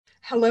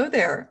Hello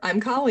there, I'm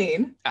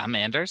Colleen. I'm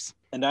Anders.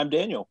 And I'm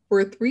Daniel.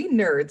 We're three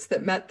nerds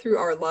that met through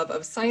our love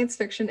of science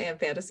fiction and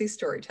fantasy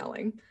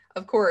storytelling.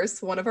 Of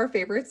course, one of our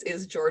favorites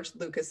is George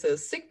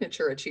Lucas's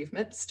signature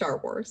achievement, Star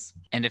Wars.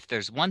 And if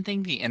there's one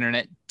thing the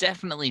internet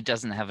definitely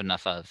doesn't have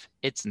enough of,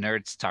 it's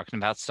nerds talking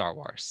about Star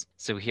Wars.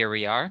 So here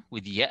we are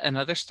with yet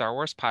another Star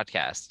Wars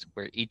podcast,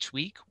 where each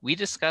week we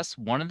discuss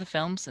one of the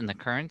films in the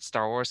current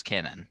Star Wars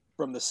canon.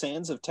 From the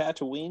sands of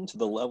Tatooine to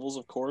the levels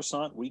of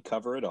Coruscant, we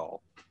cover it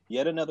all.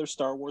 Yet another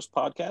Star Wars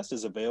podcast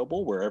is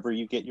available wherever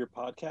you get your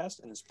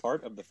podcast and is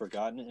part of the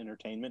Forgotten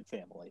Entertainment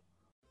family.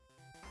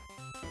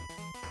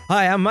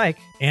 Hi, I'm Mike.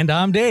 And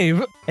I'm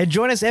Dave. And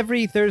join us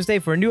every Thursday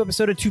for a new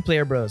episode of Two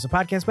Player Bros, a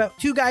podcast about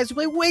two guys who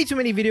play way too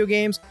many video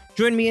games.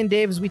 Join me and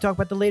Dave as we talk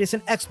about the latest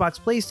in Xbox,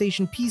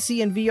 PlayStation,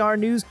 PC, and VR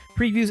news,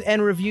 previews,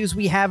 and reviews.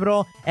 We have it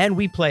all, and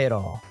we play it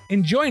all.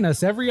 And join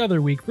us every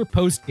other week for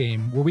Post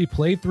Game, where we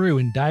play through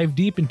and dive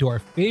deep into our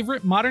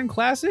favorite modern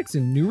classics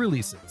and new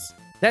releases.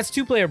 That's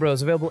Two Player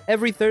Bros, available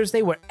every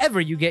Thursday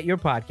wherever you get your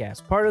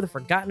podcast, part of the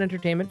Forgotten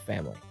Entertainment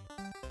family.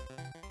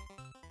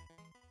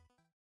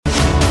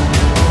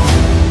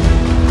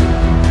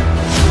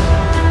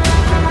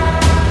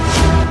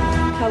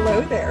 Hello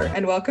there,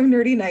 and welcome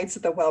Nerdy Nights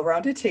at the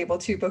Well-Rounded Table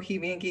to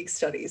Bohemian Geek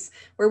Studies,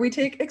 where we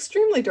take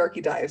extremely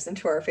dorky dives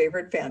into our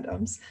favorite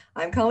fandoms.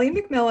 I'm Colleen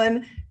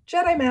McMillan,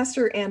 Jedi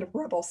Master and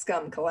Rebel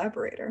Scum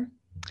collaborator.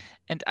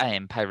 And I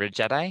am Pirate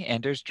Jedi,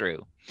 Anders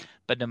Drew.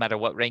 But no matter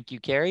what rank you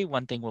carry,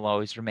 one thing will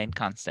always remain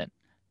constant.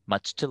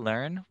 Much to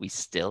learn, we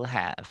still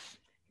have.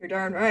 You're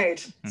darn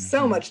right.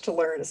 So much to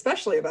learn,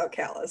 especially about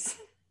Kallus.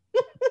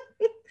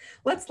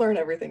 Let's learn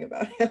everything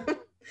about him.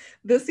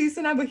 This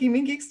season on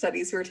Bohemian Geek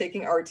Studies, we're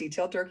taking our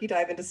detailed dorky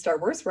dive into Star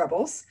Wars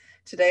Rebels.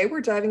 Today,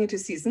 we're diving into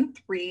Season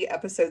 3,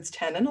 Episodes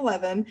 10 and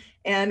 11,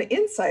 and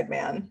Inside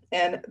Man,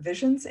 and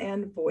Visions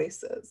and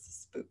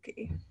Voices.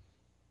 Spooky.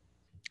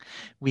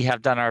 We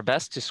have done our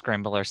best to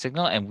scramble our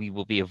signal, and we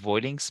will be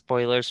avoiding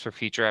spoilers for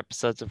future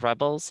episodes of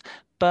Rebels,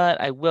 but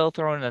I will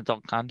throw an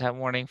adult content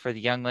warning for the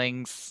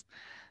younglings.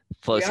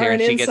 Flo's we are here,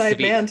 and an she gets inside to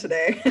be... man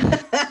today.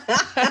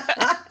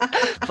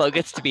 Flo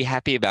gets to be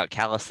happy about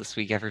Kallus this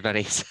week,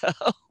 everybody. So,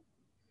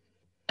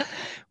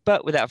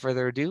 but without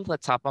further ado,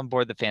 let's hop on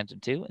board the Phantom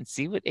 2 and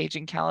see what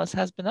Agent Kallus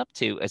has been up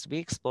to as we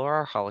explore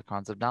our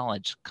holocrons of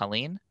knowledge.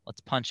 Colleen,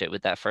 let's punch it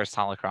with that first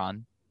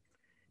holocron.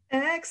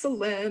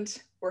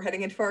 Excellent. We're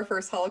heading into our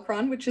first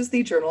holocron, which is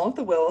the Journal of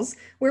the Wills,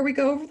 where we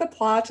go over the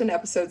plot and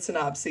episode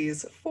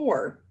synopses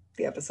for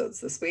the episodes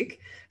this week.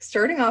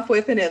 Starting off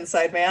with an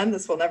Inside Man.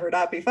 This will never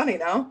not be funny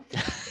now.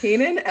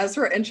 Kanan,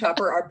 Ezra, and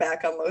Chopper are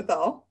back on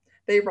Lothal.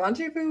 They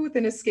rendezvous with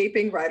an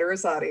escaping Ryder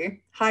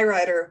Azadi. Hi,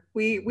 Ryder.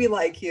 We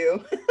like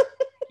you.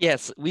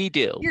 Yes, we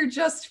do. You're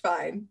just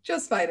fine.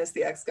 Just fine as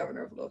the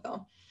ex-governor of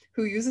Lothal,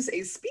 who uses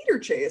a speeder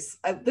chase.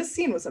 This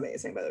scene was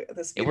amazing, by the way.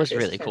 The speeder It was chase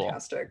really was cool.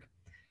 Fantastic.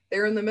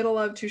 They're in the middle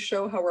of to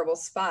show how rebel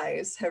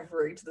spies have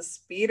rigged the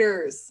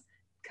speeders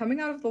coming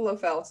out of the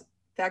Lothal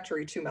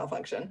factory to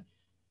malfunction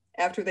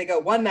after they go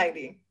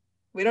 190.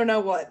 We don't know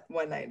what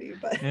 190,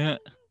 but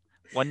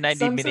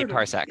 190 mini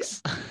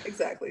parsecs. Yeah,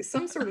 exactly.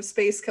 Some sort of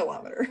space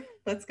kilometer.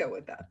 Let's go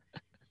with that.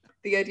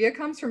 The idea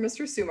comes from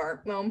Mr.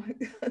 Sumar. Well,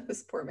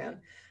 this poor man.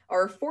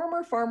 Our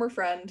former farmer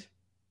friend,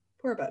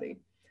 poor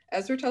buddy.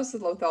 Ezra tells the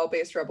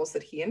Lothal-based rebels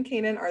that he and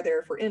Kanan are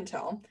there for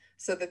intel,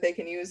 so that they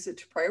can use it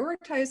to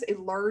prioritize a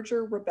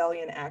larger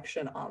rebellion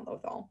action on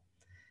Lothal.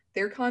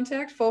 Their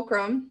contact,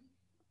 Fulcrum,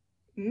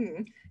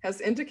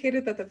 has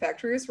indicated that the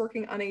factory is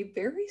working on a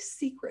very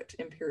secret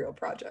Imperial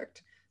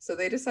project, so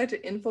they decide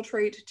to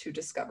infiltrate to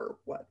discover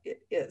what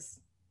it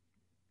is.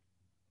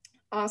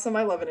 Awesome.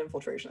 I love an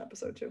infiltration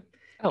episode too.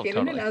 Kanan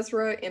Totally. and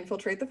Ezra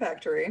infiltrate the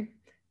factory,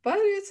 but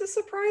it's a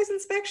surprise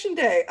inspection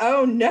day.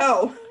 Oh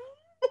no.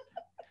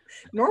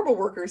 Normal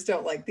workers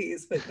don't like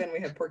these, but then we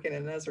have poor Kanan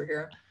and Ezra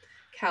here.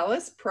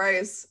 Kallus,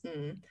 Price,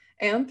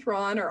 and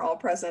Thrawn are all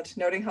present,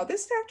 noting how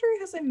this factory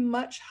has a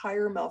much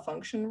higher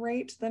malfunction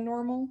rate than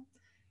normal.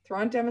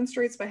 Thrawn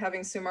demonstrates by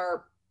having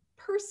Sumar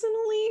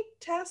personally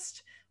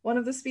test one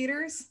of the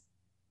speeders.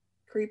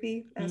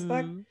 Creepy as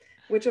fuck.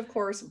 Which of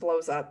course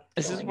blows up.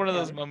 This is one of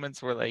those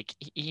moments where like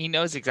he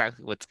knows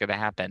exactly what's going to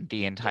happen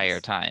the entire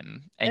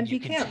time, and he you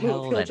can can't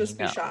tell move. He'll that just he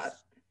be knows. shot.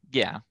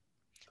 Yeah,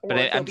 Or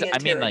but he'll be I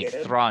mean like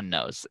interrogated. Thrawn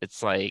knows.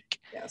 It's like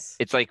Yes.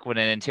 it's like when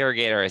an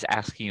interrogator is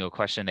asking you a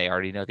question they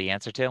already know the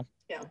answer to.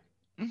 Yeah.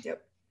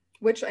 Yep.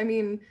 Which I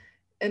mean,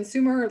 and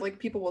Sumar, like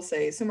people will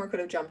say, Sumar could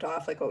have jumped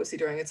off. Like, what was he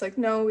doing? It's like,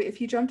 no, if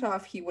he jumped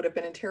off, he would have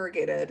been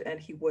interrogated and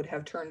he would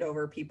have turned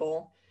over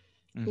people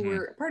who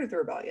were part of the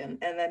rebellion,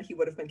 and then he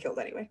would have been killed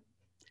anyway.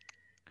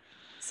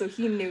 So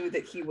he knew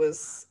that he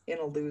was in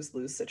a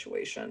lose-lose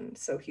situation,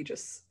 so he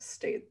just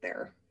stayed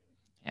there.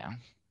 Yeah,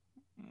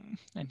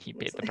 and he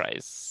paid the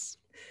price.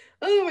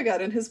 Oh my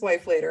god, and his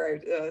wife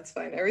later, it's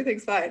fine,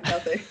 everything's fine,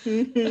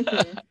 nothing.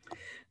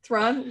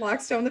 Thrawn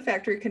locks down the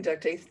factory,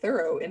 conduct a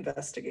thorough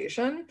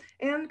investigation,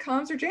 and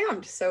comms are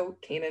jammed, so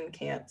Kanan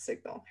can't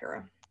signal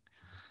Hera.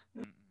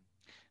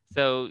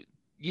 So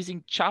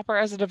using Chopper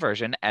as a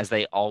diversion, as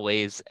they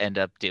always end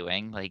up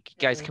doing. Like,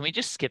 guys, can we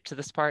just skip to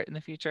this part in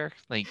the future?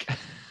 Like,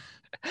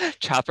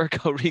 Chopper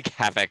go wreak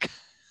havoc,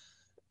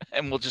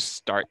 and we'll just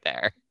start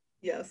there.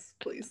 Yes,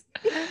 please.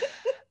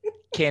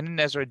 Kanan and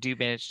Ezra do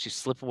manage to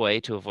slip away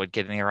to avoid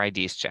getting their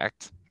IDs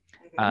checked.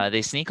 Mhm.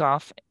 They sneak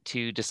off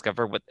to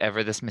discover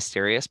whatever this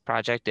mysterious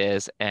project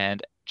is,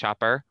 and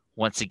Chopper,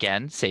 once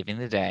again saving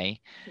the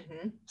day,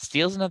 Mhm.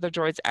 steals another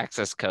droid's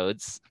access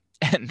codes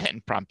and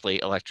then promptly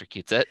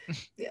electrocutes it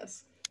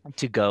Yes.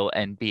 to go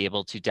and be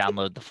able to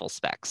download the full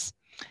specs.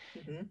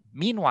 Mhm.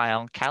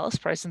 Meanwhile, Callus,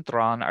 Price, and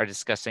Thrawn are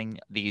discussing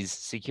these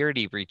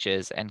security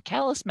breaches, and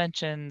Callus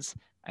mentions,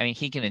 I mean,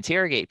 he can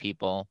interrogate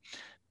people,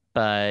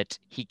 but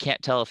he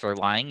can't tell if they're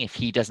lying if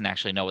he doesn't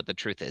actually know what the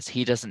truth is.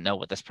 He doesn't know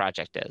what this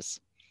project is.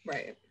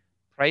 Right.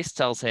 Price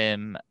tells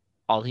him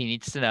all he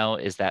needs to know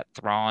is that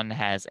Thrawn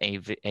has a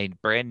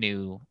brand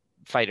new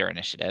fighter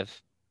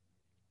initiative.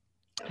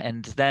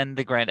 And then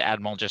the Grand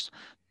Admiral just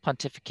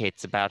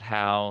pontificates about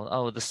how,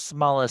 oh, the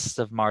smallest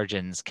of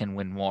margins can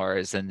win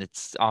wars, and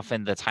it's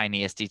often the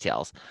tiniest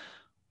details,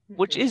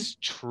 which Mhm. is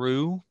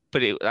true.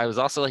 But I was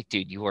also like,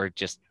 dude, you were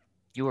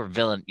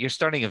villain. You're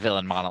starting a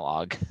villain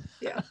monologue.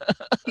 Yeah.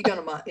 He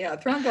gonna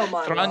Thrawn go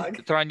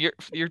monologue. Thrawn,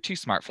 you're too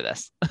smart for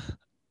this.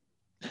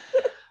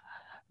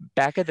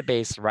 Back at the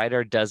base,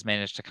 Ryder does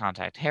manage to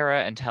contact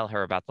Hera and tell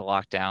her about the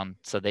lockdown.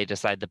 So they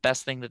decide the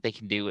best thing that they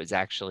can do is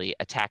actually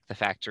attack the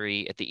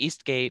factory at the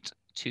East Gate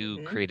to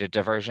Mhm. create a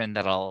diversion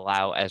that'll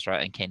allow Ezra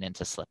and Kanan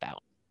to slip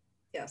out.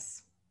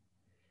 Yes.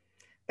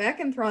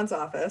 Back in Thrawn's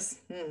office,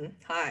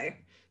 hi.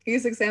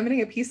 He's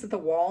examining a piece of the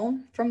wall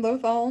from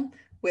Lothal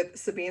with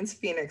Sabine's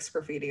Phoenix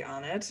graffiti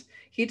on it.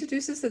 He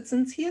deduces that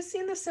since he has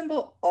seen the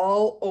symbol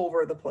all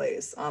over the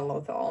place on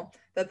Lothal,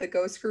 that the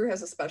Ghost Crew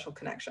has a special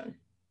connection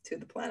to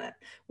the planet.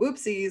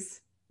 Whoopsies.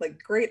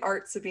 Like, great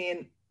art,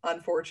 Sabine.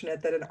 Unfortunate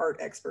that an art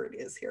expert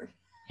is here.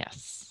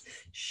 Yes.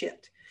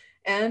 Shit.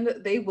 And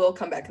they will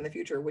come back in the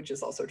future, which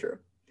is also true.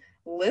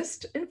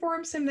 List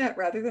informs him that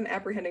rather than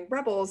apprehending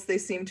rebels, they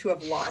seem to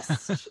have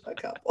lost a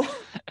couple.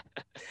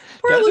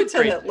 Poor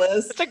Lieutenant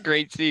List. That's a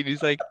great scene.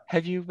 He's like,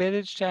 have you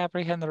managed to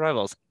apprehend the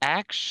rebels?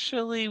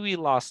 Actually, we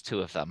lost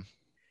 2 of them.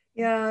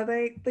 Yeah,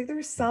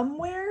 they're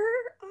somewhere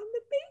on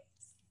the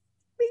base.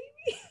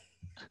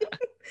 Maybe.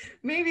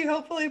 Maybe,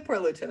 hopefully, poor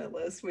Lieutenant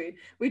List.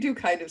 We do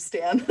kind of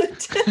stand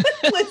Lieutenant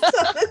List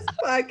on this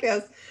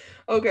podcast.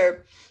 Okay.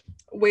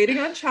 Waiting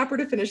on Chopper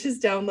to finish his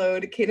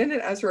download, Kanan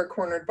and Ezra are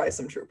cornered by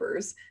some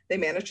troopers. They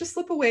manage to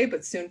slip away,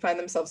 but soon find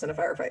themselves in a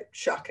firefight.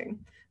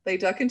 Shocking. They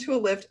duck into a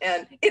lift,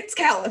 and it's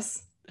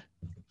Callus.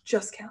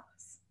 Just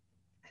Callus.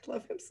 I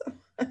love him so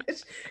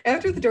much.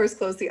 After the doors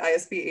close, the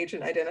ISB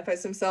agent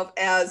identifies himself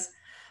as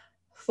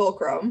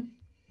Fulcrum.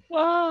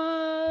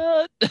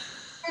 What?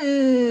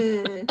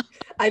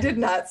 I did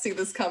not see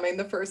this coming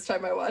the first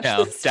time I watched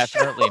No, this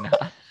definitely show.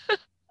 not.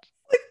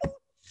 Like, oh,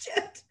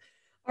 shit.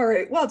 All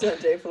right, well done,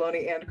 Dave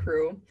Filoni and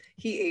crew.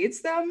 He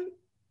aids them,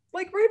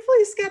 like,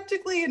 rightfully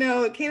skeptically,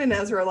 Kanan and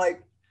Ezra are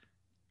like,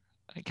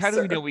 how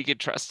do we know we could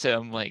trust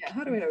him? Like, yeah,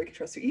 how do we know we can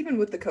trust you? Even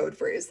with the code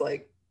phrase,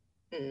 like,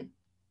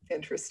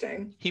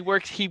 interesting. He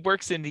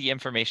works in the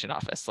information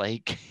office,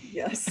 like.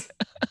 Yes.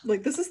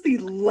 Like, this is the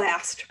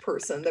last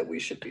person that we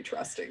should be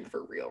trusting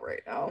for real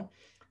right now.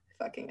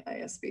 Fucking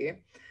ISB.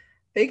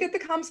 They get the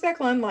comms back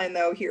online,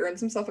 though. He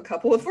earns himself a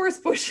couple of force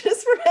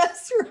pushes from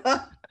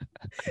Ezra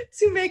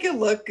to make it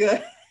look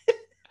good.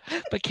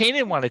 But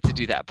Kanan wanted to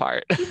do that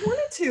part. He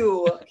wanted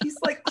to. He's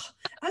like,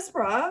 oh,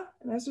 Ezra.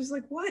 And Ezra's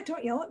like, what?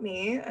 Don't yell at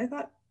me. I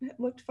thought it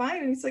looked fine.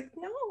 And he's like,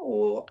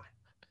 no.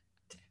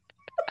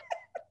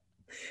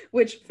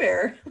 Which,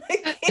 fair.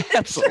 Like,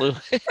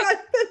 Absolutely.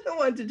 I've been the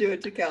one to do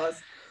it to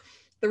Callus.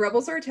 The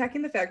rebels are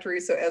attacking the factory,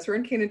 so Ezra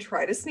and Kanan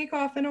try to sneak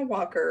off in a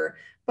walker,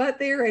 but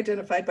they are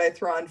identified by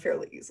Thrawn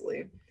fairly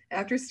easily.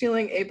 After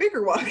stealing a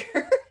bigger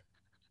walker,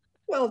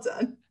 well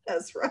done,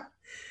 Ezra.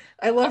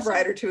 I love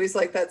Ryder too. He's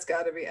like, that's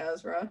got to be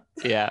Ezra.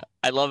 Yeah,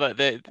 I love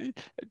it.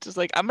 Just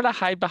like, I'm gonna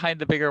hide behind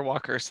the bigger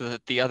walker so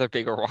that the other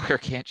bigger walker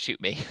can't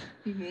shoot me.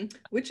 Mm-hmm.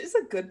 Which is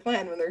a good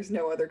plan when there's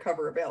no other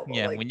cover available.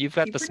 Yeah, like, when you've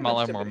got the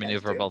smaller, more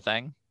maneuverable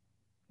thing.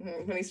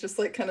 When he's just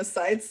like kind of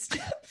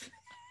sidestep.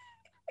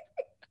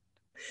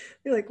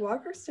 You're like,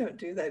 walkers don't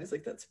do that. He's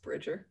like, that's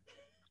Bridger.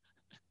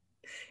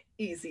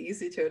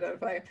 Easy to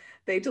identify.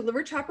 They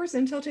deliver Chopper's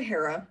intel to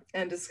Hera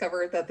and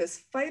discover that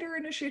this fighter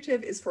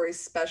initiative is for a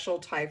special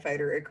TIE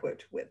fighter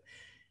equipped with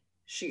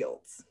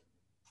shields.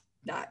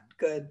 Not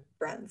good,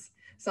 friends.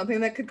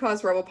 Something that could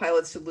cause rebel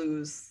pilots to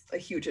lose a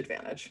huge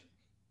advantage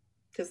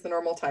because the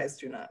normal TIEs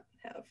do not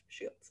have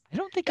shields. I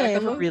don't think I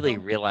ever really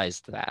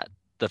realized that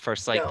the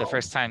first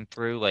time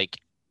through. Like,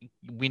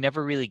 we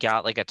never really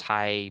got like a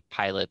TIE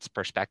pilot's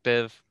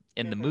perspective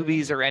in the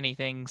movies or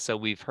anything. So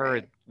we've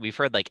heard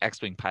like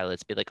X-Wing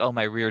pilots be like, oh,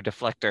 my rear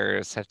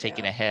deflectors have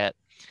taken a hit.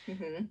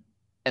 Mm-hmm.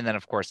 And then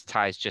of course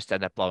TIEs just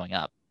end up blowing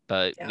up.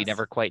 But we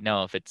never quite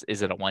know if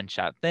is it a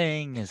one-shot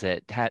thing?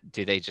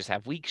 Do they just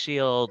have weak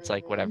shields?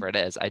 Like, whatever it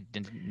is. I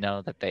didn't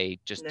know that they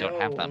just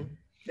don't have them.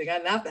 They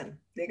got nothing.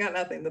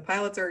 The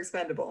pilots are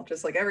expendable,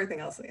 just like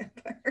everything else in the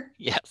Empire.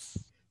 Yes.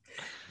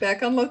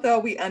 Back on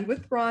Lothal, we end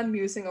with Thrawn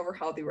musing over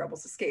how the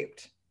rebels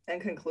escaped and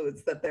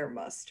concludes that there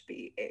must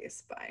be a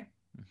spy.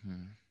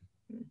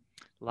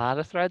 A lot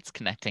of threads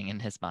connecting in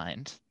his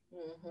mind.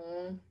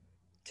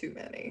 Too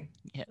many.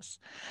 Yes.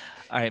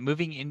 All right,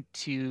 moving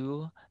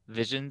into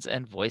visions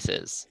and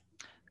voices.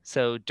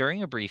 So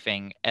during a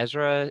briefing,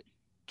 Ezra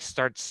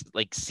starts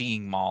like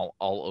seeing Maul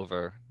all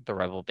over the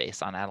rebel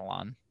base on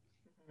Adelon.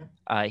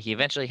 He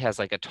eventually has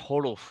like a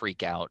total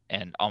freak out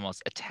and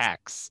almost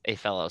attacks a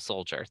fellow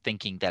soldier,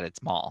 thinking that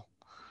it's Maul.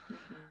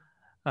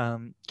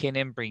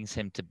 Kanan brings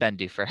him to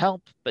Bendu for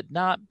help, but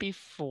not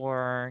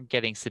before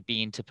getting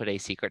Sabine to put a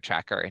secret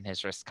tracker in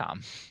his wrist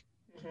comm.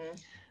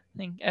 I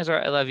think,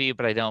 Ezra, I love you,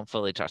 but I don't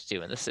fully trust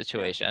you in this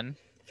situation.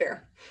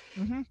 Fair.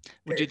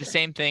 Would do the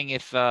same thing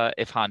if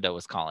Hondo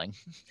was calling.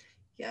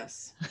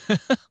 Yes.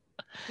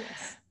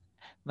 Yes.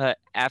 But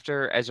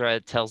after Ezra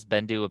tells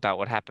Bendu about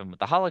what happened with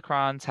the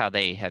holocrons, how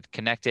they had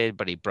connected,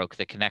 but he broke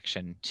the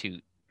connection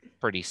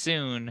pretty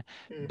soon,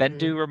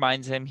 Bendu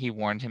reminds him he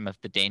warned him of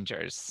the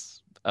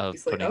dangers of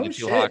He's like, putting oh, the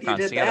two shit, holocrons you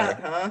did together.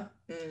 that,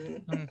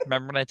 huh?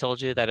 Remember when I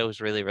told you that it was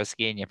really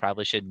risky and you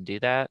probably shouldn't do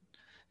that?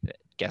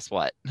 Guess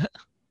what?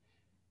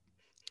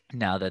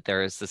 Now that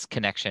there is this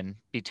connection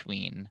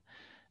between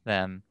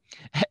them,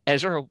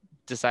 Ezra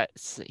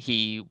decides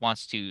he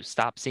wants to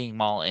stop seeing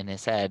Maul in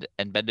his head,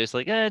 and Bendu's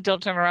like,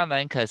 don't turn around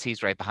then, because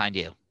he's right behind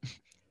you.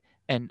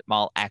 And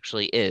Maul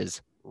actually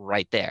is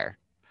right there.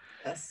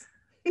 Yes.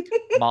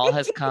 Maul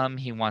has come.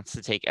 He wants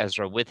to take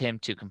Ezra with him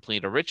to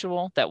complete a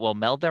ritual that will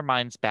meld their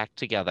minds back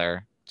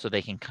together so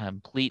they can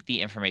complete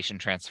the information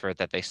transfer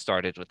that they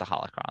started with the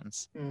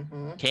holocrons.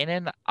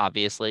 Kanan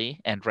obviously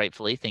and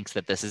rightfully thinks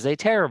that this is a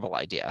terrible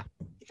idea,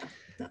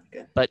 not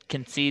good, but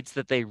concedes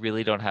that they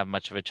really don't have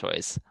much of a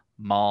choice.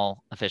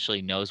 Maul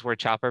officially knows where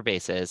Chopper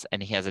Base is,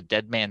 and he has a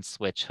dead man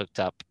switch hooked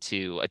up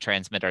to a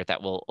transmitter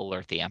that will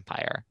alert the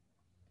Empire.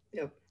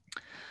 Yep.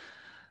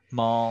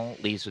 Maul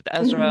leaves with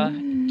Ezra.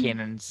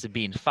 Kanan and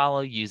Sabine follow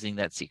using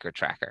that secret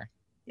tracker.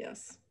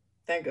 Yes.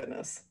 Thank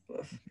goodness.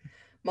 Oof.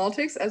 Maul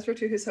takes Ezra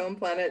to his home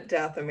planet,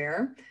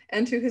 Dathomir,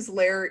 and to his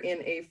lair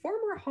in a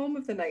former home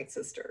of the Night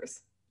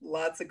Sisters.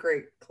 Lots of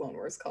great Clone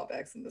Wars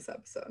callbacks in this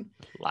episode.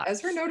 Lots.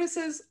 Ezra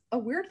notices a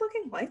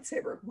weird-looking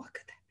lightsaber. What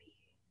could that be?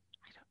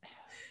 I don't know.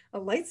 A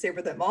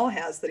lightsaber that Maul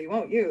has that he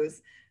won't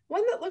use.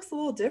 One that looks a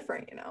little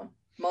different, you know.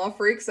 Maul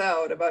freaks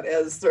out about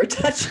Ezra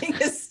touching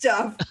his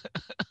stuff,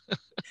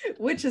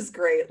 which is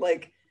great.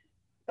 Like,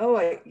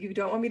 oh, you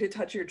don't want me to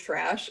touch your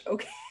trash?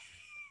 Okay.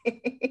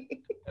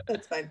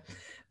 That's fine.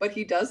 But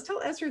he does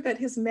tell Ezra that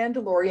his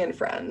Mandalorian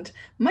friend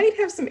might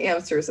have some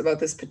answers about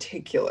this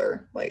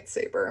particular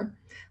lightsaber.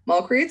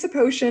 Maul creates a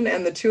potion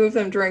and the two of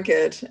them drink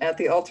it at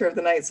the altar of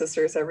the Night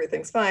Sisters.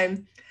 Everything's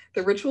fine.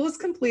 The ritual is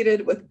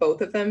completed with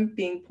both of them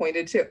being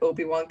pointed to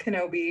Obi-Wan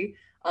Kenobi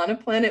on a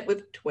planet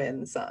with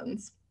twin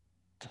suns.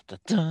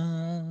 Ooh,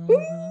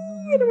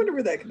 I wonder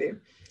where that could be.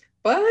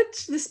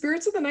 But the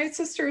spirits of the Night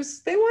Sisters,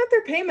 they want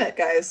their payment,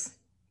 guys.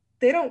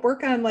 They don't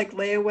work on like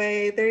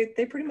layaway.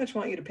 They pretty much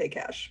want you to pay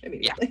cash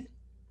immediately.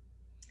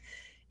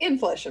 Yeah. In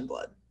flesh and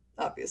blood,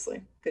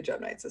 obviously. Good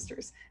job, Night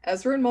Sisters.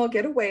 Ezra and Maul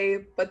get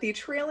away, but the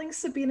trailing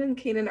Sabine and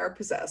Kanan are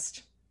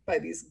possessed by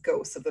these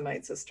ghosts of the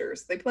Night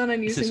Sisters. They plan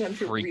on using them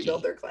to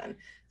rebuild their clan.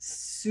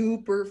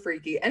 Super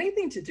freaky.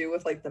 Anything to do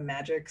with like the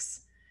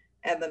magics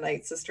and the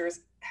Night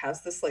Sisters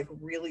has this like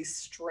really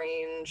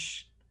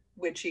strange,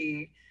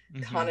 witchy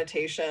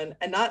connotation,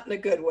 and not in a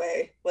good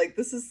way. Like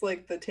this is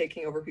like the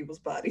taking over people's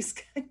bodies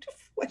kind of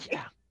way.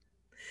 Yeah.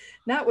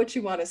 Not what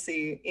you want to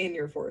see in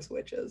your Force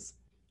Witches.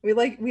 We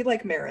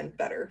like Marin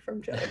better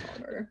from Jedi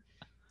Fallen Order.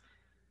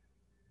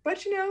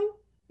 But you know,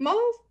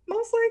 Maul's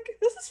like,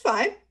 this is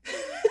fine.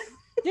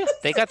 Yeah,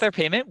 they got their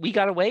payment. We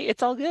got away.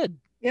 It's all good.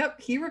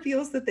 Yep. He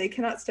reveals that they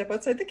cannot step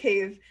outside the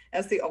cave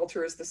as the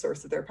altar is the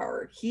source of their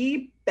power.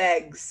 He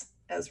begs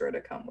Ezra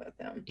to come with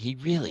him. He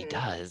really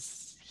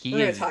does. We're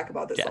going to talk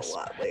about this a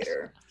lot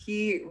later.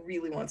 He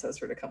really wants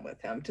Ezra to come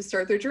with him to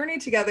start their journey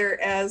together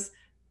as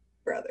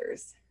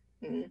brothers.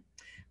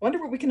 Wonder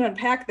what we can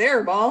unpack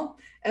there, Maul.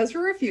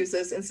 Ezra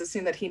refuses,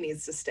 insisting that he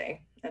needs to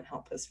stay and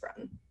help his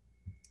friend.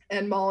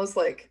 And Maul is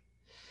like,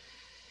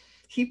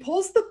 he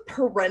pulls the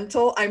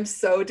parental "I'm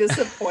so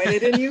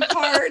disappointed in you"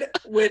 card,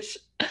 which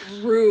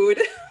rude.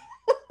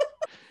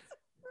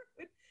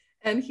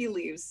 And he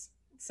leaves.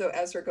 So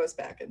Ezra goes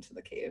back into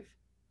the cave.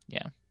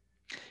 Yeah.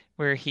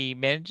 Where he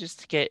manages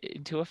to get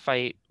into a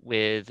fight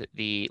with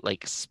the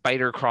like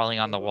spider crawling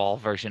on the wall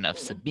version of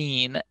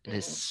Sabine. It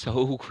is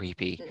so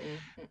creepy.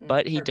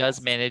 But he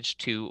does manage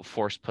to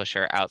force push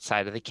her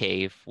outside of the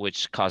cave,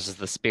 which causes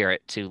the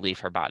spirit to leave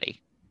her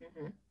body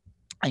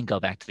and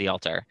go back to the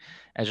altar.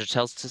 Ezra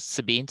tells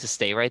Sabine to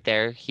stay right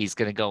there. He's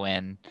going to go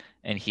in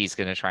and he's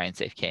going to try and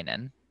save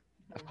Kanan.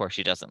 Of course,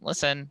 she doesn't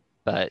listen,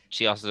 but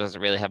she also doesn't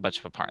really have much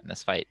of a part in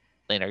this fight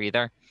later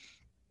either.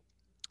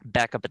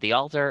 Back up at the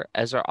altar,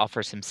 Ezra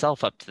offers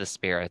himself up to the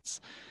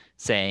spirits,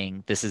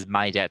 saying, "This is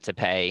my debt to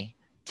pay.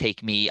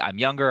 Take me. I'm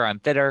younger. I'm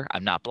fitter.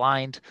 I'm not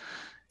blind."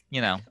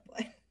 You know.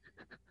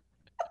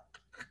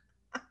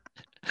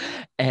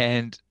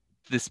 And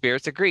the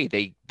spirits agree.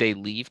 They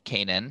leave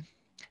Kanan,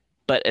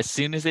 but as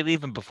soon as they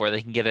leave him, before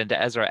they can get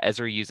into Ezra,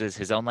 Ezra uses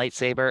his own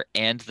lightsaber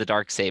and the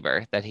dark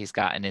saber that he's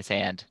got in his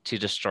hand to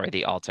destroy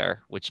the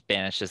altar, which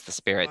banishes the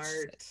spirits,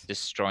 Smart.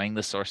 destroying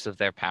the source of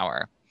their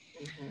power.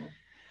 Mhm.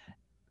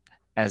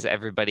 As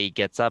everybody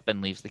gets up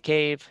and leaves the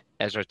cave,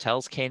 Ezra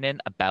tells Kanan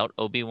about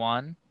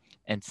Obi-Wan,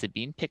 and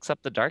Sabine picks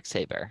up the dark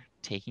saber,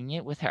 taking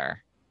it with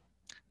her.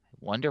 I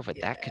wonder what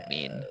that could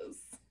mean.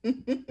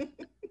 Yes.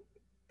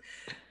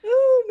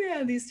 Oh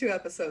man, these 2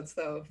 episodes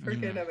though,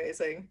 freaking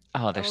amazing.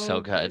 Oh, they're so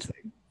good.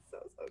 Amazing. So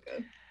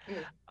good.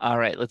 All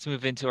right, let's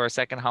move into our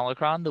second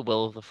holocron, The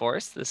Will of the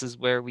Force. This is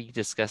where we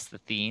discuss the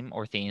theme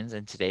or themes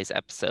in today's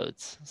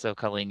episodes. So,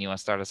 Colleen, you want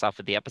to start us off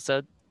with the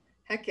episode?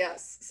 Heck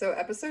yes. So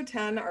episode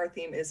 10, our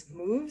theme is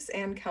moves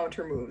and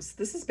counter moves.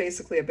 This is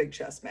basically a big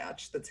chess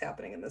match that's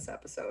happening in this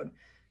episode.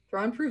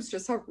 Thrawn proves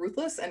just how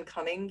ruthless and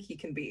cunning he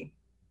can be.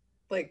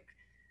 Like,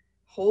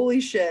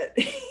 holy shit.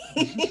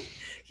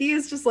 He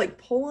is just like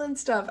pulling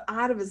stuff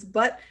out of his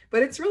butt,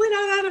 but it's really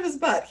not out of his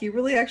butt. He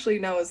really actually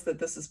knows that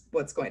this is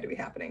what's going to be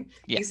happening.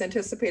 Yeah. He's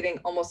anticipating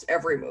almost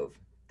every move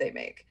they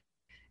make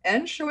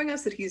and showing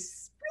us that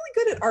he's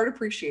really good at art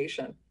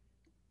appreciation.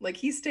 Like,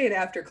 he stayed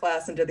after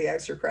class and did the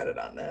extra credit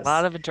on this. A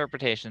lot of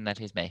interpretation that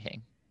he's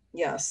making.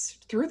 Yes,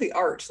 through the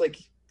art. Like,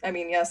 I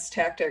mean, yes,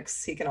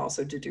 tactics, he can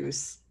also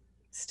deduce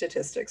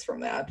statistics from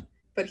that.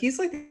 But he's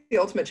like the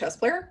ultimate chess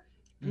player.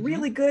 Mhm.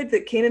 Really good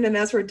that Kanan and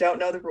Ezra don't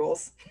know the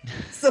rules.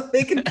 So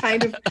they can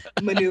kind of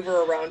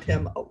maneuver around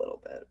him a little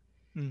bit.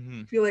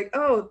 Mhm. Be like,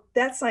 oh,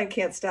 that sign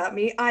can't stop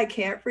me. I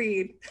can't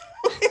read.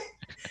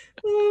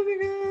 Oh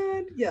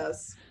my God.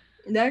 Yes.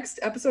 Next,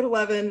 episode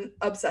 11,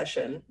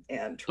 Obsession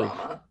and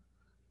Trauma.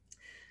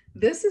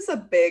 This is a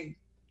big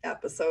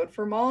episode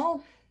for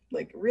Maul.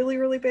 Like, really,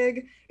 really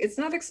big. It's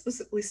not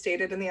explicitly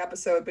stated in the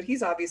episode, but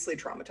he's obviously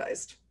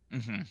traumatized.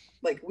 Mhm.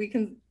 Like, we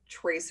can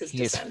trace his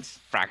He is descent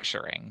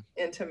fracturing.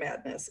 into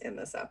madness in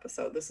this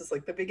episode. This is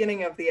like the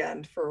beginning of the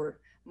end for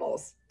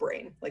Maul's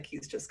brain. Like,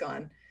 he's just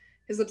gone.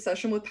 His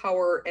obsession with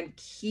power and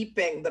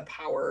keeping the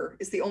power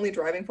is the only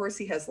driving force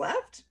he has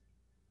left,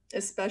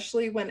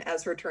 especially when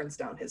Ezra turns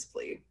down his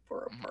plea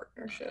for a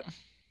partnership.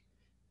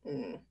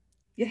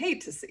 You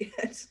hate to see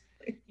it.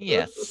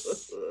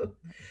 Yes.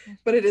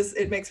 But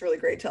it makes really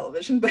great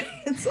television, but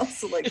it's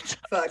also like,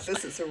 fuck,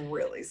 this is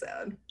really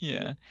sad.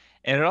 Yeah.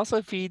 And it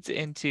also feeds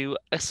into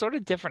a sort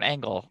of different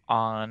angle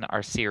on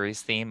our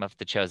series theme of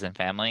the chosen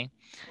family.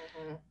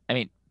 Mhm. I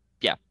mean,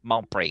 yeah,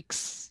 Maul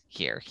breaks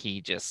here.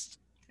 He Yeah.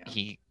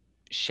 he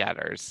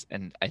shatters.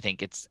 And I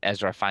think it's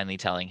Ezra finally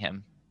telling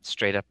him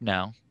straight up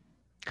no.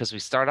 Because we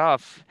start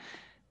off,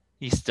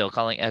 he's still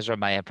calling Ezra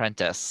my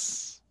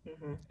apprentice.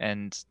 Mhm.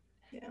 And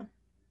Yeah.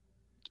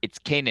 it's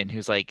Kanan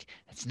who's like,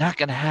 it's not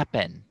going to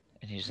happen.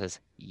 And he says,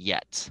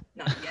 yet.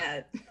 Not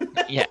yet.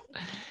 Yeah.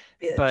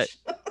 Bitch. But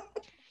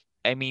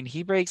I mean,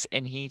 he breaks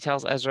and he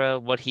tells Ezra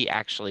what he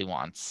actually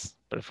wants.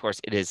 But of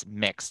course, it is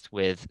mixed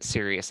with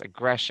serious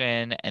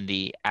aggression and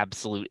the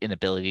absolute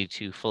inability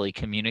to fully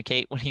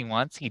communicate what he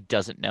wants. He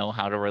doesn't know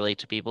how to relate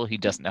to people. He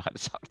doesn't know how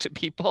to talk to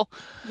people.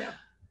 No,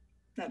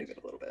 not even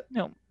a little bit.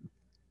 No.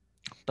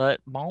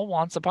 But Maul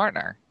wants a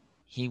partner.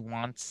 He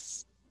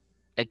wants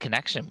a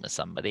connection with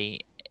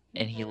somebody.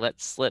 And he Mhm.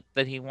 lets slip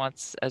that he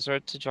wants Ezra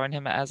to join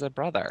him as a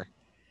brother.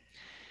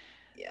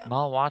 Yeah.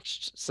 Maul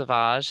watched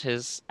Savage,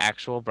 his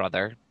actual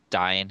brother,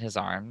 die in his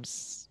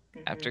arms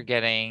after Mhm.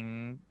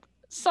 getting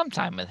some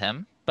time with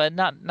him, but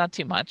not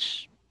too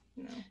much.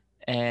 No.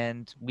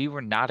 And we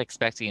were not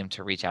expecting him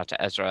to reach out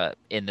to Ezra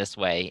in this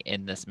way,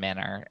 in this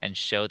manner, and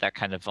show that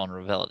kind of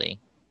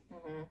vulnerability.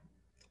 Mhm.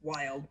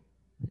 Wild.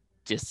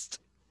 Just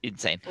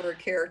insane. For a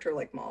character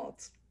like Maul,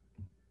 it's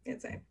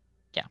insane.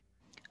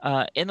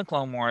 In the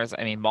Clone Wars,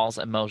 I mean, Maul's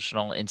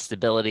emotional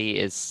instability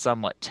is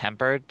somewhat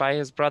tempered by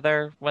his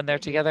brother when they're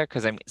Mhm. together.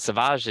 Because I mean,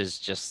 Savage is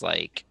just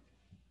like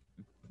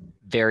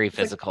very It's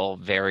like- physical,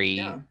 very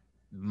Yeah.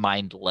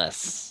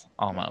 mindless,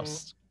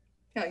 almost.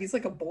 Yeah, he's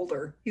like a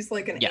boulder. He's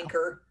like an Yeah.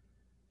 anchor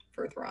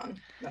for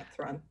Thrawn. Not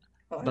Thrawn.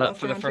 Oh, I But love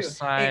for the Thrawn first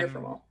too. Anchor time- for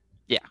Maul.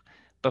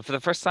 But for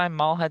the first time,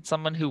 Maul had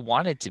someone who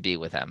wanted to be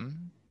with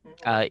him,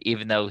 Mhm.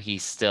 even though he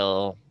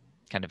still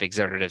kind of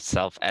exerted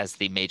himself as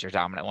the major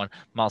dominant one.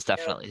 Maul's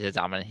definitely the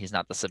dominant. He's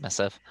not the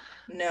submissive.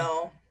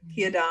 No,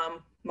 he a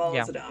dom. Maul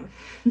is a dom.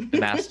 The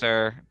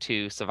master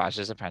to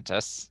Savage's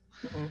apprentice.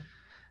 Mhm.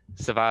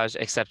 Savage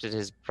accepted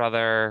his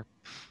brother,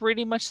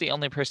 pretty much the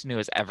only person who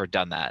has ever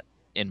done that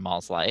in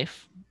Maul's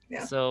life.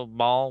 Yeah. So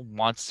Maul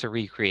wants to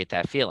recreate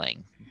that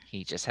feeling.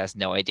 He just has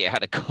no idea how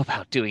to go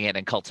about doing it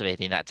and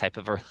cultivating that type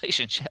of a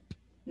relationship.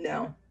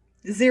 No,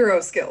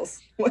 zero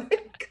skills when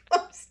it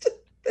comes to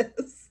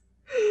this.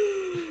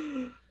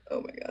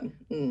 Oh my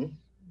god.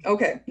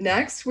 Okay,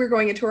 next we're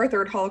going into our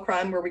third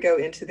holocron where we go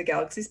into the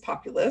galaxy's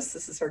populace.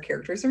 This is our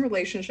characters and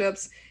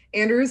relationships.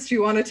 Andrews, do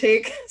you want to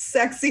take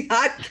sexy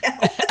hot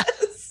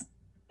Callus?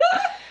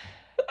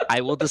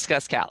 I will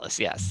discuss Callus,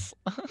 yes.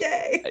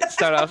 Yay.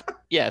 Start off,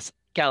 yes,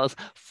 Callus.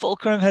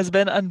 Fulcrum has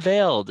been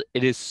unveiled.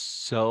 It is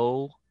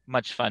so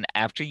much fun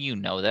after you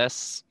know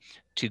this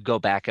to go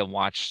back and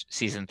watch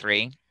season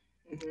 3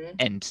 Mhm.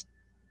 And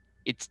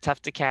it's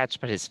tough to catch,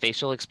 but his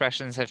facial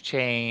expressions have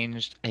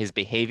changed. His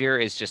behavior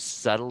is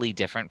just subtly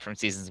different from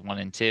seasons 1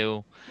 and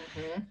 2.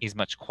 Mhm. He's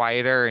much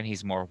quieter and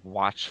he's more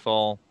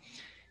watchful.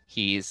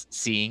 He's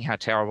seeing how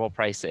terrible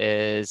Price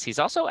is. He's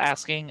also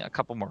asking a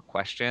couple more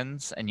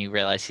questions, and you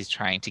realize he's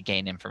trying to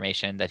gain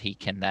information that he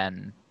can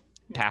then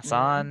pass Mhm.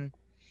 on.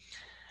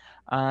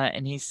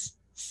 And he's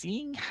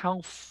seeing how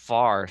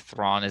far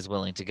Thrawn is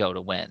willing to go to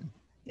win,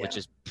 which Yeah.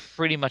 is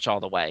pretty much all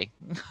the way.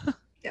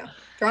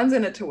 Thrawn's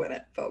in it to win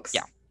it, folks.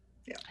 Yeah.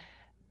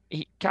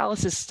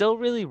 Callus is still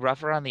really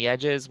rough around the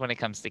edges when it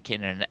comes to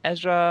Kanan and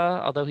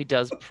Ezra, although he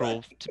does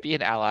prove to be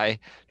an ally.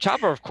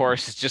 Chopper, of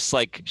course, is just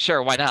like,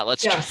 sure, why not?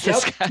 Let's Yeah. trust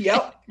this guy.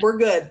 Yep. We're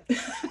good.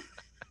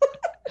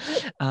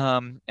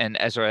 And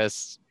Ezra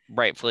is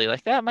rightfully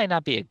like, that might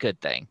not be a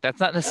good thing. That's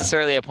not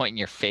necessarily a point in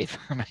your favor,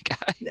 my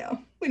guy.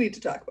 No, we need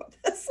to talk about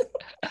this.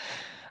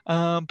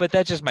 But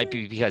that just might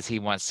be because he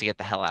wants to get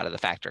the hell out of the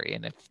factory.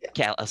 And if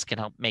Callus can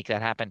help make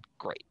that happen,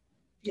 great.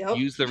 Yep.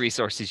 Use the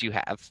resources you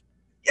have.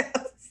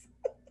 Yes.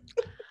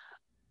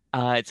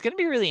 It's going to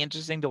be really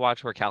interesting to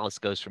watch where Callus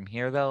goes from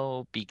here,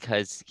 though,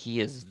 because he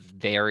is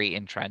very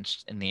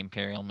entrenched in the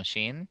Imperial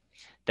machine.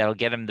 That'll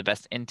get him the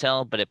best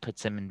intel, but it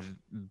puts him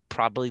in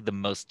probably the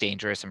most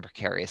dangerous and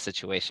precarious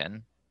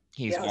situation.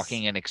 He's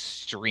walking an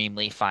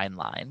extremely fine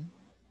line.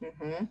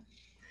 Mm-hmm.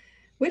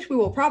 Which we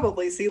will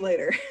probably see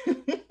later.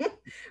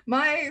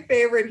 My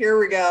favorite, here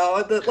we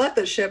go, let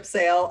the ship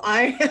sail.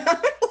 I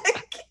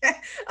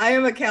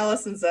am a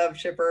Callus and Zeb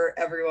shipper,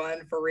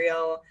 everyone, for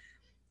real.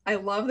 I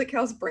love that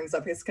Callus brings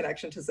up his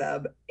connection to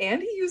Zeb,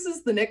 and he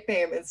uses the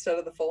nickname instead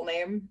of the full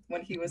name.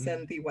 When he was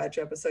in the Wedge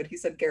episode, he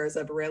said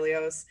Garazeb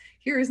Aurelios.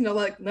 Here is no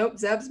like, nope,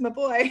 Zeb's my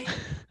boy.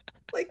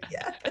 Like,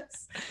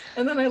 yes.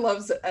 And then I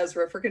love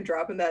Ezra freaking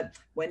dropping that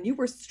when you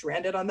were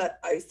stranded on that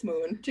ice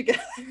moon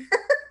together.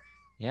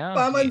 Yeah.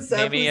 Mom and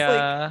Zeb maybe,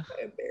 was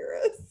like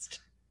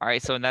embarrassed. All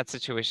right, so in that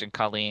situation,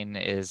 Colleen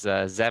is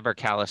Zeb or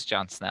Callus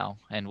Jon Snow,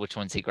 and which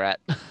one's he regret?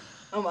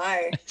 Oh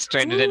my.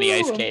 Stranded in the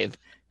ice cave.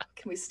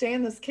 Can we stay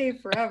in this cave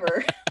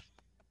forever?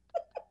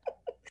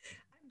 I'm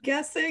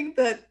guessing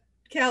that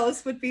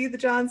Callus would be the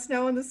Jon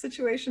Snow in this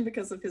situation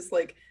because of his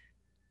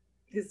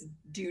his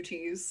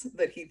duties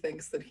that he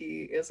thinks that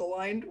he is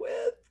aligned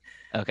with.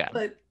 Okay.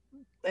 But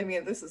I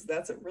mean,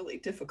 that's a really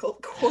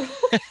difficult call.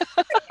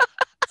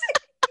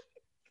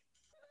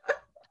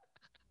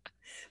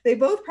 They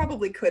both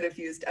probably could have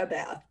used a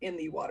bath in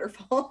the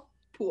waterfall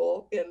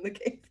pool in the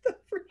cave, though,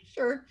 for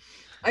sure.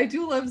 I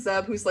do love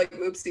Zeb, who's like,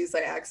 oopsies,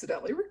 I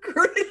accidentally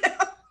recruited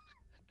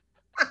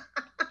him.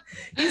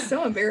 He's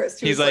so embarrassed.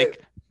 He's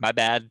like, my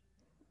bad.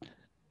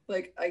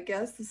 Like, I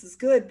guess this is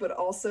good, but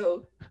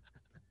also,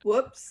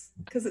 whoops.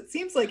 Because it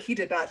seems like he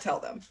did not tell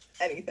them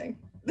anything.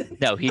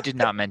 No, he did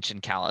not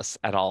mention Callus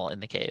at all in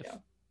the cave.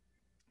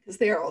 Because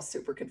they are all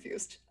super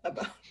confused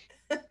about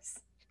this.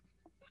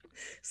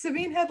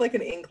 Sabine had like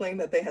an inkling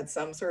that they had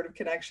some sort of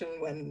connection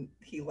when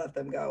he let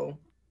them go.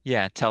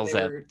 Yeah, tells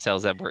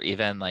Zeb we're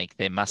even. Like,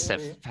 they must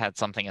have had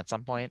something at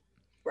some point.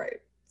 Right.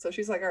 So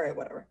she's like, all right,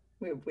 whatever.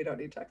 We don't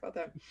need to talk about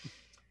that.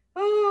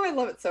 Oh, I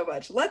love it so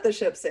much. Let the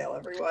ship sail,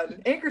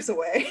 everyone. Anchors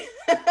away.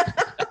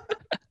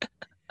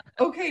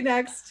 Okay,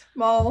 next.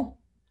 Maul,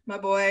 my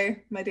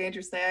boy, my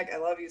danger snack. I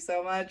love you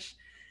so much.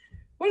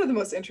 One of the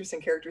most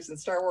interesting characters in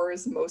Star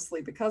Wars,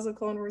 mostly because of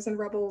Clone Wars and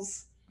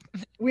Rebels.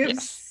 We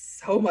have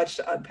so much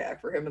to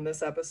unpack for him in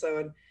this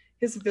episode.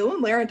 His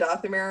villain, Laren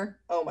Dathomir,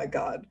 oh my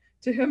god.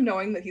 To him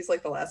knowing that he's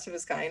like the last of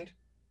his kind.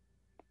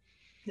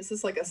 This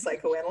is like a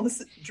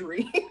psychoanalyst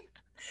dream.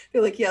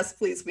 They're like, yes,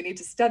 please, we need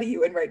to study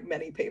you and write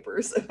many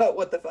papers about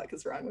what the fuck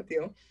is wrong with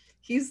you.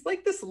 He's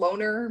like this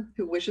loner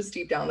who wishes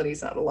deep down that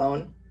he's not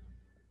alone,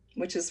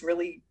 which is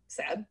really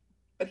sad.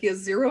 But he has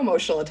zero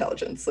emotional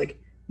intelligence, like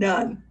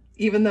none.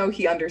 Even though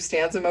he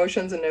understands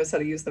emotions and knows how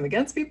to use them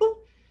against people,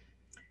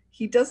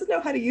 he doesn't know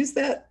how to use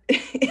that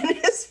in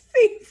his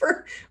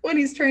favor when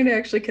he's trying to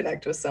actually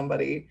connect with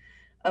somebody,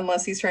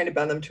 unless he's trying to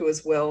bend them to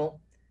his will.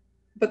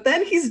 But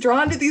then he's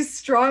drawn to these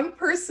strong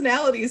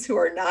personalities who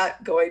are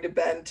not going to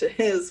bend to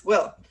his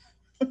will.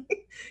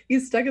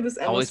 He's stuck in this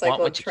endless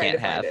cycle of trying to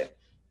find it.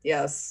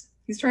 Yes.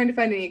 He's trying to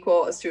find an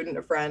equal, a student,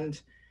 a friend.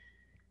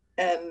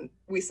 And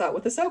we saw it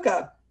with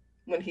Ahsoka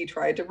when he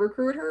tried to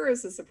recruit her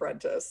as his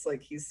apprentice.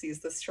 Like, he sees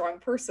this strong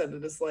person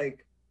and is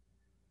like,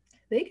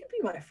 they can be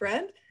my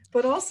friend,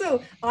 but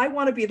also I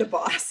want to be the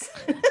boss.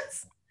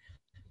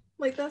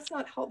 Like, that's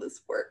not how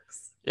this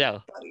works. Yeah.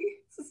 Buddy.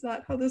 This is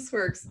not how this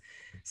works.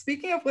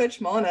 Speaking of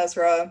which, Maul and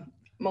Ezra,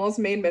 Maul's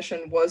main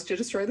mission was to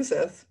destroy the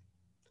Sith.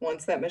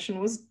 Once that mission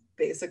was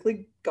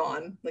basically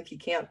gone, like he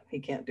can't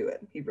do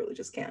it. He really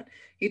just can't.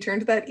 He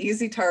turned to that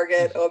easy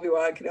target,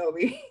 Obi-Wan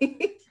Kenobi.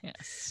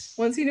 Yes.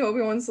 Once he knew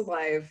Obi-Wan's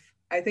alive,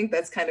 I think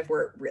that's kind of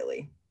where it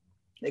really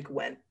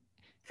went.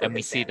 And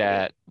we see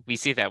that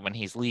when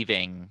he's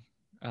leaving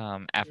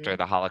after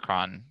the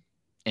holocron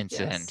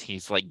incident. Yes.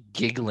 He's like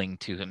giggling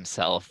to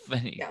himself.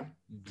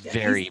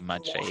 Very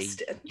much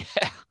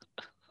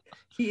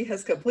he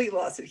has completely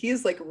lost it. He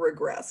is like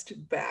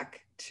regressed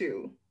back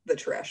to the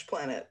trash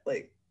planet.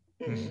 Like,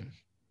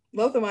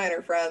 Lothar and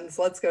her friends.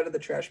 Let's go to the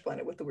trash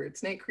planet with the weird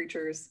snake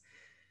creatures.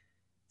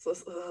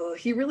 So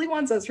he really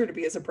wants Ezra to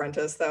be his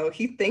apprentice, though.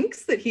 He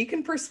thinks that he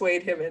can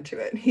persuade him into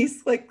it.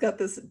 He's like got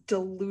this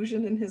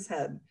delusion in his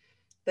head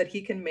that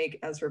he can make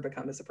Ezra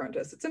become his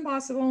apprentice. It's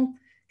impossible,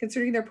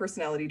 considering their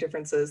personality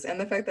differences and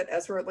the fact that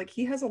Ezra, like,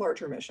 he has a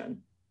larger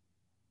mission.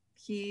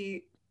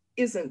 He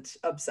isn't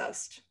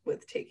obsessed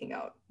with taking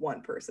out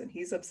one person.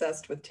 He's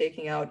obsessed with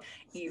taking out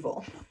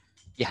evil.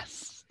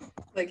 Yes.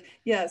 Like,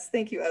 yes,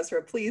 thank you,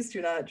 Ezra. Please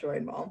do not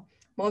join Maul.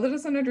 Maul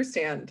doesn't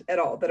understand at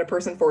all that a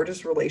person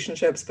forges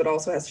relationships, but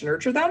also has to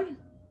nurture them.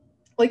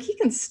 Like, he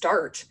can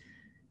start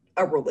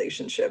a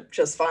relationship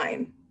just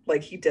fine,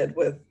 like he did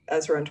with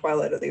Ezra and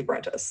Twilight of the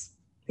Apprentice.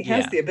 He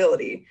has the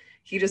ability.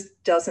 He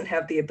just doesn't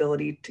have the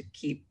ability to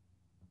keep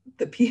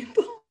the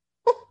people.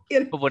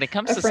 But when it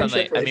comes to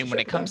something, I mean, when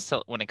it comes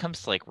to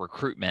like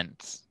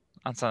recruitment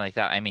on something like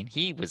that, I mean,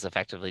 he was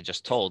effectively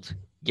just told,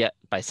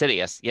 by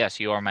Sidious, yes,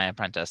 you are my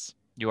apprentice.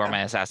 You are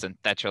my assassin.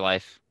 That's your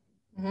life.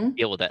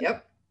 Deal with it.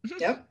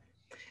 Yep.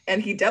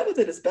 And he dealt with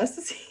it as best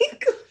as he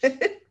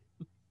could.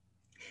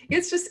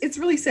 It's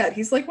really sad.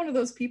 He's like one of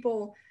those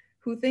people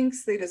who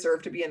thinks they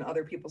deserve to be in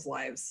other people's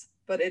lives,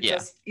 but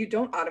you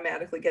don't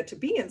automatically get to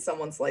be in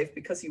someone's life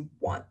because you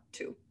want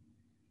to.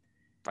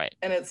 Right.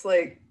 And it's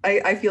like,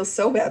 I feel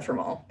so bad for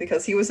Maul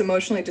because he was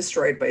emotionally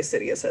destroyed by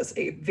Sidious as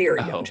a very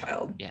young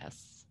child.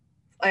 Yes.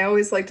 I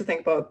always like to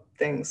think about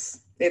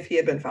things if he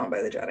had been found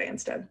by the Jedi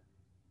instead.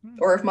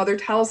 Or if Mother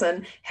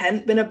Talzin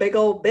hadn't been a big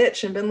old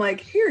bitch and been like,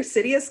 here,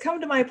 Sidious, come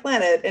to my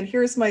planet, and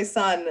here's my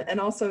son, and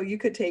also you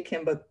could take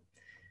him, but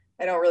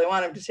I don't really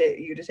want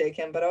you to take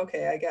him, but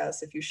okay, I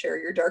guess, if you share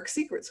your dark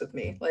secrets with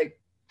me. Like,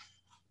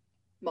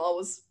 Maul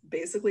was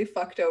basically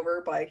fucked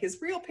over by his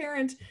real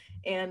parent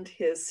and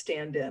his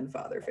stand-in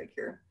father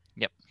figure.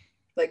 Yep.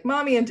 Like,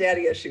 mommy and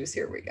daddy issues,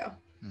 here we go.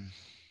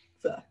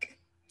 Fuck.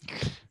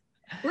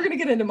 We're going to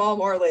get into Maul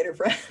more later,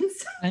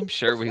 friends. I'm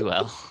sure we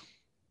will.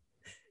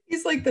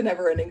 He's like the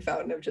never-ending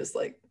fountain of just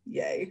like,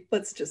 yay,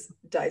 let's just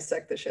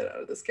dissect the shit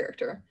out of this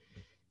character.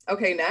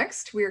 Okay,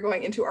 next, we are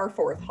going into our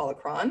fourth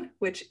holocron,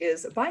 which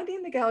is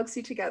Binding the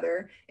Galaxy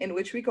Together, in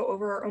which we go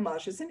over our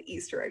homages and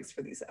Easter eggs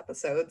for these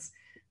episodes.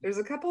 There's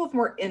a couple of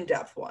more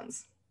in-depth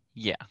ones.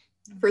 Yeah.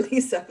 For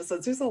these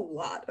episodes, there's a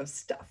lot of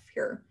stuff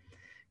here.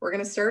 We're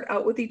going to start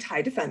out with the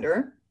TIE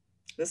Defender.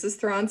 This is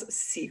Thrawn's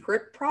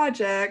secret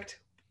project.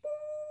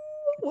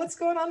 What's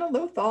going on in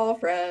Lothal,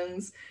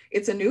 friends?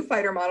 It's a new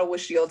fighter model with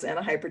shields and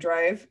a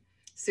hyperdrive.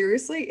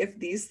 Seriously, if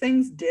these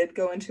things did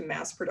go into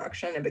mass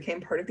production and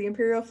became part of the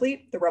Imperial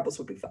fleet, the Rebels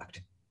would be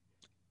fucked.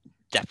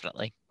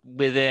 Definitely.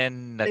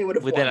 Within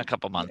a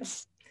couple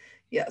months.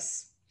 Yeah.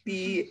 Yes.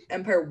 The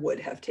Empire would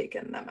have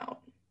taken them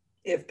out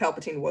if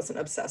Palpatine wasn't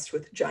obsessed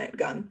with giant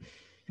gun.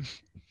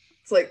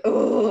 It's like,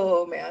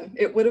 oh man,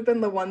 it would have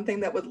been the one thing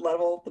that would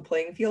level the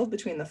playing field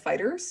between the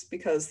fighters,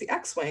 because the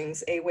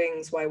X-Wings,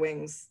 A-Wings,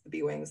 Y-Wings, the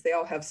B-Wings, they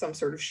all have some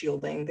sort of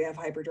shielding. They have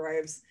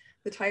hyperdrives.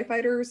 The TIE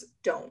fighters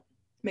don't.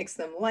 Makes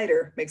them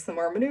lighter, makes them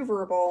more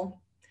maneuverable,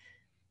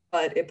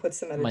 but it puts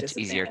them at a disadvantage.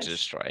 Much easier to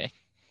destroy.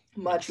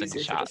 Much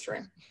easier to destroy.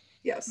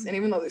 Yes, and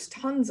even though there's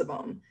tons of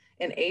them,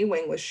 an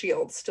A-Wing with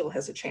shields still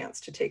has a chance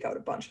to take out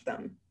a bunch of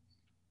them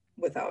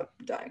without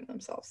dying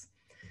themselves.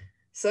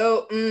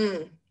 So,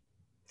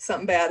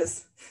 something bad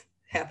is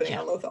happening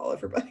on Lothal,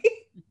 everybody.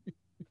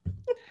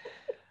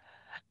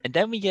 And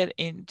then we get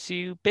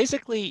into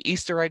basically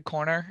Easter egg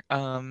corner.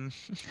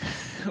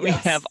 We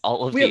have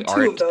all of the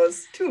art.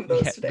 Two of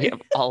those today. We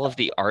have all of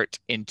the art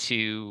in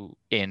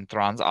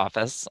Thrawn's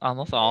office on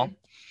Lothal.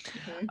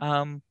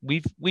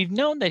 We've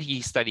known that he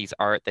studies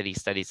art, that he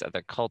studies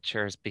other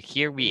cultures, but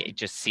here we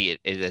just see it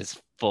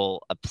as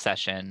full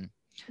obsession.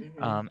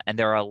 And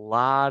there are a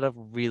lot of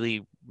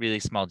really, really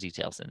small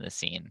details in this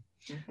scene.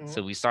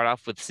 So we start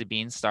off with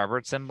Sabine's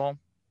starboard symbol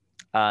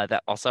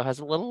that also has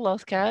a little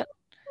Lothcat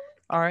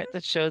art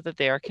that shows that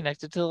they are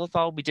connected to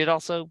Lothal. We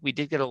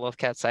did get a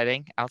Lothcat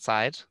sighting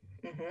outside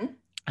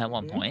at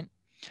one point.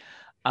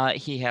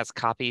 He has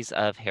copies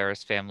of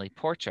Hera's family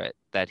portrait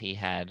that he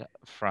had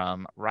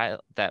from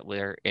that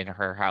were in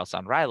her house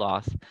on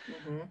Ryloth,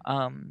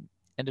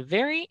 and a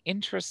very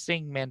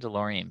interesting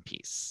Mandalorian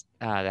piece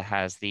that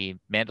has the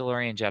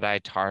Mandalorian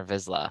Jedi Tar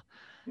Vizsla.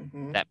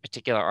 That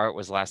particular art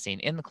was last seen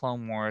in the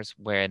Clone Wars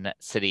when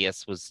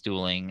Sidious was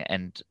dueling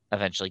and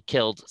eventually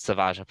killed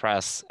Savage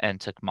Opress and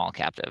took Maul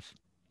captive.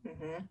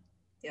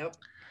 Yep.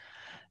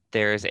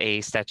 There's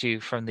a statue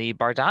from the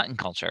Bardotan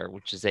culture,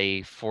 which is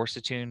a Force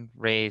attuned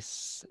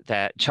race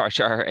that Jar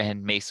Jar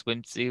and Mace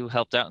Windu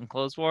helped out in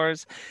Clone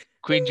Wars.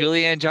 Queen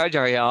Julia and Jar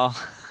Jar, y'all.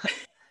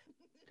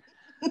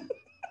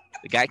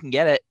 The guy can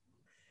get it.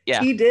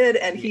 Yeah, he did,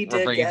 and he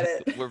did get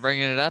it. We're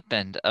bringing it up,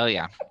 and oh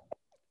yeah.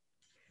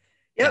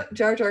 Yep,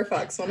 Jar Jar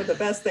fucks, one of the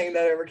best things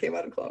that ever came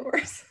out of Clone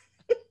Wars.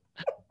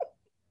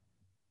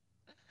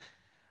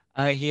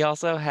 He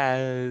also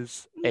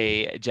has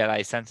a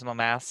Jedi Sentinel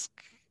mask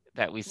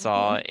that we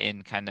saw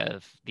in kind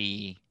of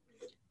the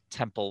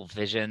temple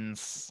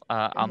visions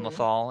on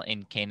Lothal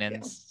in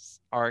Kanan's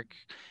arc,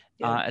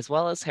 as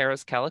well as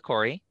Hera's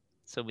Kalikori,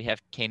 So we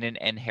have Kanan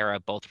and Hera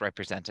both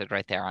represented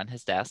right there on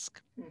his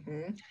desk.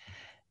 Mm-hmm.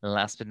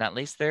 Last but not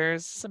least,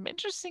 there's some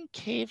interesting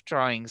cave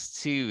drawings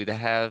too that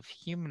have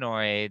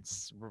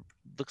humanoids,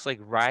 looks like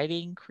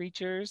riding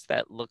creatures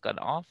that look an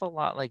awful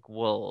lot like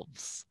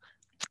wolves.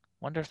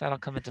 Wonder if that'll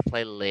come into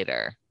play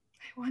later.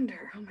 I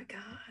wonder. Oh my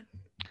god.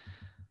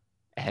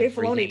 Dave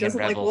Filoni Everything in doesn't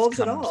like Rebels wolves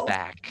at comes all.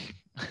 back.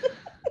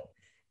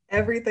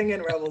 Everything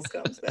in Rebels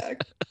comes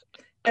back.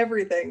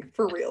 Everything,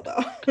 for real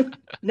though.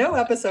 No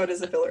episode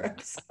is a filler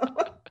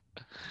episode.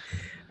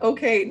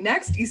 Okay,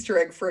 next Easter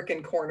egg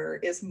frickin' corner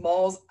is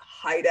Maul's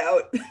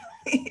hideout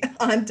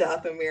on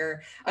Dathomir.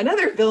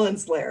 Another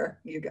villain's lair,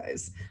 you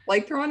guys.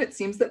 Like Thrawn, it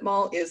seems that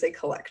Maul is a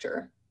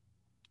collector.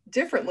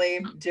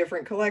 Differently,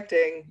 different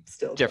collecting,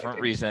 still Different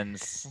collecting.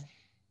 reasons.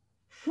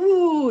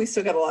 Whew, he's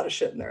still got a lot of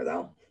shit in there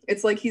though.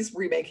 It's like he's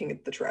remaking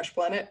the Trash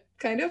Planet,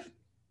 kind of.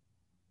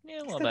 Yeah,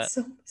 a He's little got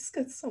bit. he's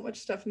got so much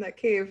stuff in that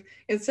cave.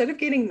 Instead of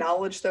gaining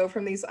knowledge though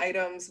from these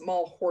items,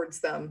 Maul hoards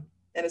them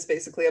and is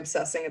basically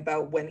obsessing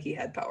about when he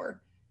had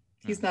power.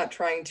 He's not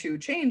trying to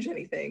change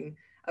anything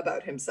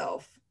about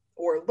himself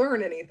or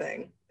learn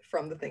anything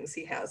from the things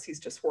he has. He's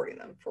just hoarding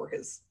them for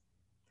his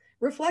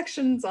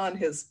reflections on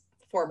his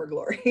former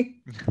glory.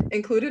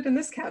 Included in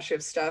this cache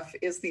of stuff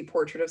is the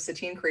portrait of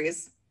Satine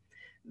Kryze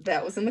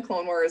that was in the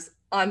Clone Wars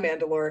on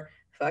Mandalore.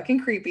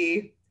 Fucking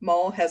creepy.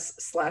 Maul has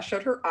slashed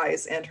out her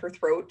eyes and her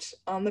throat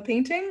on the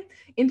painting,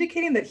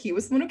 indicating that he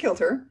was the one who killed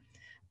her.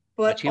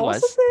 But Which he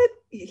also was. that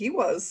he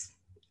was.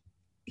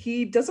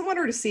 He doesn't want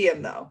her to see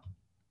him though.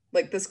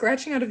 Like the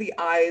scratching out of the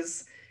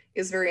eyes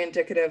is very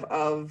indicative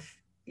of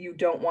you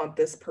don't want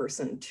this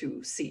person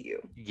to see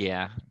you,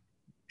 Yeah.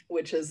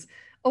 which is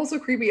also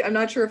creepy. I'm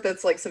not sure if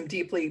that's like some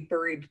deeply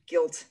buried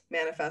guilt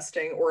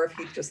manifesting or if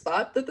he just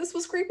thought that this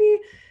was creepy.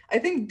 I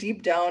think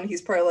deep down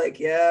he's probably like,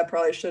 yeah, I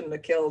probably shouldn't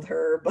have killed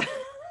her, but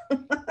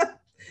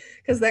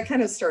because that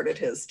kind of started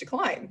his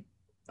decline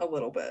a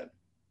little bit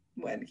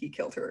when he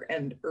killed her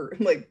and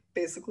like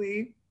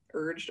basically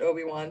urged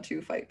Obi-Wan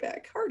to fight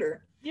back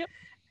harder. Yep.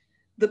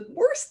 The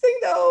worst thing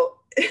though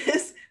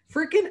is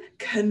freaking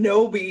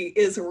Kenobi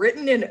is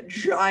written in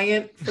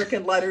giant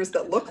freaking letters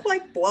that look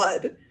like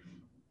blood.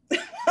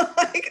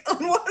 Like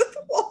on one of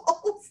the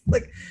walls.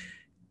 Like,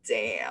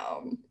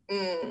 damn.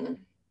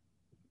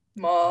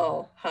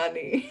 Maul,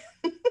 honey.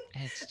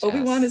 It's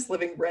Obi-Wan just- is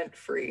living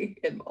rent-free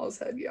in Maul's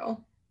head,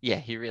 y'all. Yeah,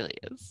 he really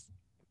is.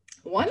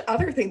 One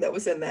other thing that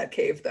was in that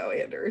cave though,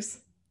 Anders,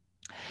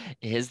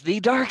 Is the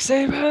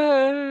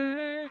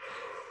Darksaber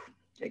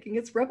making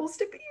its Rebels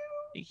debut.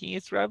 making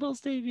its Rebels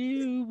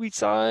debut. We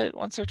saw it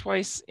once or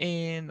twice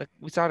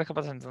we saw it a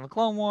couple times in the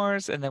Clone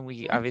Wars, and then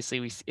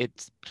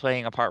it's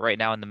playing a part right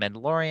now in the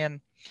Mandalorian.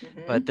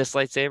 Mhm, But this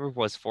lightsaber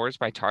was forged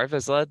by Tar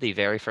Vizsla, the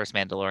very first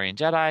Mandalorian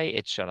Jedi.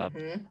 It showed up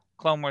mhm.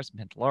 Clone Wars,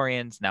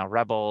 Mandalorians, now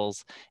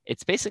Rebels.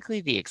 It's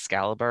basically the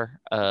Excalibur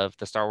of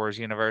the Star Wars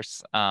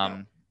universe.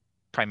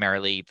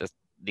 Primarily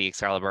the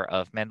Excalibur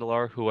of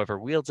Mandalore. Whoever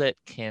wields it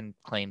can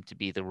claim to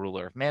be the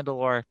ruler of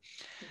Mandalore.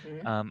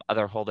 Mhm.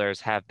 Other holders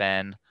have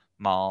been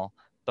Maul,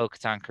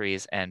 Bo-Katan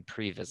Kryze, and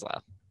Pre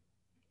Vizsla.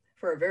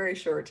 For a very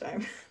short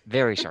time.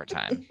 Very short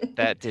time.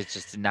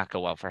 Just did not go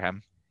well for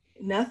him.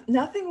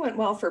 Nothing went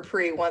well for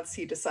Pre once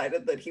he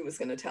decided that he was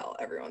going to tell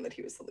everyone that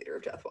he was the leader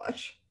of Death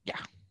Watch. Yeah.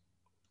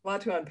 A lot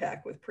to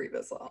unpack with Pre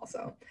Vizsla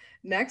also.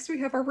 Next, we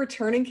have our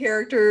returning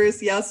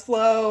characters. Yes,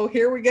 Flo,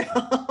 here we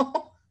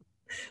go.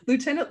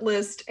 Lieutenant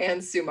List and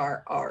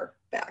Sumar are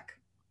back.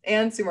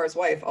 And Sumar's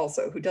wife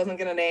also, who doesn't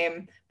get a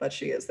name, but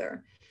she is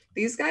there.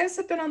 These guys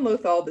have been on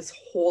Lothal this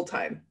whole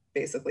time,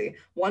 basically.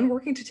 One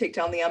working to take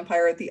down the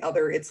Empire, the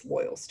other its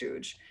loyal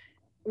stooge.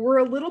 We're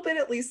a little bit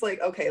at least like,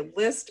 okay,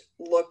 List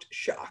looked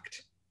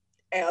shocked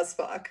as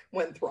fuck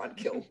when Thrawn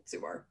killed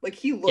Sumar. Like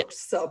he looked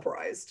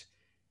surprised.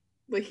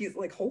 Like he's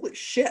like, holy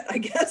shit, I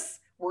guess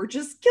we're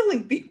just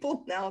killing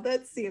people now.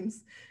 That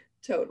seems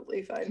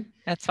totally fine.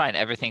 That's fine.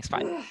 Everything's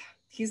fine.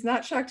 He's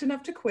not shocked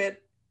enough to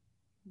quit,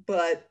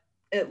 but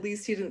at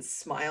least he didn't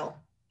smile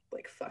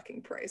like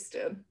fucking Price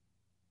did.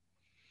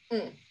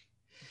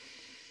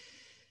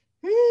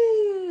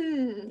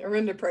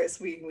 Arinda Price,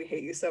 we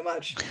hate you so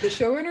much. The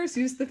showrunners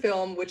used the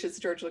film, which is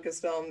George Lucas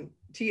film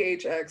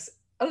THX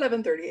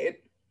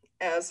 1138,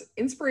 as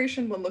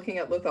inspiration when looking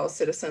at Lothal's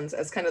citizens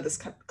as kind of this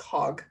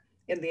cog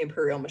in the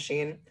Imperial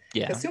machine.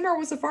 Yeah. Because Sumar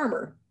was a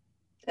farmer.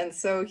 And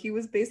so he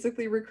was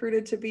basically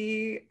recruited to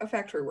be a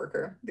factory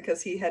worker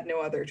because he had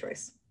no other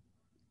choice.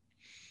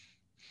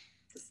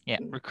 Yeah.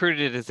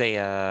 Recruited is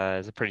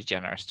a pretty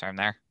generous term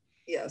there.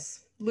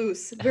 Yes.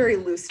 Loose, very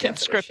loose.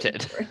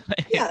 Conscripted.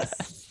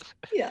 Yes.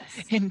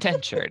 Yes.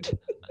 Indentured.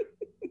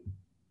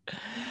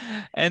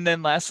 And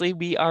then lastly,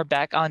 we are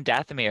back on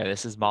Dathomir.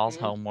 This is Maul's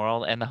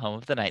homeworld and the home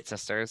of the Night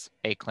Sisters,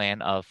 a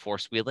clan of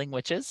force-wielding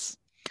witches.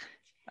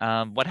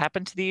 What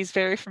happened to these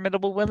very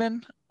formidable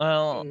women?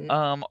 Well,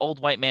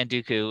 old white man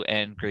Dooku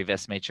and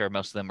Grievous made sure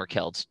most of them were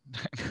killed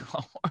during the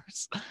Clone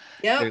Wars.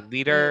 Yep. Their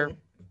leader,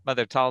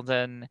 Mother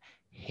Talzin,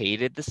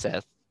 hated the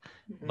Sith,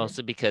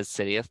 mostly because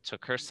Sidious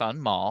took her son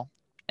Maul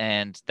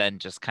and then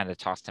just kind of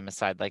tossed him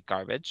aside like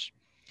garbage.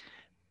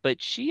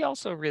 but she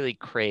also really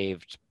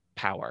craved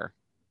power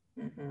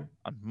Mm-hmm.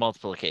 on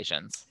multiple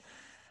occasions,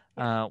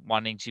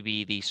 wanting to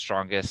be the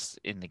strongest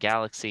in the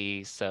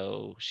galaxy.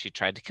 So she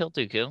tried to kill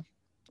Dooku,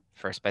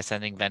 first by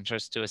sending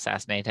Ventress to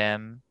assassinate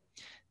him,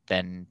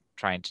 then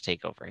trying to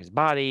take over his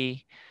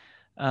body.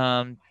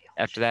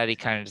 After that, he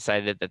kind of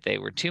decided that they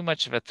were too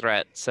much of a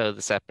threat, so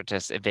the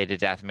Separatists invaded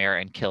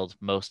Dathomir and killed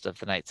most of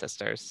the Night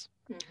Sisters.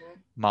 Mm-hmm.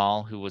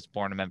 Maul, who was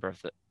born a member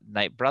of the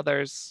Night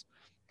Brothers,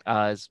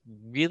 is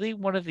really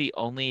one of the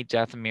only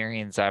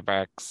Dathomirian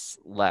Zybraks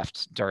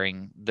left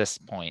during this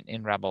point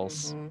in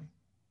Rebels. Mm-hmm.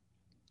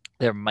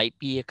 There might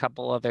be a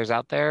couple others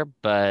out there,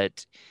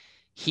 but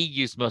he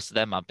used most of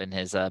them up in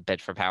his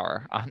bid for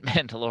power on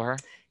Mandalore.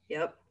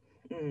 Yep.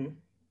 Mm.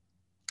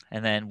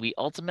 And then we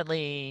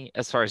ultimately,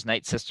 as far as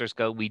Night Sisters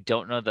go, we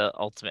don't know the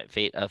ultimate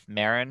fate of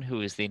Merrin,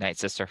 who is the Night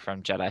Sister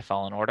from Jedi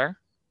Fallen Order.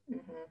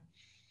 Mm-hmm.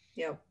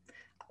 Yep.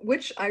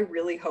 Which I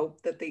really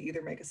hope that they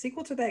either make a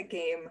sequel to that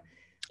game.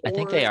 I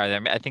think they are.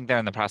 I think they're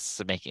in the process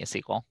of making a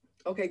sequel.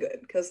 Okay, good,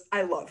 because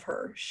I love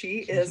her. She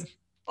is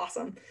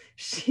awesome.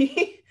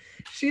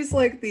 She's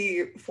like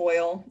the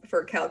foil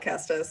for Cal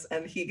Kestis,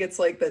 and he gets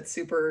like that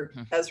super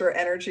Ezra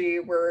energy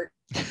where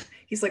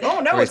he's like,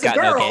 "Oh no, it's a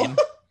girl,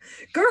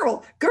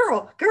 no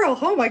girl!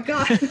 Oh my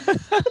god!"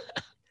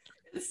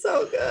 It's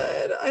so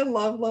good. I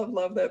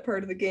love that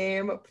part of the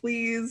game.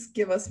 Please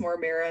give us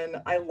more Merrin.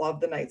 I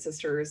love the Night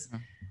Sisters.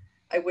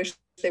 I wish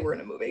they were in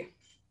a movie.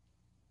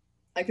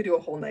 I could do a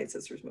whole Night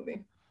Sisters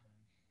movie.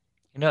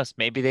 Who knows?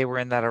 Maybe they were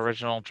in that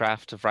original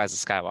draft of Rise of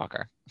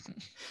Skywalker.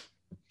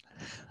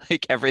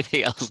 Like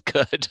everything else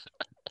good.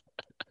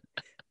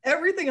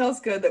 Everything else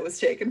good that was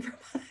taken from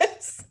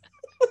us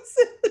was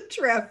in the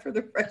draft for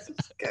the Rise of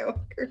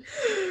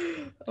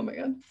Skywalker. Oh my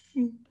god.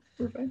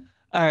 We're fine.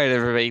 All right,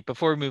 everybody.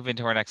 Before we move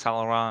into our next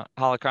holocron,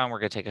 we're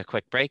going to take a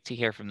quick break to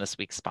hear from this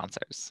week's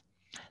sponsors.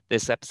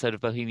 This episode of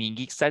Bohemian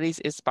Geek Studies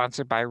is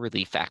sponsored by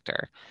Relief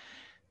Factor.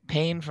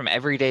 Pain from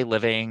everyday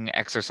living,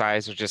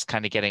 exercise, or just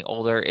kind of getting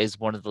older is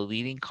one of the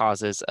leading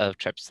causes of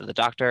trips to the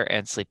doctor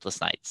and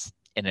sleepless nights.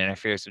 It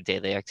interferes with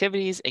daily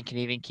activities and can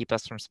even keep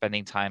us from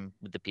spending time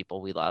with the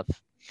people we love.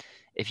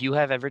 If you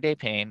have everyday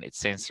pain, it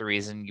stands to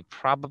reason you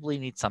probably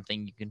need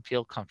something you can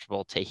feel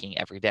comfortable taking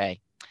every day.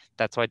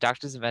 That's why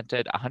doctors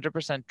invented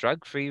 100%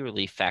 drug-free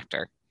Relief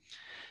Factor.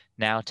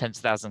 Now, tens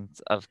of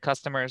thousands of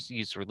customers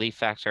use Relief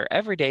Factor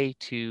every day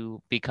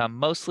to become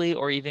mostly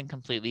or even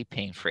completely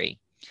pain-free.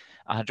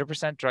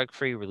 100%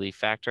 drug-free Relief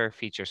Factor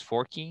features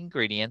 4 key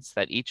ingredients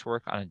that each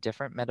work on a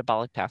different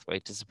metabolic pathway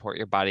to support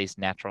your body's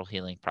natural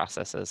healing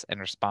processes and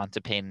respond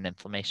to pain and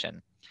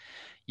inflammation.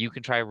 You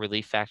can try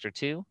Relief Factor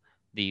 2.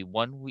 The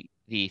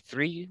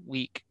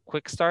 3-week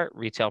quick start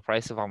retail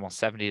price of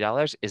almost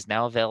 $70 is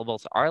now available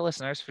to our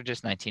listeners for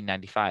just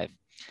 $19.95.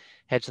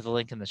 Head to the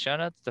link in the show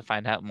notes to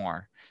find out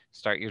more.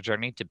 Start your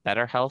journey to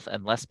better health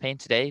and less pain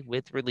today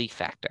with Relief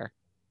Factor.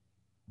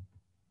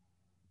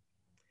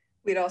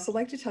 We'd also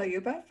like to tell you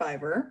about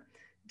Fiverr.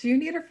 Do you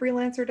need a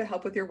freelancer to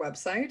help with your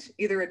website,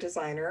 either a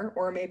designer,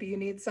 or maybe you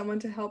need someone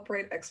to help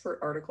write expert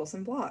articles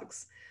and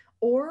blogs,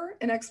 or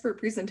an expert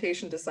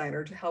presentation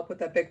designer to help with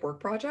that big work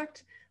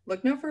project?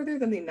 Look no further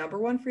than the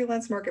 #1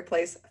 freelance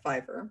marketplace,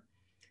 Fiverr.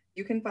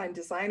 You can find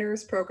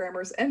designers,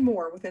 programmers, and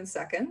more within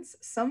seconds,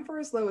 some for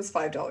as low as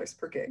 $5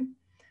 per gig.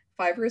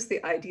 Fiverr is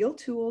the ideal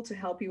tool to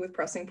help you with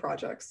pressing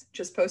projects.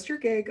 Just post your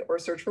gig or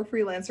search for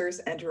freelancers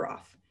and you're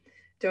off.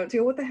 Don't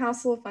deal with the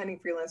hassle of finding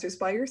freelancers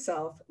by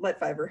yourself. Let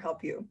Fiverr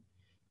help you.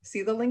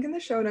 See the link in the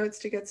show notes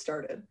to get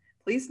started.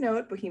 Please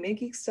note, Bohemian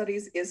Geek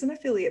Studies is an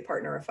affiliate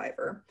partner of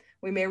Fiverr.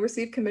 We may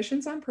receive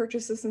commissions on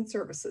purchases and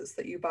services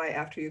that you buy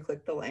after you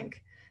click the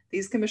link.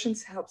 These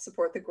commissions help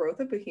support the growth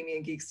of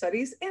Bohemian Geek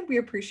Studies, and we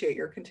appreciate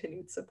your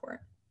continued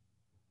support.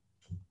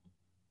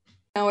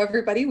 Now,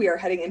 everybody, we are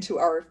heading into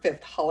our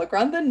 5th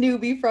holocron, the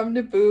newbie from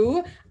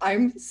Naboo.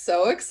 I'm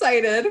so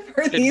excited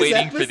for these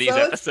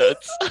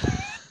episodes.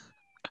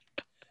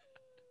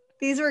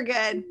 These were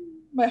good.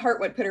 My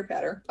heart went pitter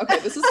patter. Okay,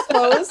 this is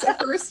Flo's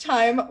first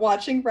time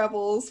watching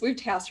Rebels. We've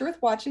tasked her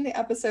with watching the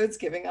episodes,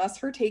 giving us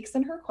her takes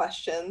and her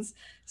questions.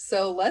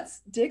 So let's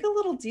dig a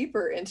little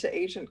deeper into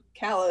Agent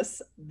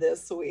Kallus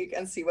this week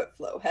and see what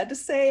Flo had to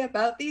say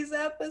about these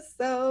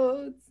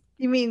episodes.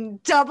 You mean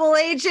double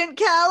Agent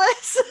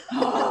Kallus?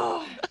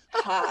 Oh,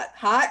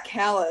 hot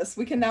Kallus.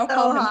 We can now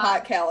call him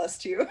Hot Kallus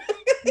too.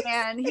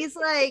 Man, he's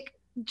like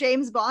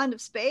James Bond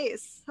of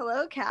space.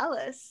 Hello,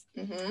 Kallus.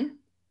 Mm-hmm.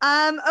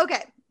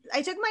 Okay.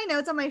 I took my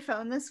notes on my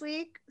phone this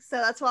week, so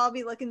that's why I'll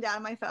be looking down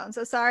at my phone.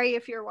 So sorry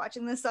if you're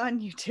watching this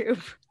on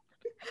YouTube.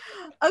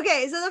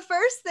 Okay, so the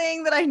first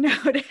thing that I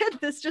noted,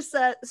 this just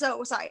said,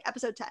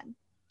 episode 10.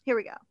 Here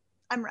we go.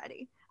 I'm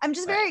ready. I'm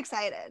just very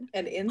excited.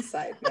 An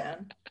inside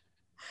man.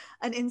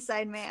 An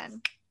inside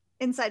man.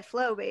 Inside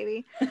flow,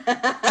 baby. Anyway.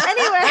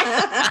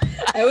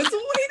 I was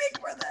waiting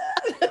for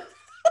that.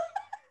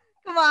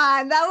 Come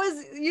on,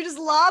 you just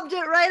lobbed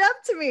it right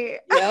up to me.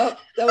 Yep,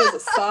 that was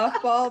a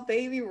softball,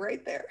 baby,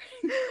 right there.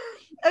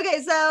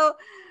 Okay, so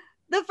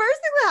the first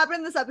thing that happened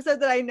in this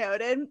episode that I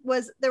noted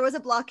was there was a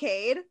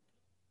blockade.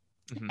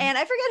 Mhm. And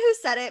I forget who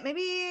said it.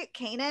 Maybe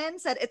Kanan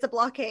said it's a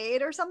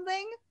blockade or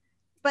something.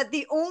 But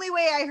the only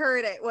way I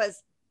heard it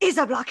was, it's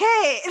a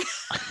blockade.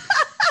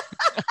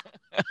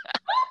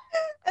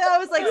 And I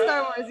was like,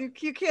 Star Wars, you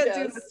can't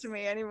do this to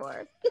me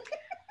anymore.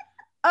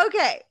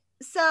 Okay,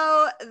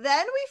 so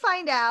then we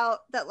find out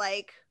that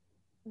like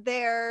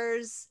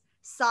there's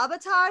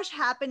sabotage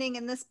happening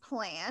in this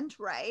plant,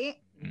 right?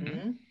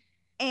 Mhm.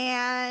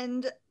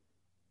 And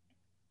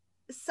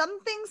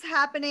something's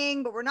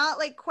happening, but we're not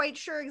like quite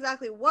sure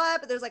exactly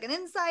what. But there's like an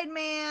inside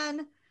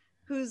man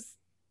who's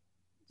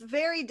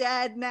very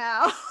dead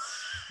now.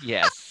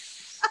 Yes.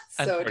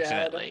 So dead.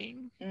 Unfortunately.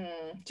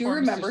 Do you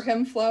remember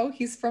him, Flo?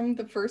 He's from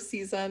the first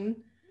season.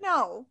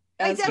 No,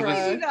 I Ezra.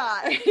 definitely do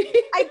not.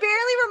 I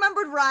barely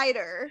remembered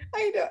Ryder.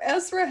 I know.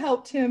 Ezra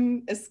helped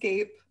him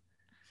escape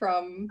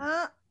from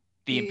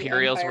The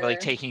Imperials were like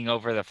Empire. taking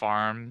over the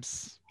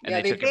farms. And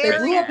Yeah, they they took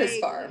him blew up his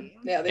Very farm. vaguely.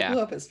 Yeah, they Yeah.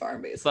 blew up his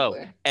farm, basically.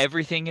 So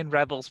everything in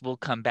Rebels will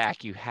come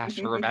back. You have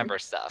to remember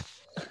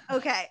stuff.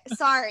 Okay,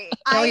 sorry.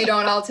 No, you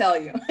don't. I'll tell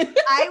you.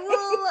 I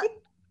will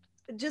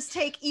just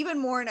take even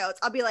more notes.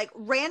 I'll be like,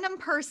 random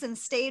person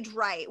stage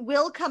right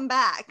will come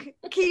back.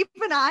 Keep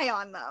an eye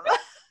on them.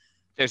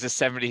 There's a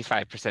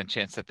 75%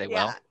 chance that they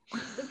will.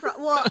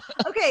 Well,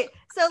 okay,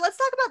 so let's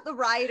talk about the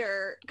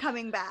Ryder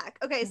coming back.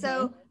 Okay,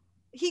 so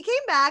he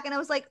came back and I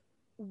was like,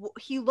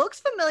 he looks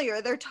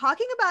familiar. They're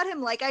talking about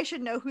him like I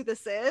should know who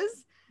this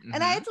is.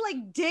 And I Mhm. had to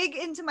like dig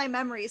into my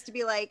memories to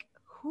be like,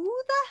 who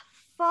the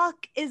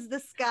fuck is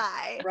this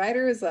guy?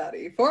 Ryder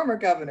Azadi, former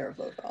governor of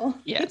Lothal.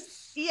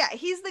 Yes. Yeah,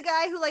 he's the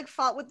guy who like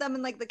fought with them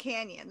in like the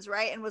canyons,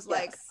 right? And was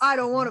like, Yes. I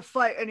don't want to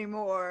fight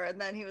anymore. And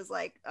then he was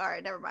like, all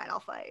right, never mind, I'll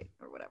fight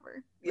or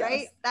whatever. Yes.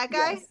 Right? That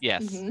guy?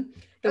 Yes. Mhm.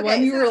 The Okay,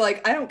 one you so- were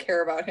like, I don't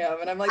care about him.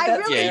 And I'm like, I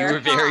that's really Yeah, you fair. were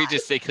very not.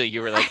 distinctly,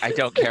 you were like, I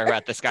don't care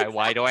about this guy.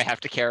 Why do I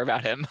have to care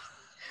about him?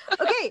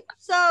 Okay,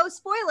 so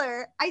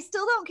spoiler, I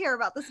still don't care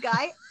about this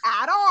guy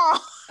at all.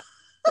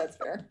 That's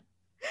fair.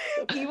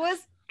 He was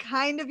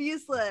kind of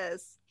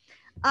useless.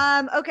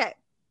 Okay.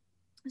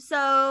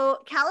 So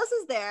Callus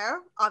is there,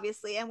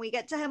 obviously, and we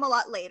get to him a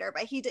lot later,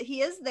 but he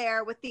is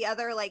there with the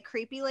other like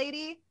creepy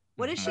lady.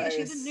 What is she? Is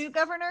she the Nice. new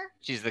governor?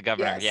 She's the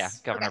governor. Yes. Yeah,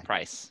 Governor Okay.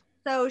 Price.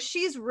 So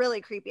she's really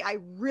creepy. I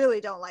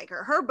really don't like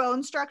her. Her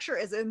bone structure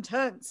is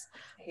intense.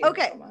 I hate him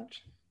Okay. so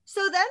much.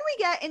 So then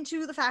we get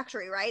into the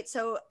factory, right?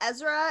 So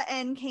Ezra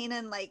and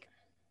Kanan like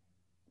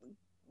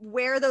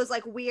wear those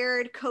like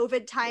weird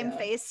COVID time Yeah.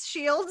 face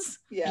shields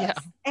Yes.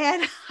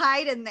 and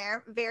hide in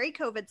there. Very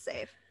COVID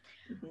safe.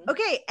 Mhm.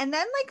 Okay, and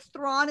then like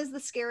Thrawn is the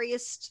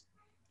scariest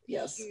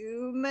Yes.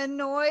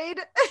 humanoid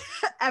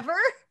ever,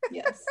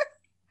 Yes.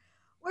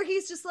 where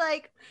he's just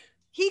like,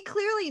 he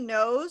clearly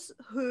knows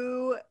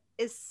who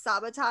is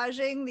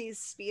sabotaging these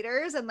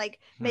speeders and like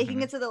making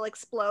Mhm. it so they'll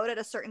explode at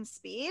a certain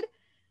speed.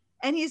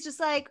 And he's just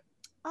like,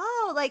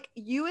 oh, like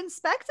you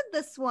inspected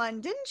this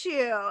one, didn't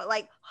you?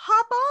 Like,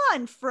 hop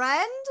on,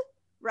 friend,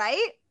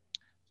 right?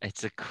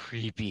 It's the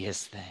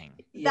creepiest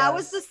thing. That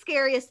was the Yes.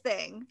 scariest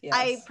thing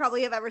I Yes.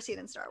 probably have ever seen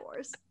in Star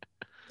Wars.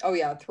 Oh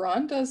yeah,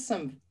 Thrawn does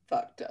some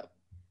fucked up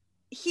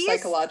He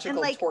psychological is, and,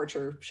 like,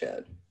 torture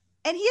shit.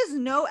 and he has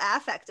no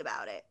affect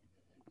about it.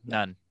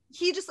 None.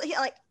 He just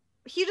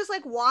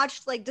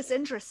watched like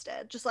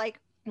disinterested, just like,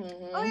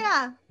 Mhm. oh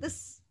yeah,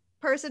 this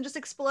person just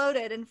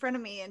exploded in front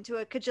of me into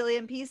a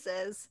cajillion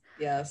pieces.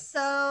 Yes.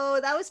 So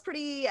that was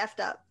pretty effed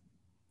up.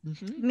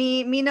 Mhm.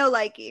 Me no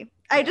likey.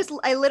 Yeah.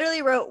 I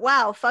literally wrote,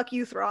 wow, fuck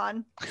you,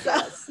 Thrawn. So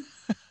Yes.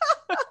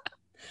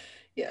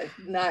 Yeah,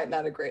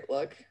 not a great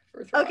look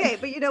for Thrawn. okay,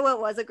 but you know what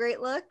was a great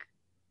look?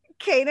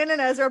 Kanan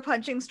and Ezra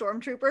punching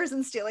stormtroopers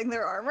and stealing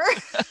their armor.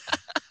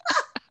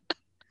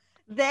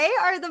 They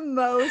are the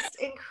most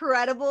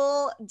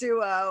incredible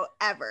duo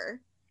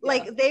ever. Yeah.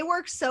 Like they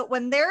work so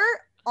when they're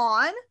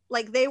on,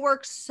 like they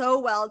work so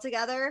well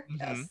together. Mhm.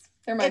 Yes.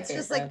 They're my It's favorite.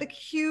 just like the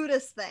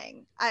cutest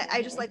thing.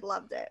 I just Mhm. like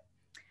loved it.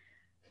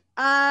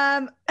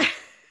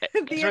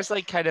 Ezra's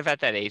like kind of at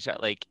that age,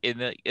 like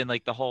in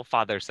like the whole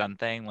father-son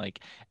thing. Like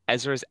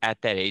Ezra's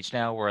at that age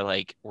now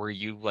where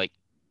you like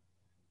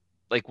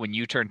when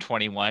you turn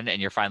 21 and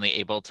you're finally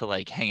able to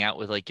like hang out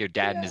with like your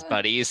dad and his Yeah.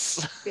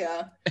 buddies,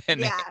 Yeah. and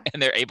Yeah.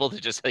 and they're able to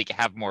just like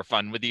have more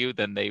fun with you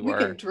than they We were.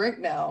 can drink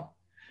now.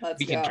 Let's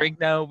We can go. drink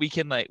now. We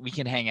can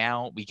hang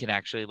out. We can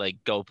actually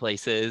like go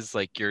places.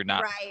 Like you're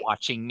not Right.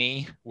 watching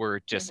me. We're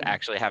just Mhm.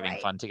 actually having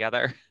Right. fun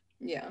together.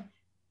 Yeah.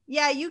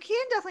 Yeah, you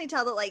can definitely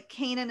tell that like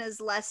Kanan is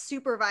less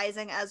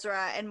supervising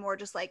Ezra and more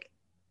just like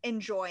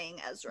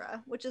enjoying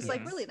Ezra, which is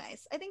like Mhm. really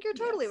nice. I think you're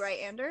totally Yes. right,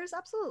 Anders.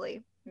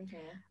 Absolutely. Mhm.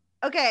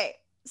 Okay,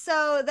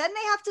 so then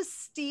they have to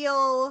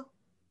steal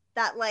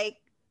that like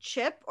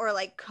chip or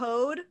like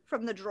code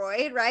from the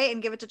droid, right?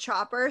 And give it to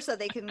Chopper so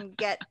they can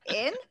get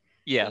in.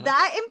 Yeah.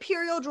 That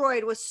Imperial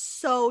droid was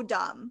so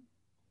dumb.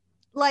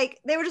 Like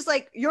they were just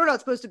like, you're not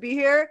supposed to be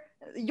here.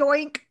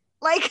 Yoink.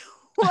 Like,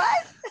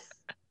 what?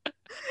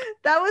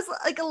 That was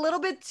like a little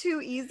bit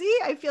too easy.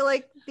 I feel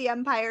like the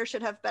Empire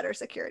should have better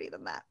security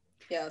than that.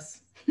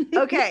 Yes.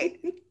 Okay.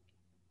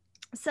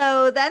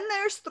 So then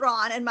there's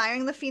Thrawn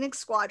admiring the Phoenix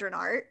Squadron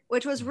art,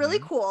 which was really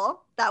Mhm.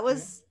 cool. That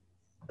was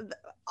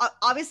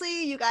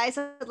obviously you guys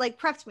have like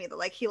prepped me that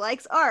like he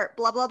likes art,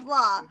 blah blah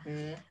blah.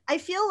 Mhm. I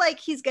feel like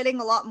he's getting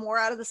a lot more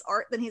out of this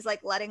art than he's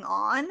like letting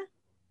on.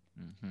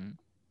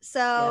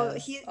 So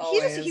Yes, he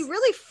always.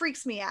 really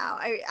freaks me out.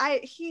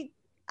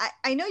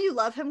 I know you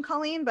love him,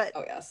 Colleen, but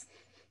Oh yes.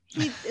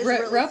 he is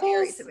really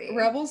scary to me.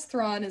 Rebels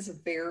Thrawn is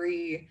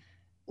very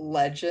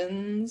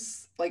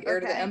Legends, like Heir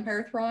to the Okay.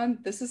 Empire Thrawn.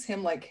 This is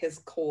him like his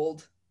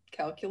cold,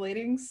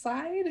 calculating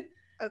side.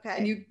 Okay.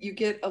 And you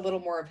get a little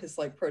more of his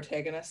like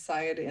protagonist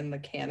side in the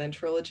canon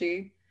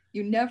trilogy.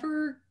 You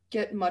never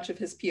get much of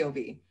his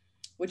POV,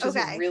 which is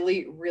Okay.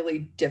 really, really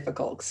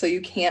difficult. So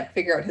you can't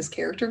figure out his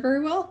character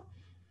very well.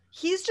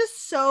 He's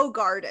just so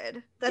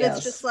guarded that Yes.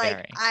 it's just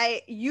like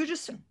Very. you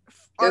just are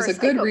There's a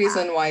good psychopath.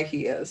 reason why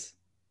he is.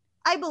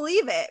 I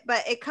believe it,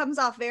 but it comes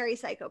off very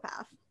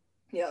psychopath.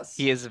 Yes.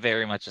 He is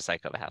very much a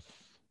psychopath.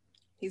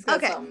 He's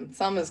got Okay.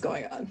 some is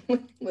going on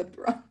with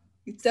Thrawn.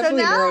 He's So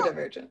definitely now-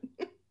 neurodivergent.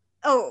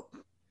 Oh,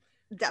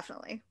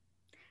 definitely.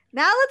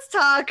 Now let's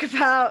talk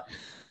about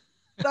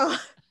the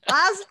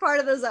last part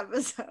of this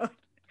episode.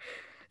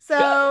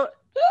 So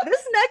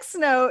this next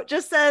note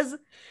just says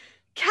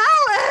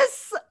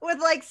Callus with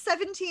like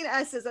 17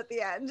 S's at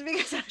the end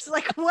because I was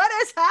like, what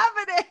is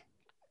happening?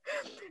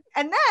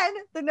 And then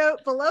the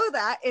note below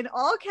that in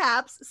all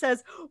caps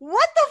says,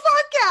 what the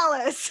fuck,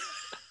 Callus?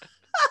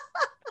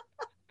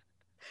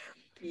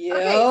 Yep.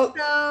 Okay,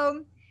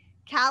 so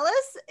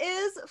Callus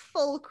is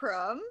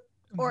Fulcrum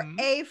or Mhm.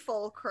 a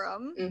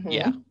Fulcrum Mhm.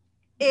 Yeah.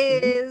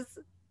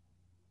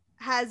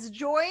 has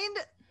joined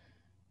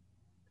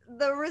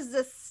the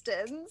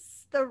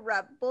resistance, the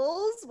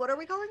rebels. What are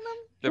we calling them?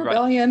 The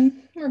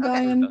Rebellion, the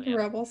Rebellion.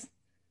 rebels.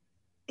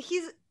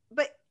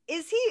 But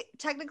is he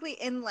technically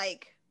in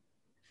like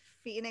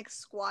Phoenix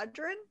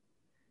Squadron?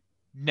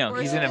 No,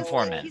 Or he's is an he just,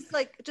 informant. Like, he's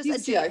like just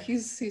He's, a yeah,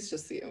 he's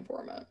just the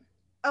informant.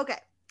 okay.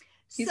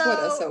 He's so, what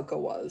Ahsoka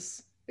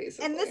was,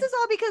 basically. and this is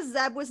all because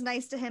Zeb was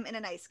nice to him in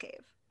an ice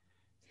cave.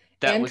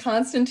 That and was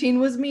Constantine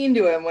was mean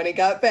to him when he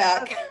got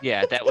back. Okay.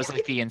 yeah, that was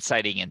like the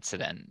inciting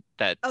incident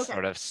that Okay.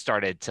 sort of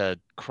started to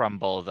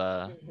crumble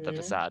the Mhm.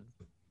 facade.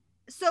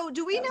 So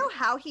do we Yeah. know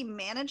how he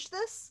managed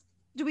this?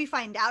 Do we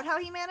find out how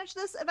he managed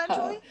this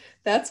eventually?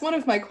 That's one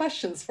of my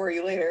questions for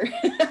you later.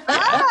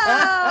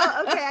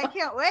 Oh, okay. I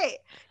can't wait.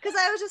 Because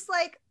I was just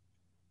like,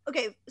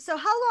 okay, so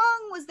how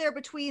long was there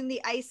between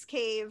the ice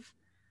cave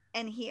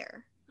and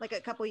here? Like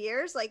a couple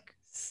years? Like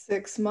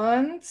 6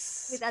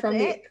 months Wait, that's from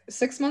it? the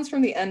 6 months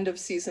from the end of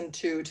season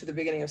 2 to the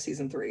beginning of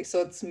season 3.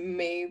 So it's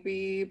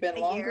maybe been A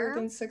longer year?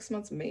 than 6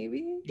 months,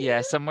 maybe.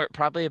 Yeah, somewhere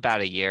probably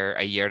about a year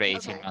to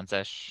 18 Okay. months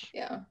ish.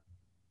 Yeah.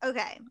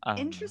 okay, Um,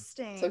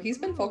 interesting. So he's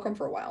been Ooh. Fulcrum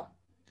for a while.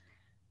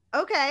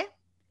 Okay.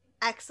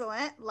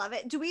 Excellent. Love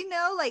it. Do we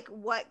know like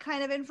what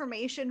kind of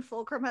information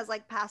Fulcrum has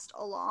like passed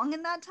along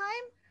in that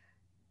time?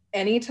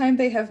 Anytime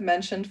they have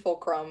mentioned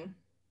Fulcrum,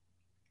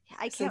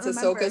 I Since can't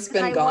remember Ahsoka's 'cause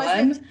been I gone,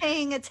 wasn't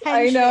paying attention.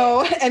 I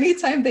know.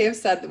 Anytime they have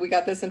said that we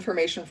got this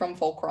information from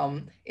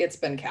Fulcrum, it's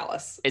been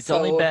Callus. It's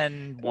only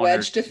been one or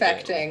Wedge two.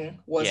 defecting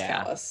was Yeah.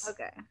 Callus.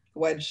 Okay.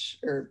 Wedge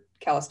or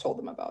Callus told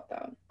them about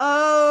that.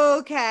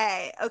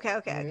 Okay.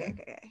 Mhm.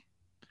 Okay.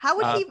 How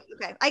would he?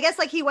 Okay. I guess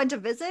like he went to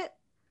visit.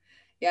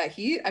 Yeah,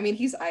 he's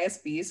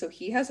ISB, so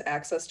he has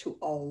access to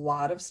a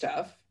lot of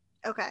stuff.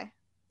 Okay.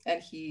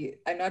 And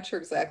I'm not sure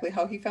exactly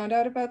how he found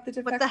out about the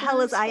defectors. What the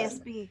hell is but-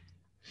 ISB?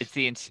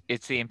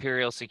 It's the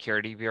Imperial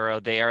Security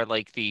Bureau. They are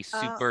like the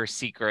super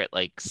secret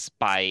like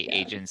spy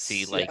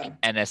agency, like yeah.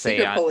 NSA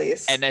Secret on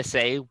police.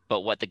 NSA,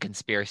 but what the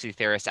conspiracy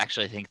theorists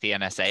actually think the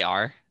NSA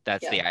are.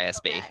 That's the Yeah.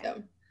 ISB. Okay. Yeah.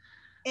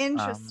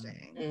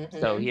 Interesting.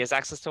 Mhm. So he has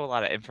access to a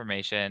lot of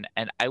information,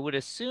 and I would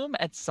assume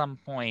at some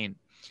point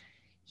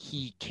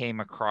he came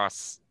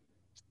across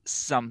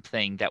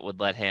something that would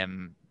let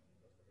him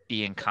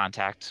be in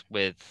contact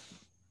with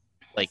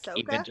like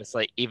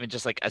Ahsoka? even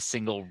just like a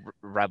single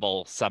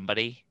rebel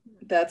somebody.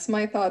 That's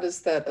my thought,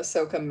 is that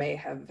Ahsoka may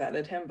have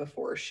vetted him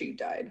before she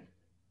died.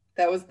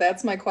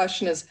 That's my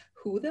question, is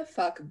who the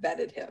fuck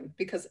vetted him?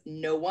 Because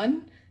no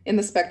one in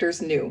the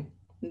Spectres knew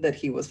that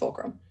he was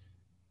Fulcrum.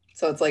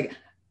 So it's like,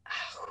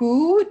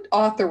 who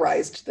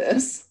authorized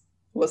this?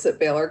 Was it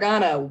Bail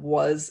Organa?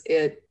 Was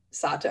it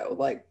Sato?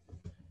 Like,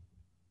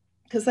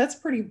 because that's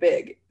pretty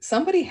big.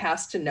 Somebody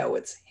has to know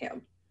it's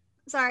him.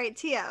 Sorry,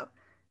 Tio.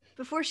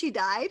 Before she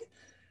died.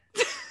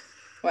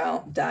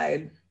 Well,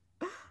 died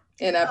Oh.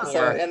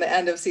 in the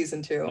end of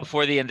season 2.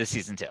 Before the end of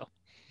season 2.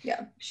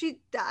 She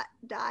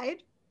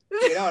died.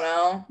 We don't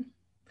know.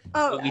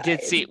 Oh, But we did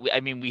died. see. I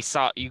mean, we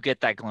saw you get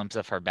that glimpse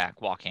of her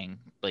back walking,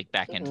 like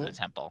back into Mhm. the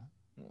temple.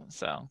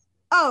 So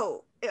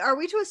oh, are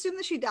we to assume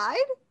that she died?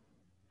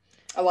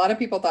 A lot of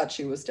people thought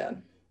she was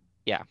dead.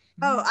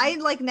 Oh, I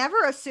like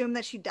never assumed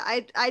that she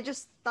died. I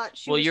just thought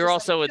she. well, was you're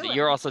just, like, also chilling.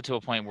 you're also to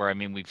a point where I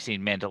mean, we've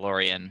seen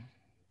Mandalorian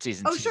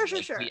season Oh, 2.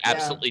 sure. We Yeah.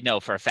 absolutely know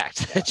for a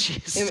fact that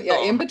she's In,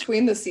 still in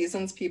between the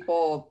seasons,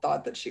 people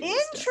thought that she was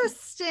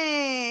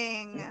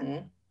Interesting. dead.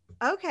 Mhm.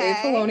 Okay. Dave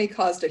Filoni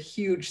caused a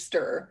huge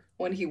stir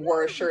when he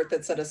wore a shirt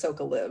that said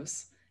Ahsoka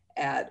lives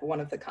at one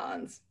of the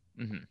cons.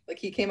 Mhm. Like,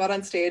 he came out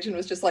on stage and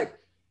was just like,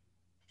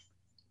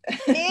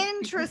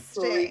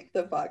 Interesting. Freak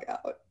the fuck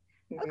out.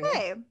 Mhm.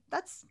 Okay,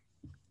 that's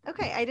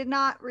okay. I did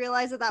not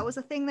realize that was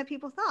a thing that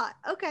people thought.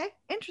 Okay,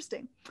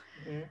 interesting.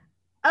 Mhm.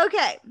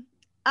 Okay.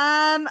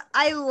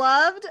 I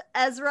loved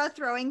Ezra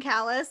throwing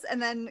Callus,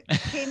 and then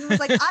Caden was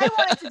like, I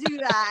wanted to do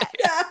that.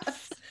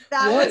 Yes.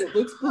 That What? was It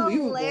looks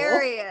believable.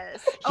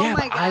 hilarious. Yeah, Oh my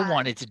but god. I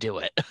wanted to do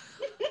it.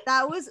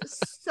 That was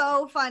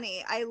so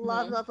funny. I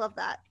love, Mhm. love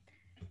that.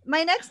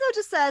 My next note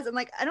just says, and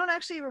like I don't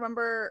actually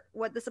remember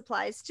what this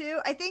applies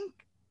to. I think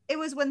it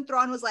was when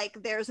Thrawn was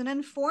like, there's an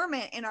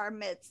informant in our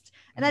midst.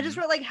 And I just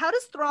wrote like, how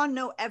does Thrawn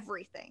know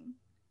everything?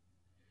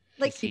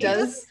 Like He it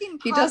doesn't does. seem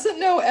He possible. doesn't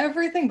know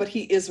everything, but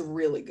he is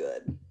really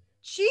good.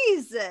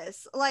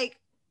 Jesus. Like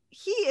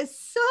he is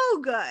so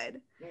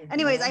good.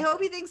 Anyways, I Mhm.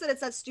 hope he thinks that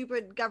it's that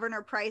stupid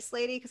Governor Price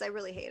lady because I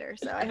really hate her.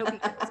 So I hope he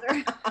kills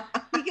her.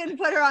 He can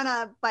put her on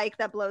a bike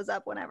that blows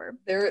up whenever.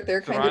 They're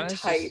kind Thrawn of is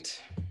just-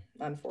 tight,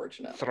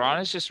 unfortunately. Thrawn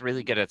is just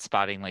really good at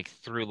spotting like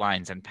through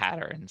lines and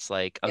patterns.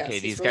 Like, Yes, okay,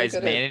 he's these really guys good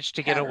at managed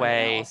to get pattern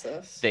away.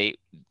 analysis.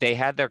 They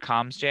had their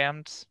comms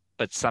jammed,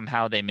 but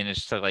somehow they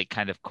managed to like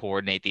kind of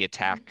coordinate the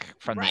attack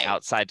from Right. the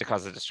outside to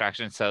cause a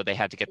distraction. So they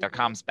had to get their Mhm.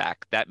 comms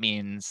back. That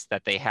means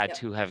that they had Yep.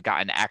 to have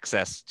gotten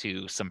access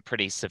to some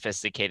pretty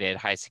sophisticated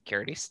high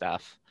security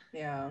stuff,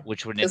 Yeah.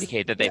 which would 'Cause-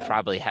 indicate that they yeah.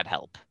 probably had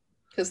help.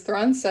 Because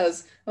Thrawn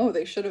says, "Oh,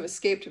 they should have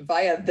escaped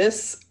via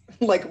this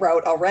like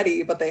route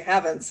already, but they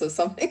haven't. So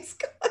something's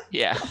good."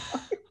 Yeah.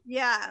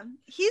 Yeah.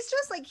 He's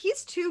just like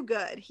he's too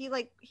good. He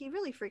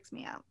really freaks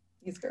me out.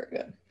 He's very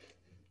good.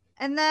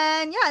 And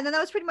then that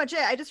was pretty much it.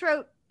 I just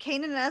wrote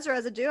Kanan and Ezra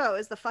as a duo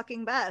is the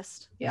fucking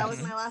best. That was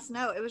Yes. my last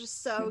note. It was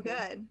just so Mhm.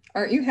 good.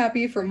 Aren't you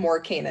happy for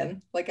more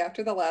Kanan? Like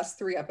after the last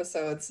 3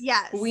 episodes,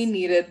 Yes. we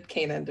needed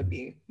Kanan to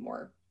be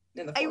more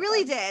in the I forefront.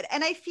 really did.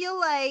 And I feel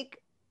like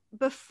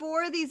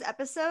before these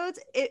episodes,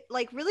 it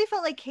like really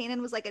felt like Kanan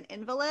was like an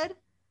invalid.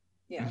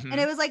 Yeah. Mhm. And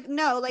it was like,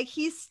 no, like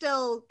he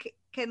still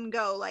can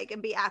go like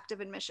and be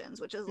active in missions,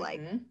 which is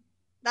like, Mhm.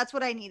 that's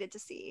what I needed to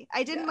see.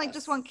 I didn't like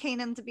just want Yes.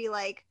 Kanan to be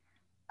like,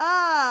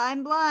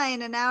 I'm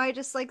blind and now I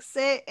just like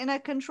sit in a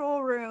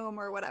control room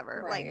or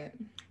whatever. Like, Right.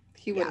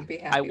 He wouldn't be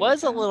happy. I with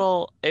was a that.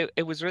 little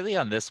it was really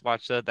on this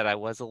watch though that I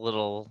was a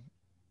little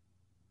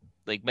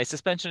like my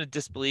suspension of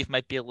disbelief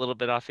might be a little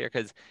bit off here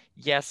because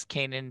yes,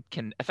 Kanan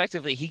can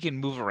effectively he can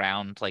move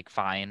around like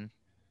fine.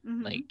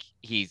 mhm. Like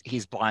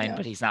he's blind, Yeah.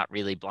 but he's not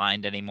really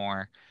blind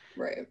anymore.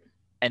 Right.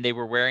 And they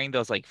were wearing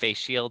those like face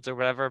shields or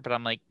whatever, but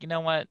I'm like, you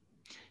know what?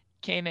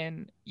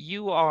 Kanan,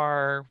 you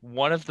are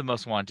one of the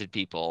most wanted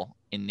people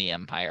in the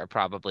Empire,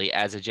 probably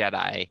as a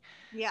Jedi.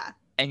 Yeah.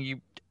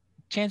 And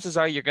chances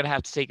are you're gonna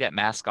have to take that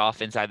mask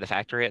off inside the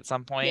factory at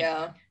some point.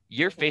 Yeah.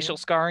 Your Mhm. facial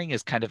scarring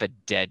is kind of a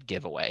dead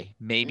giveaway.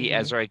 Maybe Mhm.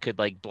 Ezra could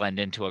like blend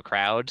into a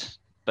crowd,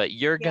 but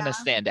you're Yeah. gonna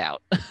stand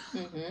out.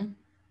 Mm-hmm.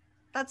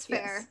 That's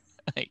fair.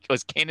 Like,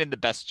 was Kanan the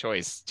best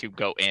choice to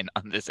go in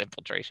on this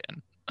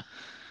infiltration?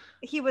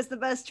 He was the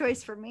best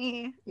choice for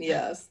me,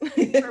 Yes.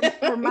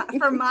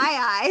 for my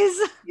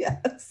eyes.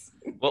 Yes.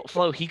 Well,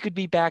 Flo, he could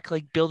be back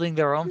like building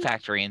their own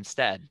factory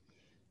instead.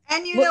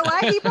 And you Well, know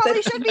what? He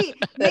probably should be.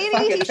 That Maybe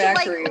fucking he should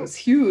factory like was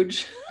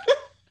huge.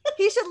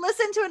 he should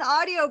listen to an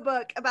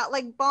audiobook about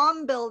like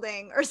bomb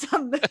building or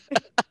something.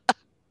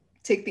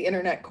 Take the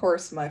internet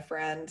course, my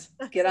friend.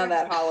 Get on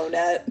that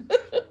HoloNet.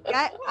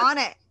 Get on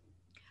it.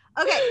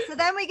 Okay, so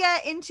then we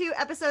get into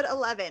episode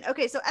 11.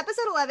 Okay, so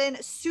episode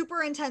 11,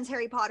 super intense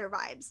Harry Potter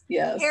vibes.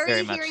 Yes. Harry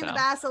Very much hearing the so.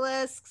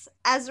 basilisks,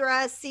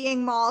 Ezra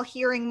seeing Maul,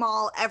 hearing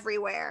Maul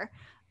everywhere.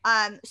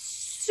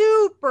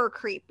 Super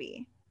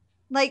creepy.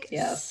 Like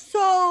Yes.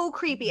 so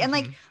creepy. And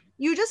like Mhm.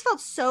 you just felt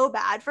so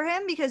bad for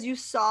him because you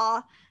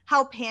saw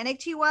how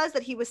panicked he was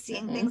that he was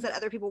seeing Mhm. things that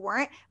other people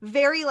weren't.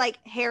 Very like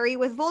Harry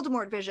with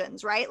Voldemort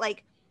visions, right?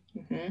 Like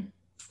Mm-hmm.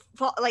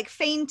 like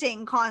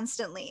fainting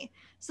constantly.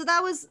 So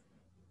that was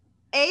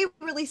A,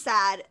 really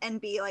sad, and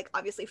B, like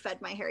obviously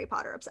fed my Harry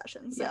Potter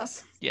obsession. So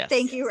Yes. Yes.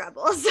 thank you,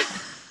 Rebels.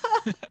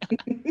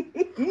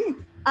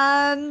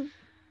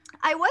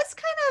 I was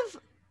kind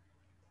of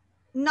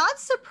not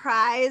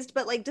surprised,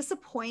 but like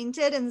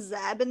disappointed in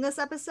Zeb in this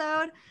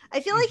episode. I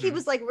feel like he Mhm.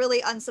 was like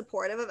really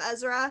unsupportive of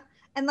Ezra.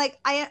 And like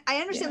I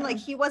understand Yeah. like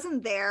he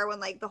wasn't there when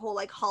like the whole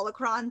like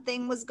holocron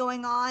thing was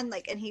going on,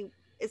 like, and he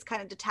is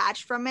kind of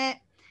detached from it.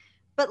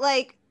 But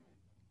like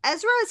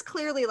Ezra is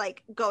clearly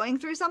like going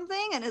through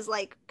something and is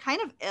like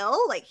kind of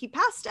ill. Like he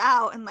passed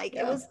out and like it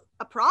Yeah. was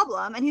a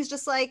problem. And he's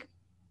just like,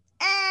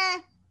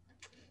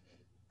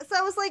 So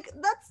I was like,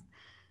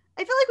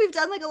 I feel like we've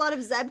done like a lot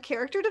of Zeb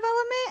character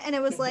development, and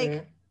it was like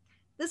Mhm.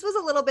 this was a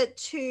little bit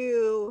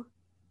too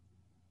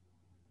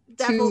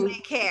devil Too- may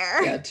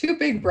care. Yeah, two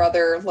big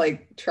brother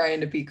like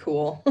trying to be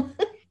cool.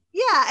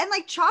 Yeah, and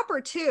like Chopper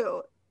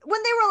too.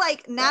 When they were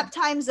like nap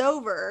time's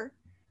over,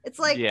 it's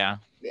like yeah.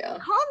 Yeah.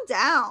 calm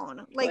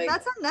down. Like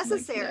that's Like,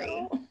 unnecessary.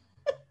 no.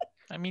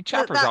 I mean,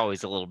 Chopper's that-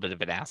 always a little bit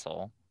of an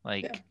asshole.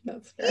 Like, Yeah,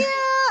 that's Yeah, fair.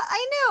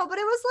 I know, but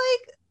it was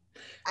like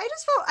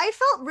I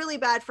felt really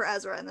bad for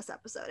Ezra in this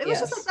episode. It was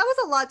just Yes. like that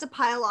was a lot to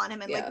pile on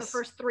him in like the Yes.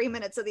 first 3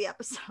 minutes of the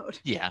episode.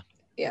 yeah.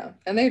 Yeah.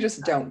 And they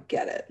just don't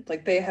get it.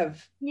 Like they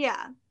have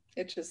Yeah.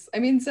 It just, I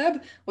mean, Zeb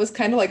was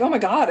kind of like, oh my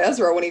God,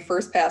 Ezra, when he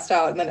first passed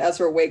out. And then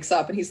Ezra wakes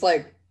up and he's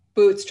like,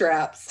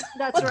 bootstraps.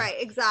 That's right,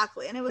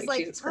 exactly. And it was Like,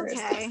 like, Jesus Christ.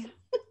 okay,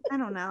 I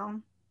don't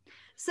know.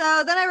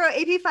 So then I wrote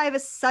AP5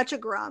 is such a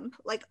grump,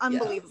 like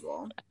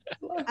unbelievable.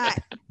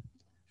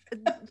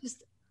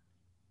 Just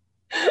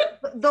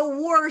the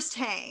worst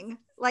hang,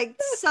 like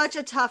such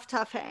a tough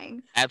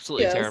hang.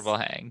 Absolutely Yes. terrible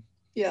hang.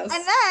 Yes.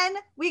 And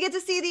then we get to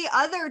see the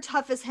other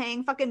toughest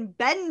hang, fucking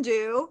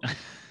Bendu,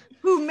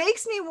 who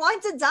makes me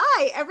want to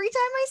die every time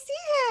I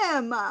see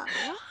him.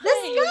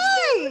 This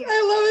guy.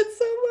 I love it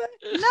so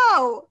much.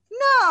 No.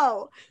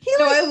 He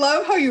No, like, I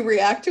love how you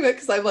react to it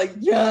because I'm like,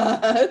 yes.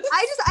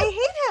 I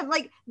hate him.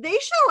 Like they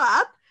show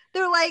up,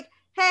 they're like,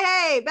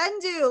 hey,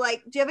 Bendu,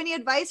 like, do you have any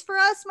advice for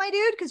us, my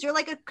dude? Because you're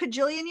like a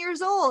cajillion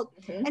years old.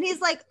 Mhm. And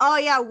he's like, oh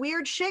yeah,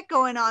 weird shit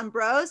going on,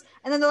 bros.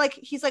 And then they're like,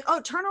 he's like,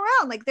 oh, turn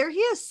around. Like there he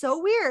is, so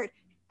weird.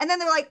 And then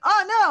they're like,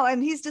 oh no,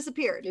 and he's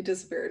disappeared. It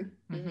disappeared.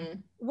 Mm-hmm.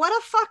 What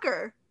a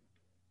fucker.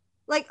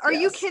 Like, are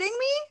you Yes. kidding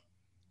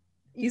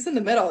me? He's in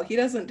the middle. He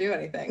doesn't do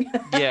anything.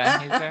 Yeah,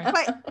 he's there.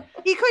 But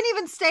he couldn't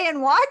even stay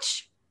and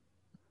watch?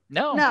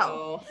 No.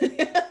 No.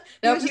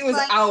 No, was he just was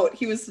like, out.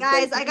 He was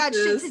Guys, like, I got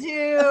shit to "This."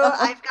 do.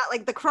 I've got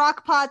like the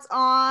crock pots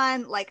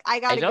on. Like, I I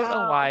gotta don't go.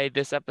 know why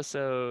this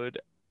episode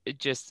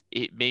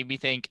it made me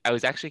think. I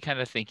was actually kind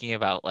of thinking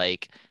about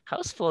like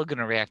how's Flo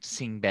gonna react to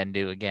seeing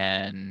Bendu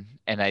again,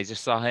 and I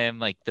just saw him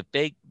like the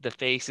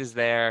face is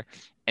there,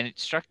 and it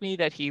struck me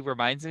that he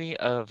reminds me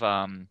of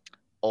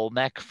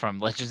Olmec from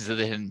Legends of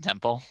the Hidden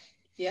Temple.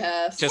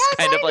 Yes. Just Yes,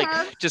 kind of I like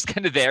know. just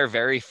kind of there,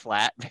 very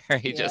flat,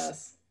 very just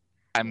Yes.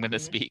 I'm gonna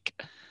Mhm.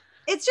 speak.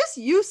 It's just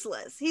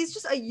useless. He's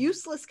just a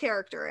useless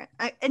character.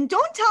 And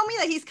don't tell me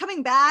that he's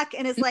coming back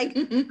and is like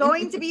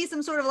going to be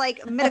some sort of like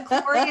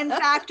midichlorian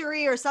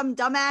factory or some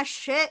dumbass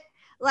shit.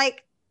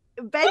 Like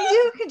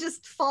Bendu can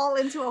just fall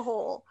into a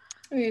hole.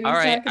 I mean, All he's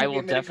right, not gonna I be will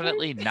a midichlorian.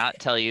 definitely not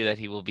tell you that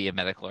he will be a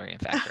metachlorian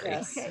factory.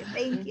 Yes. Okay,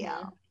 thank you.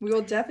 Mhm. We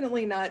will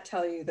definitely not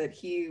tell you that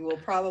he will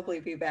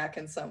probably be back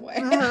in some way.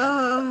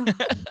 Ugh.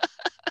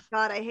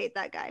 God, I hate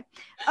that guy.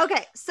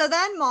 Okay, so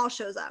then Maul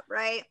shows up,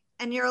 right?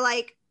 And you're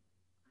like,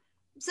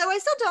 so I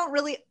still don't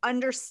really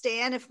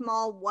understand if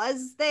Maul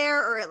was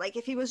there or like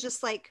if he was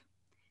just like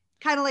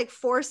kind of like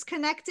force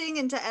connecting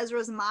into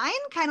Ezra's mind,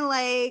 kind of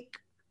like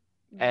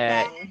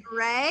Ben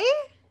Ray.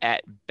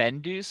 At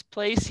Bendu's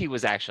place, he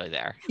was actually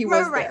there. He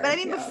was Right. there, But I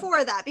mean yeah.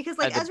 before that, because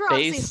like At the Ezra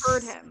obviously base-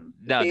 heard him.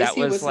 No, Base, that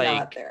he was not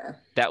like there.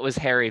 that was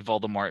Harry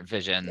Voldemort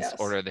visions, Yes.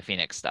 Order of the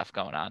Phoenix stuff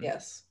going on.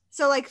 Yes.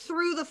 So like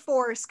through the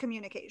force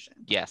communication.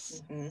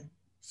 Yes. Mhm.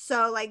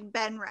 So like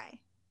Ben Ray.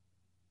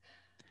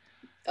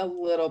 A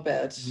little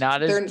bit.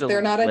 Not as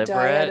they're not a dyad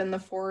deliberate. in the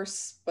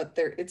force, but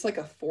it's like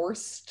a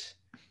forced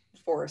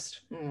A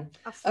forced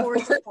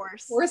force-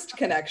 force. forced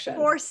connection.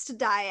 Forced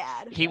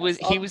dyad. He was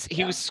Yes.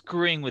 he was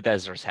screwing with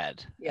Ezra's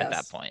head at that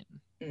Yes. point.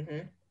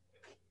 Mhm.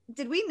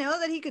 Did we know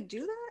that he could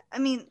do that? I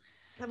mean,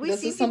 have we This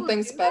seen is people something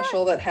do that?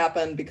 special that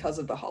happened because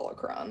of the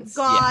holocrons.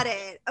 Got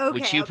it. Okay.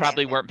 Which you okay,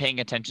 probably okay. weren't paying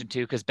attention to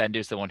because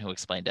Bendu's the one who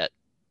explained it.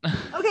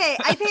 Okay,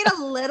 I paid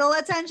a little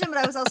attention, but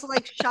I was also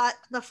like, shut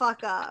the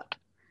fuck up.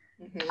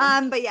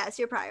 Mhm. But yes,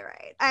 you're probably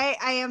right. I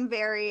am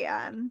very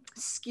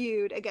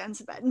skewed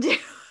against Bendu.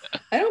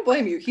 I don't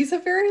blame you. He's a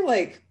very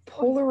like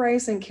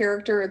polarizing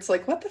character. It's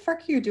like, what the fuck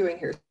are you doing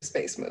here,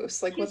 Space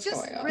Moose? Like, He's what's just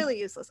going on? really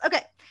useless.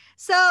 Okay,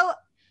 so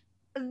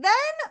then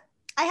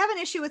I have an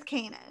issue with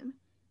Kanan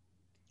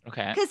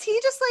Okay. because he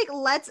just like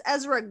lets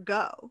Ezra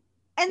go,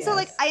 and so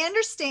like Yes. I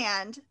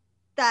understand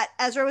that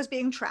Ezra was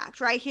being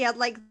tracked, right? He had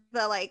like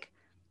the like,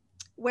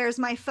 where's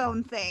my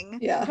phone thing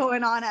Yeah.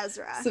 going on,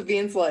 Ezra.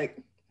 Sabine's like,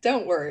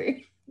 don't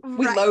worry.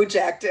 We Right. low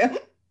jacked him.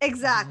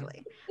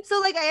 Exactly. So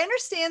like I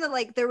understand that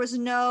like there was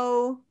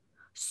no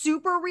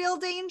super real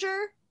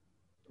danger,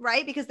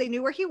 right? Because they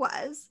knew where he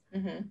was.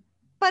 Mhm.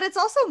 But it's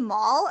also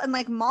Maul, and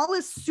like Maul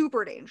is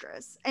super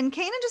dangerous. And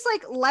Kanan just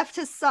like left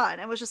his son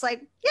and was just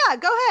like, yeah,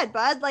 go ahead,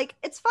 bud. Like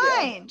it's Yeah.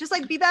 fine. Just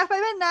like be back by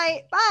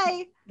midnight.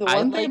 Bye. The I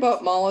one thing like-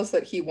 about Maul is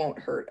that he won't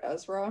hurt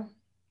Ezra.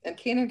 And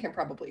Kanan can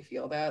probably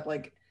feel that.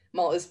 Like,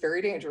 Maul is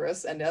very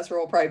dangerous, and Ezra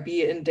will probably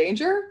be in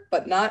danger,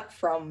 but not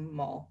from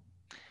Maul.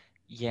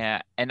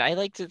 Yeah, and I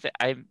like to.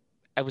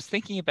 I was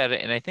thinking about it,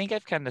 and I think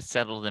I've kind of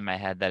settled in my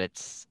head that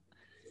it's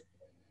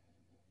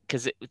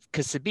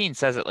because Sabine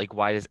says it like,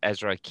 why does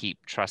Ezra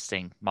keep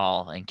trusting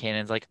Maul? And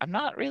Kanan's like, I'm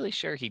not really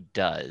sure he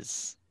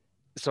does.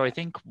 So I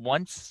think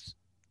once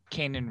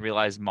Kanan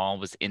realized Maul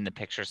was in the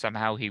picture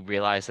somehow, he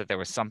realized that there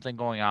was something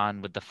going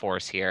on with the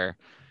Force here,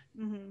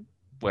 Mm-hmm.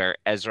 where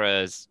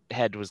Ezra's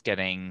head was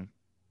getting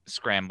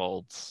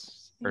scrambled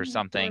or Mm,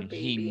 something. poor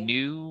He baby.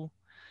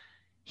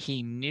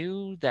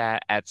 knew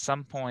that at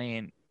some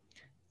point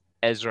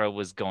Ezra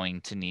was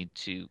going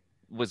to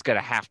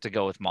have to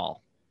go with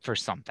Maul for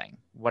something,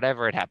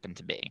 whatever it happened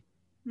to be.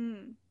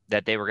 Hmm.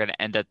 That they were going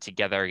to end up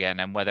together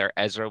again, and whether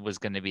Ezra was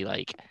going to be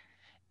like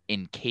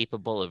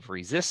incapable of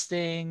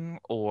resisting,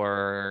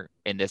 or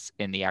in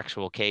the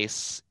actual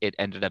case, it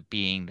ended up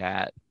being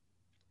that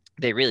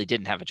they really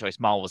didn't have a choice.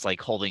 Maul was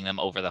like holding them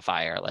over the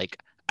fire, like,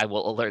 I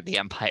will alert the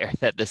Empire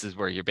that this is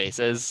where your base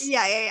is.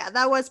 Yeah.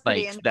 That was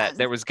pretty Like intense. that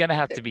there was gonna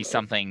have to be Big move.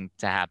 something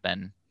to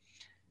happen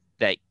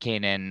that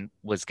Kanan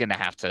was gonna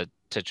have to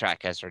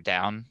track Ezra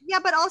down. Yeah,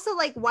 but also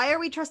like, why are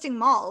we trusting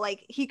Maul?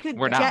 Like he could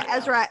We're get not.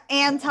 Ezra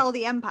and Yeah. tell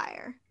the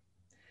Empire.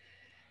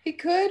 He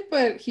could,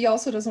 but he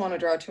also doesn't want to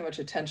draw too much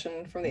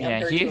attention from the Yeah,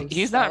 Empire. to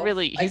he's not himself,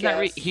 really I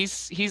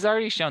guess. he's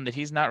already shown that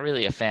he's not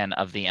really a fan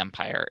of the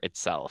Empire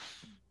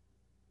itself.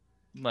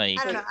 Like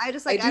I don't know. I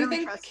just I like I, do don't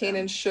think trust Kanan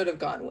him. should have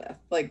gone with.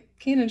 Like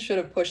Kanan should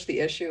have pushed the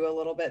issue a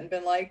little bit and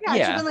been like, Yeah,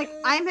 Yeah. she's been like,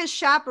 I'm his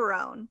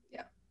chaperone.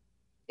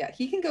 yeah,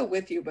 he can go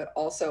with you, but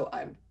also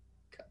I'm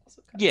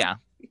also kind yeah.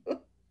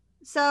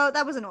 So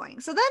that was annoying.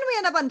 So then we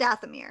end up on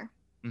Dathomir.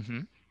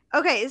 Mm-hmm.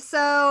 Okay,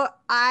 so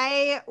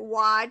I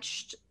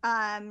watched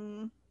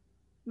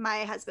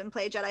my husband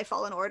play Jedi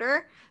Fallen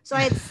Order. So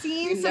I had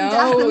seen some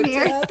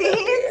Dathomir things.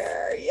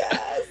 Dathomir,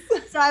 yes.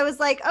 So I was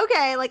like,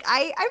 okay, like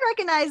I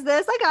recognize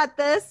this. I got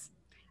this.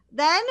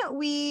 Then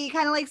we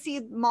kind of like see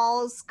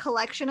Maul's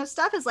collection of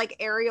stuff as like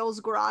Ariel's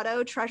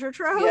grotto treasure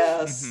trove.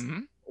 Yes. Mm-hmm.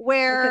 Look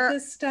Where at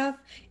this stuff.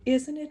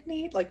 Isn't it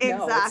neat? Like,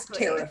 no, it's Exactly.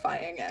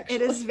 terrifying, actually.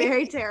 it is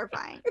very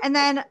terrifying. And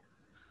then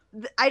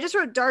I just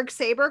wrote Dark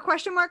Saber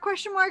question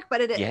mark,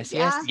 but it is. Yes,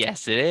 yeah?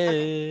 yes, it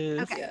is.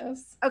 Okay.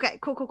 Yes. Okay,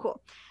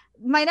 cool.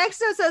 My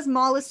next note says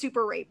Maul is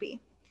super rapey.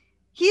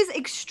 He's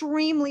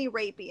extremely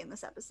rapey in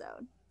this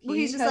episode. Well,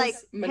 he's just has like,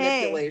 hey,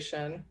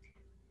 manipulation.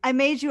 I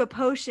made you a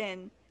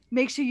potion.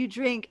 Make sure you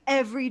drink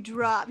every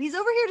drop. He's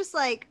over here just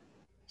like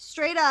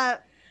straight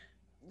up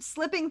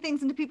slipping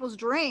things into people's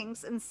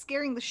drinks and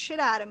scaring the shit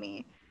out of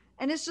me.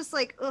 And it's just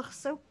like, ugh,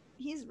 so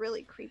he's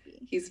really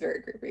creepy. He's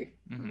very creepy.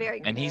 Mhm.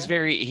 Very And he's cool.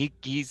 very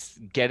he's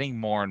getting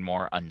more and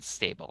more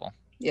unstable.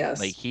 Yes.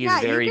 Like he Yeah,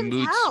 is you very can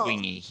mood tell.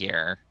 swingy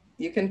here.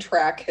 You can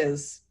track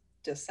his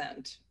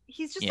descent.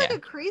 He's just like Yeah. a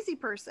crazy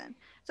person.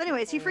 So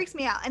anyways, he Mhm. freaks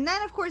me out. And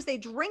then of course they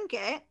drink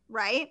it,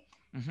 right?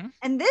 Mm-hmm.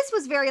 And this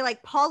was very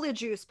like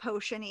polyjuice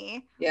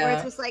potion-y, where it's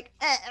Yeah. just like,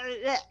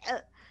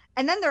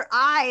 and then their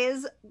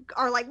eyes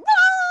are like,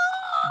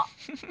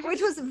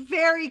 which was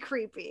very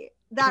creepy.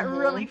 That Mhm.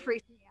 really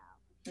freaked me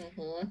out.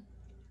 hmm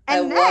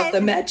And I love the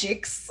then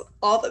magics.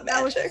 All the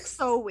that was magics.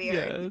 so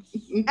weird.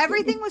 Yes.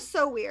 Everything was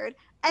so weird.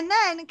 And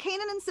then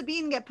Kanan and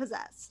Sabine get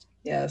possessed.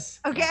 Yes.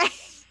 Okay.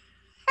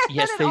 And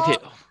Yes, then they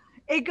it do.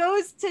 It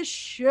goes to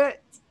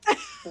shit.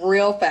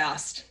 Real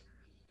fast.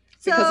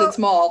 Because So, it's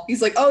Maul.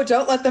 He's like, oh,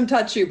 don't let them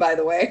touch you, by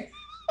the way.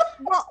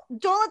 well,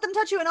 don't let them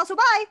touch you, and also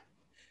bye.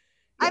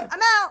 Yeah. I'm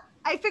out.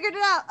 I figured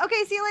it out.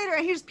 Okay, see you later.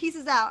 And he just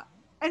pieces out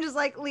and just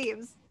like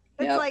leaves.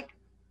 It's Yep. like,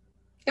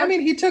 I mean,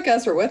 he took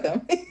Ezra with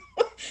him.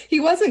 He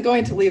wasn't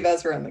going to leave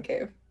Ezra in the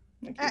cave.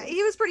 Like,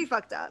 he was pretty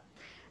fucked up.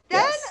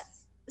 Then yes.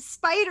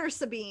 Spider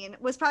Sabine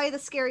was probably the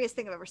scariest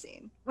thing I've ever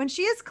seen. When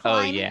she is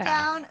climbing yeah.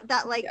 down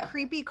that like Yeah.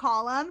 creepy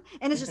column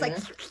and it's just like,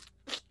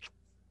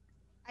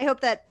 I hope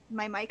that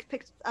my mic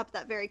picked up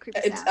that very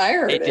creepy sound. I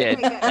heard It it. did.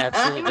 Okay, good.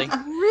 Absolutely. It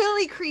was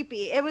really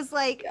creepy. It was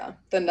like Yeah.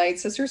 The Night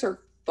Sisters are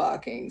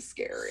fucking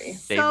scary.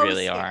 They so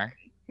really scary. are.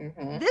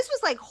 Mhm. This was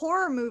like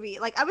horror movie.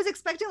 Like I was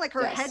expecting like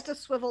her Yes. head to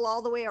swivel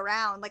all the way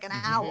around like an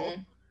Mhm. owl.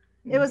 Mhm.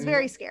 It was Mhm.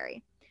 very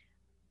scary.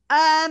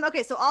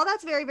 Okay, so all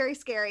that's very, very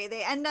scary.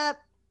 They end up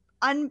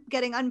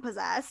getting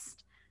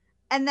unpossessed.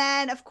 And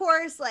then of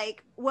course,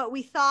 like what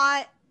we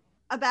thought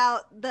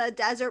about the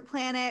desert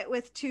planet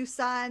with two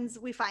suns,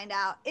 we find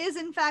out is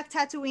in fact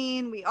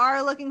Tatooine. We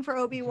are looking for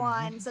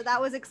Obi-Wan. So that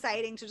was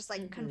exciting to just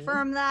like Mhm.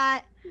 confirm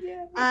that.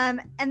 Yeah.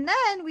 And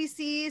then we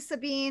see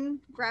Sabine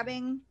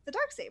grabbing the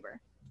Darksaber,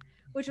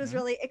 which was Mhm.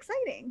 really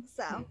exciting.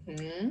 So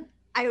Mhm.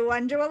 I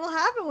wonder what will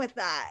happen with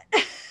that.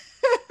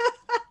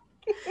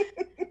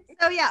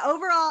 So yeah,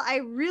 overall,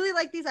 I really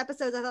like these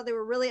episodes. I thought they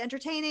were really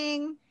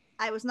entertaining.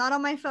 I was not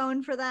on my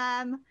phone for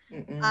them,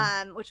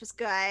 Mm-mm. which was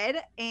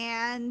good.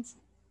 And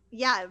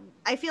yeah,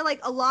 I feel like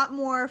a lot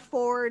more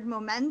forward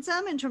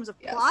momentum in terms of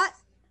Yes. plot.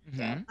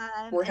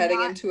 Mhm. We're and heading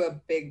not- into a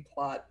big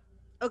plot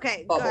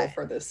okay, bubble good.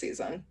 for this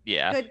season.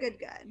 Yeah. Good.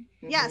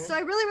 Yeah, Mhm. so I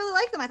really, really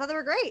liked them. I thought they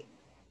were great.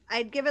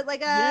 I'd give it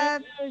like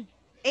a Yay.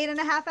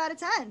 8.5 out of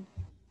 10.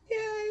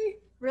 Yay.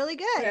 Really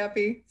So good.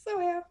 happy. So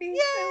happy. Yay.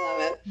 I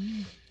love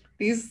it.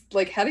 These,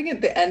 like, heading at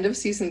the end of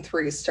season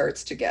 3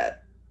 starts to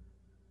get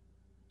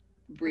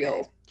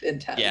real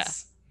intense. Yeah.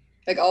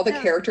 Like, all the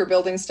Yeah. character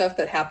building stuff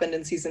that happened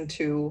in season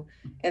 2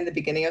 and the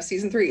beginning of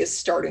season 3 is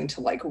starting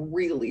to, like,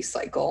 really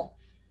cycle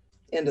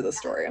into the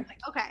story. I'm like,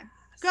 Okay,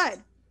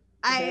 good.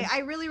 Mhm. I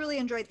really, really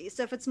enjoyed these.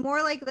 So if it's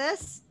more like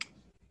this,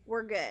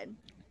 we're good.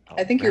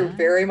 I think you're Alright.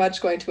 very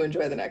much going to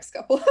enjoy the next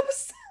couple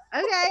episodes.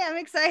 Okay, I'm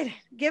excited.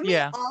 Give me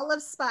Yeah. all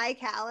of Spy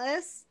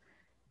Callus.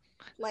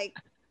 Like,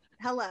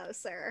 hello,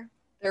 sir.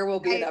 There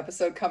will be an I-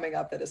 episode coming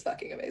up that is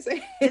fucking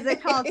amazing. Is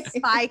it called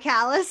Spy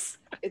Callus?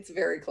 It's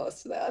very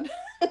close to that.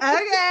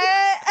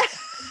 Okay.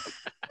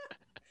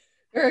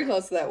 Very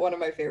close to that. One of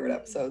my favorite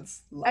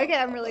episodes. Love, Okay,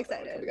 I'm love, really love that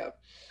one excited. coming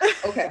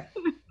up. Okay.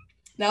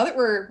 Now that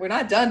we're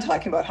not done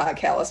talking about Hot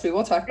Callus, we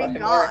will talk about Thank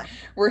him more. God.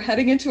 We're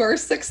heading into our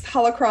 6th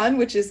holocron,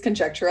 which is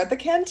Conjecture at the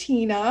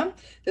Cantina.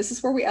 This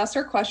is where we ask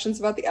our questions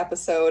about the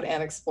episode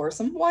and explore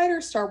some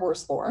wider Star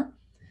Wars lore.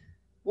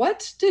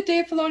 What did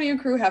Dave Filoni and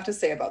crew have to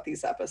say about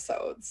these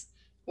episodes?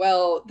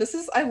 Well,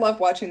 I love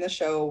watching the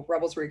show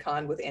Rebels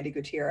Recon with Andy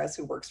Gutierrez,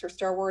 who works for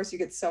Star Wars. You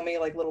get so many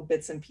like little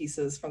bits and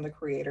pieces from the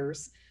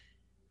creators.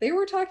 They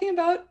were talking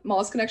about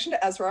Maul's connection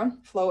to Ezra.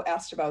 Flo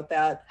asked about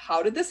that.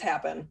 How did this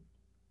happen?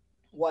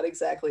 What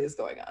exactly is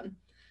going on?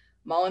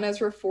 Maul and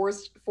Ezra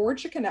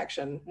forged a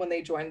connection when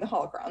they joined the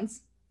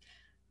Holocrons.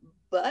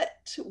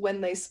 But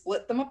when they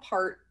split them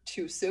apart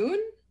too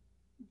soon,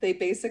 they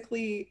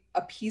basically,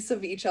 a piece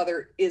of each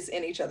other is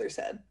in each other's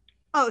head.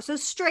 Oh, so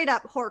straight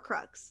up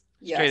Horcrux.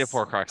 Straight up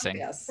Horcruxing.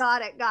 Yes.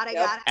 Got it.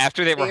 Yep.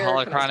 After they were They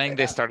are holocroning, they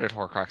connected. started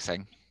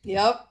Horcruxing.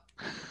 Yep.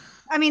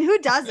 I mean, who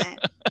doesn't?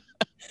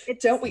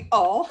 Don't we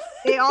all?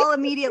 They all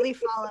immediately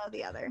follow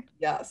the other.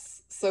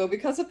 Yes. So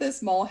because of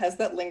this, Maul has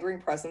that lingering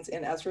presence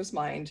in Ezra's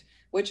mind,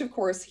 which of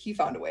course he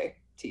found a way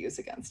to use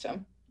against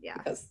him. Yeah.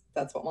 Because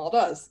that's what Maul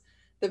does.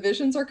 The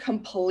visions are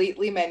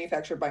completely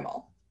manufactured by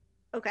Maul.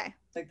 Okay.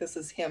 Like this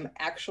is him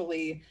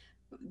actually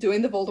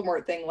doing the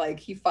Voldemort thing. Like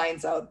he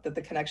finds out that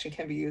the connection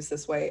can be used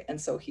this way, and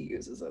so he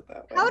uses it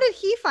that way. How did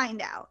he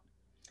find out?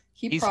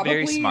 He's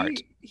very smart.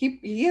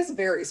 He is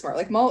very smart.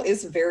 Like Maul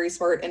is very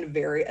smart and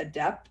very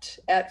adept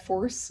at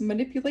force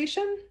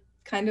manipulation.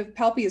 Kind of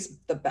Palpy is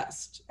the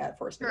best at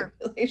force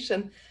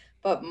manipulation,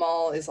 but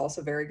Maul is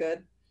also very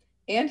good.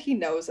 And he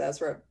knows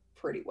Ezra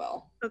pretty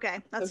well. Okay,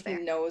 that's so fair.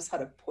 He knows how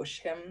to push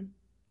him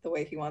the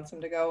way he wants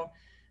him to go.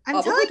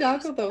 I'm telling you,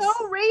 Hidalgo, he's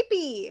so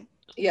rapey.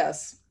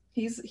 Yes.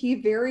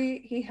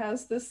 He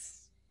has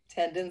this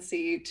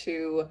tendency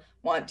to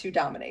want to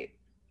dominate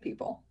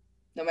people,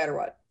 no matter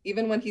what.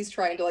 Even when he's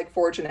trying to like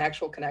forge an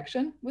actual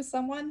connection with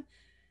someone,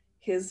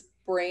 his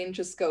brain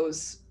just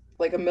goes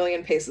like a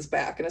million paces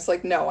back. And it's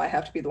like, no, I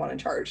have to be the one in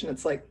charge. And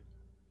it's like,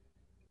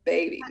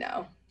 baby,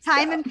 no.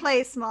 Time stop. and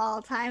place,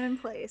 Maul. Time and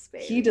place,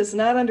 baby. He does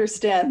not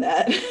understand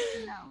that.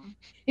 No.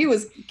 He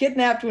was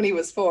kidnapped when he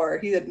was 4.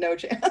 He had no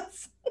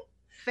chance.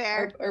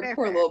 Fair. Or fair,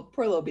 poor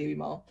fair. little baby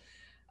Maul.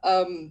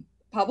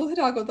 Pablo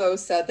Hidalgo, though,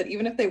 said that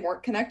even if they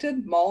weren't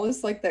connected, Maul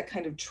is like that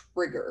kind of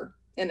trigger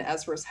in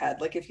Ezra's head.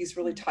 Like if he's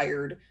really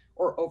tired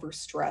or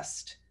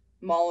overstressed,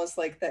 Maul is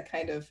like that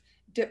kind of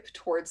dip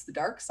towards the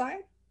dark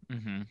side.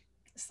 Mm-hmm.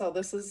 So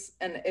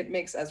and it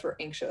makes Ezra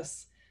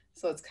anxious.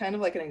 So it's kind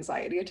of like an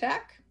anxiety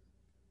attack.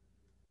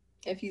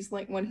 If he's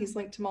when he's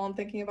linked to Maul and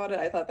thinking about it,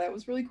 I thought that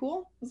was really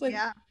cool. I was like,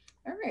 Yeah.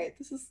 all right,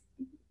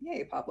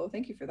 yay, Pablo.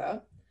 Thank you for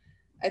that.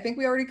 I think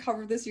we already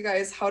covered this, you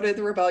guys. How did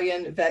the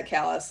rebellion vet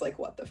Callus? Like,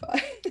 what the fuck?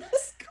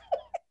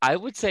 I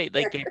would say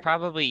like he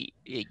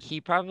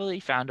probably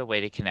found a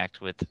way to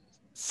connect with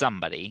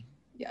somebody.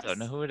 Yes. Don't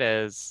know who it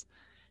is,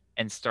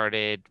 and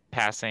started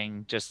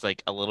passing just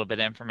like a little bit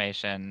of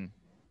information.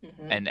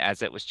 Mhm. And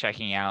as it was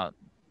checking out,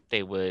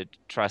 they would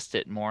trust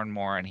it more and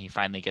more. And he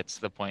finally gets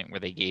to the point where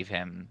they gave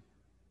him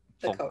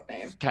The code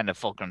name. kind of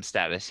fulcrum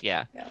status.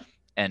 Yeah. Yeah.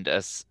 And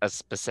a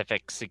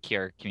specific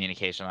secure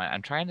communication line.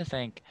 I'm trying to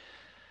think.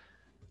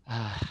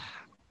 I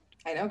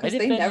know, because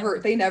Might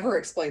have they never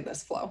explain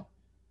this flow.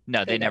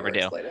 No, they never do.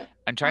 explain it.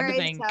 I'm trying to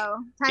Alright, think.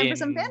 so time for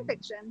some in- fan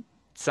fiction.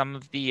 Some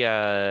of the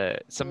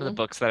Mhm.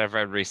 books that I've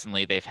read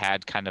recently, they've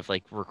had kind of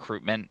like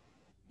recruitment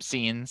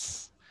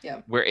scenes.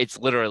 Yeah. Where it's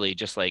literally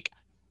just like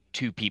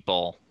two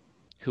people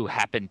who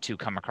happen to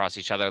come across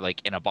each other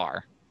like in a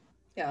bar.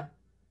 Yeah.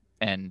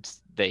 And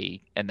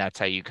that's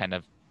how you kind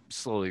of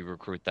slowly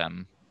recruit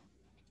them.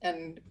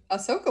 And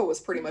Ahsoka was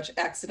pretty much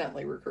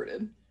accidentally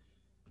recruited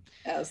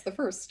as the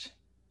first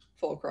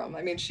fulcrum.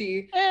 I mean,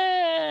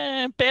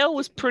 Bale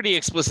was pretty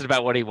explicit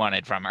about what he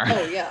wanted from her.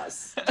 oh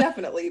yes,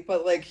 definitely.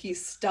 But like he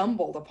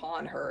stumbled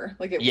upon her.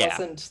 Like it Yeah.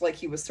 wasn't like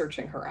he was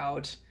searching her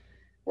out.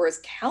 Whereas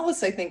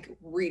Callus, I think,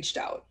 reached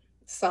out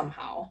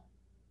somehow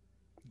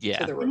to Yeah.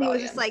 the And he rebellion.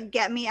 was just like,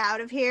 get me out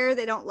of here.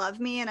 They don't love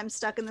me, and I'm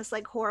stuck in this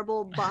like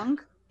horrible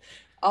bunk.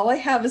 All I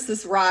have is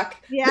this rock.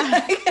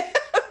 Yeah.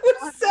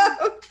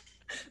 So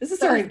this is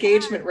So our sad.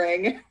 engagement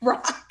ring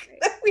rock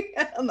that we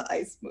had on the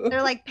ice move.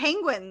 They're like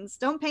penguins.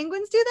 Don't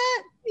penguins do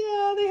that?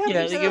 Yeah, they have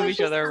Yeah, they give each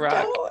other a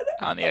rock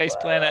on the ice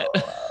planet.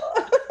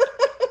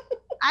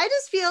 I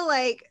just feel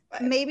like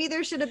maybe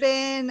there should have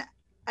been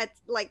a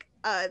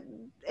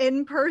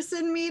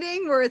in-person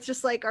meeting where it's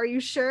just like, are you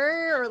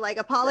sure? Or like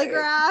a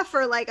polygraph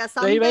or like a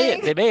something.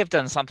 They may have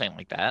done something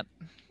like that.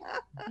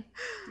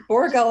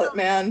 Borgullet,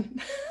 man.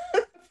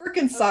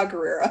 Freaking Saw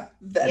Gerrera.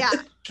 Yeah,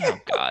 Oh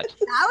God.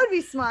 that would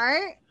be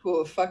smart.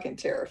 Ooh, fucking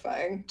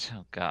terrifying.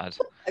 Oh God.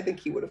 I think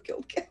he would have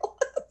killed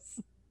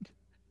Callus.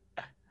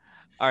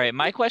 All right,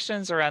 my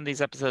questions around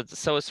these episodes.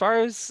 So as far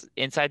as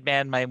Inside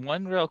Man, my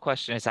one real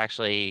question is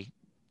actually,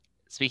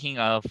 speaking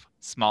of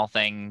small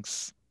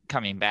things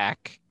coming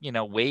back,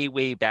 way,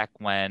 way back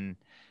when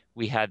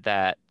we had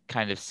that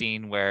kind of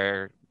scene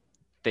where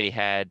they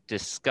had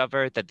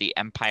discovered that the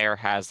Empire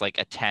has like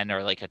a 10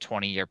 or like a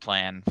 20-year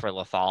plan for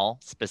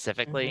Lothal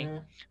specifically.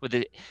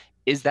 Mhm.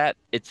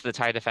 It's the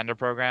TIE Defender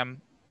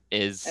program?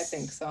 I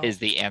think so. Is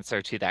the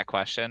answer to that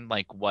question?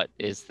 Like what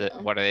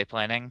are they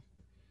planning?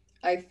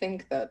 I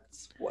think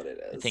that's what it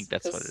is. I think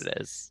that's what 'Cause it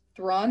is.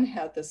 Thrawn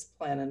had this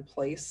plan in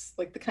place,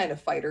 like the kind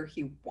of fighter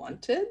he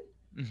wanted.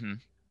 Mm-hmm.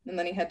 And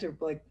then he had to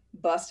like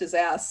bust his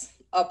ass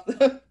up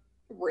the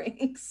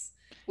ranks,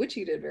 which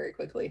he did very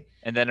quickly.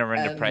 And then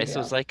Arenda And, Price yeah.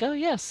 was like, "Oh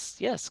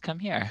yes, come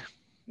here."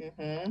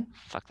 Mm-hmm.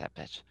 Fuck that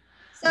bitch.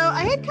 So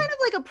I had kind of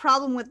like a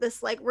problem with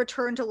this like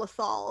return to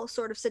Lothal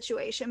sort of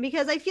situation,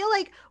 because I feel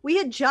like we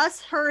had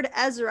just heard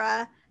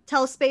Ezra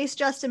tell Space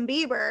Justin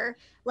Bieber,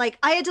 like,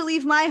 I had to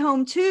leave my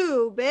home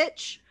too,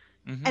 bitch.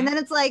 Mhm. And then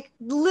it's like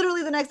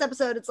literally the next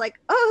episode, it's like,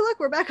 oh look,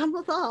 we're back on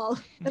Lothal.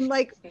 And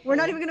like we're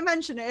not even gonna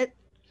mention it.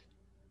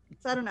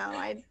 So I don't know.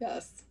 I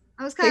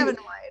was kind of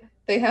annoyed.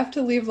 They have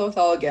to leave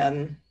Lothal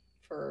again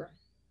for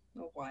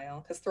a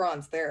while because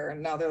Thrawn's there,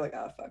 and now they're like,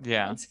 oh fuck,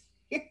 Yeah. Thrawn's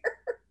here.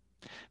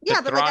 Yeah,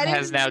 but but like, I Thrawn didn't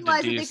has now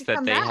realize deduced that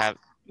that they they could come back. have.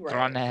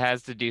 Thrawn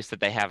has deduced that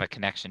they have a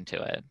connection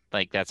to it.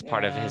 Like that's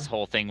part of his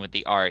whole thing with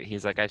the art.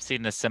 He's like, I've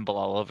seen this symbol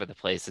all over the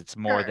place. It's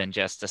more than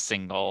just a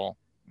single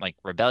like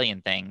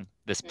rebellion thing.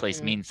 This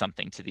place means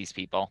something to these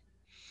people.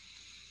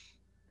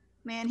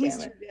 Man, he's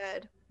too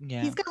good.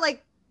 Yeah. He's got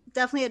like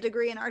definitely a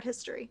degree in art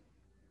history.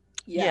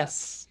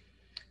 Yes.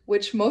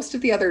 Which most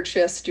of the other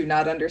Chiss do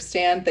not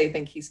understand. They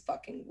think he's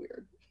fucking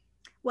weird.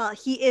 Well,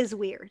 he is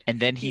weird. And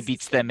then he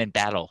beats them in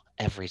battle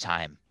every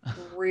time.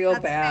 Real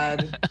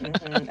bad.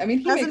 I mean,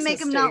 he doesn't makes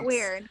make him not mistakes.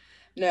 weird.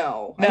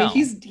 No. I mean,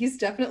 he's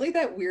definitely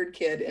that weird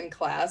kid in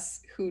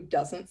class who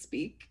doesn't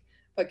speak,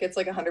 but gets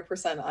like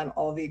 100% on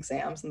all the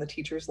exams, and the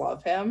teachers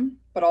love him,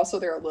 but also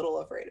they're a little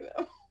afraid of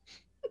him.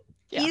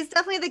 Yeah. He's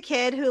definitely the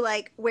kid who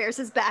like wears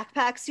his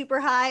backpack super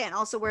high and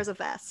also wears a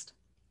vest.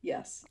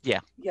 Yes.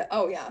 Yeah. Yeah.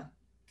 Oh yeah.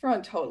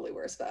 Thrawn totally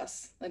wears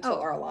vests until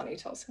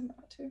Arlani tells him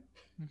not to.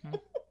 Mhm.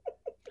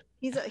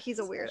 He's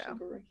a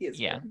weirdo. He is.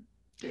 Yeah. Weird.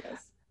 He is.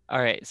 All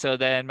right. So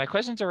then my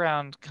question's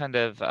around kind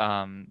of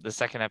the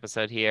second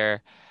episode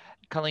here.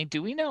 Colleen,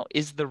 do we know,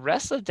 is the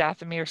rest of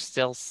Dathomir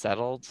still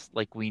settled?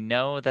 Like, we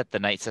know that the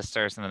Night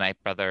Sisters and the Night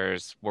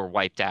Brothers were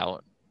wiped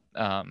out.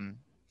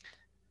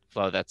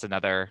 Flo, that's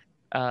another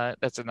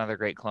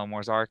great Clone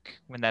Wars arc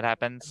when that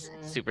happens.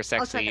 Super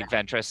sexy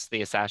Ventress,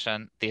 the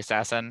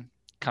assassin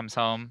comes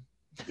home.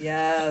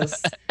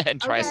 Yes.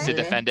 And tries to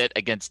defend it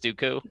against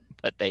Dooku,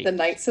 but the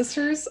Night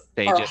Sisters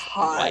they are just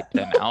hot. wipe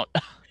them out.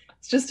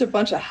 It's just a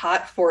bunch of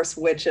hot Force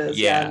witches.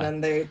 Yeah.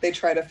 And then they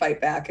try to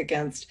fight back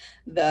against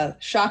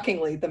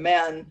shockingly, the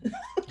men.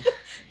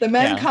 The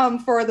men come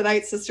for the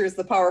Night Sisters,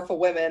 the powerful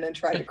women, and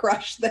try to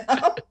crush them.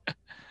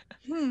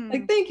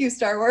 Like, thank you,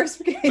 Star Wars.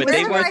 But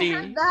they were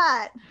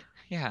that.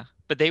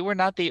 But they were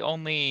not the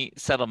only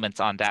settlements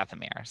on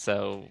Dathomir.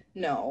 So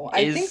no,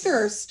 I think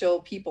there are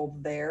still people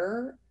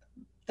there.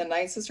 The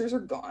Night Sisters are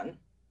gone.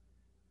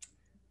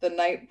 The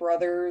Night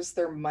Brothers,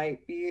 there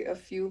might be a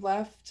few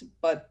left,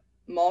 but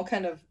Maul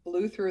kind of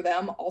blew through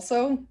them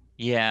also.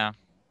 Yeah.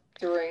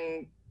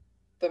 During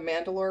the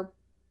Mandalore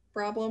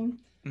problem.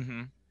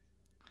 Mm-hmm.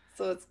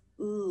 So it's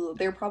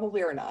there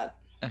probably are not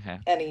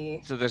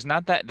any. So there's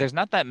not that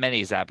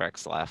many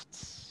Zabreks left.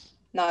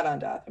 Not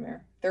on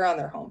Dathomir. They're on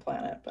their home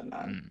planet, but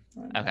not on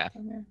okay.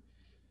 Dathomir.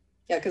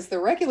 Yeah, because the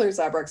regular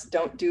Zabreks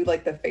don't do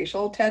like the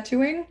facial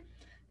tattooing.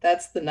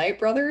 That's the Night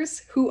Brothers,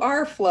 who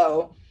are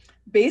Flo,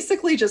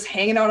 basically just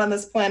hanging out on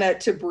this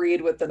planet to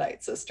breed with the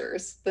Night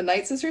Sisters. The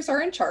Night Sisters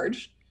are in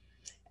charge,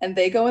 and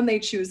they go and they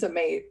choose a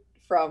mate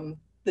from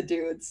the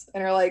dudes,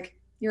 and are like,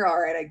 "You're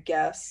all right, I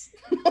guess."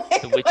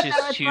 The witches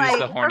choose like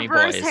the horny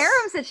reverse boys.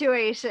 harem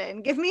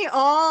situation. Give me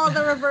all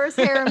the reverse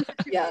harem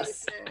situation.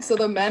 Yes. So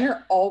the men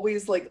are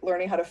always like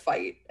learning how to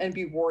fight and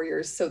be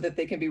warriors so that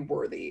they can be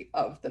worthy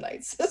of the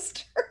Night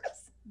Sisters.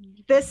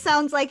 This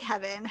sounds like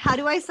heaven. How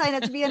do I sign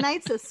up to be a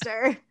Night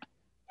Sister?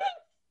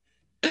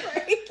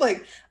 Right?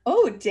 Like,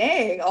 oh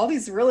dang, all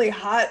these really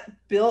hot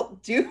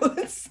built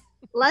dudes.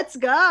 Let's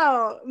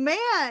go,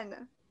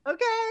 man.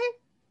 Okay.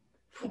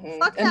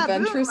 Fuck And that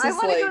Ventress boom. I is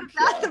want to like, go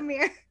to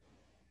Dathomir.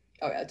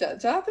 Oh yeah,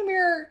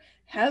 Dathomir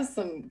has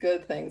some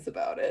good things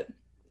about it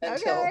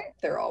until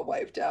they're all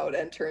wiped out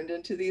and turned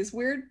into these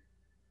weird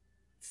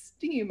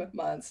steam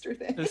monster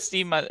things. The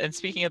steam and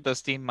speaking of those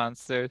steam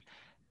monsters,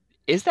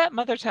 is that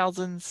Mother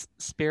Talzin's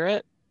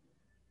spirit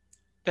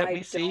that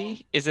we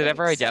see? Is it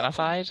ever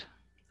identified?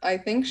 I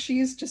think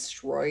she's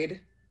destroyed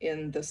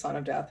in the Son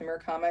of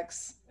Dathomir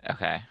comics.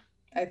 Okay.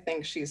 I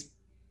think she's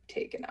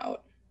taken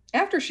out.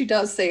 After she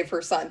does save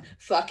her son,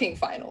 fucking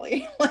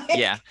finally.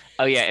 Yeah.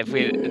 Oh yeah. If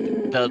we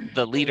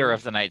the leader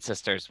of the Night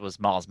Sisters was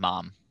Maul's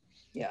mom.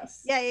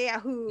 Yes. Yeah.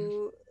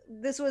 Who?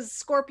 This was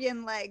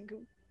Scorpion leg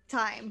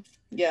time.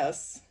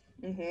 Yes.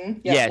 Mm-hmm.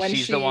 Yeah.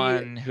 She's the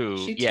one who.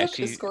 She took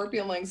the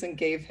Scorpion legs and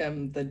gave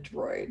him the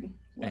droid.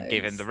 And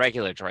gave him the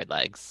regular droid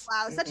legs.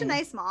 Wow, such a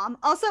nice mom.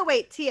 Also,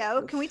 wait,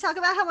 Tio, can we talk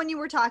about how when you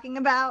were talking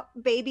about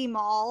baby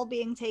Maul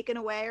being taken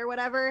away or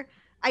whatever?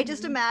 I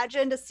just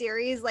imagined a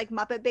series like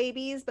Muppet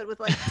Babies, but with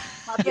like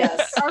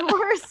Muppet Star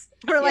Wars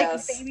or like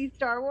baby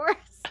Star Wars.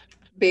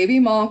 Baby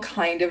Maul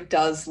kind of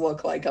does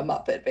look like a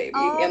Muppet baby.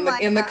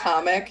 In the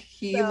comic,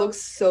 he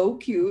looks so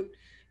cute.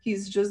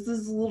 He's just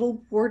this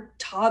little poor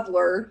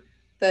toddler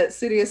that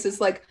Sidious is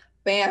like,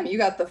 bam, you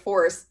got the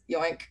Force,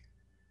 yoink.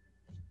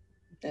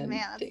 And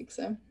takes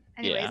him.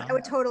 Anyways, I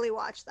would totally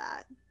watch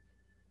that.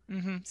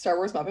 Star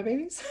Wars Muppet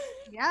Babies?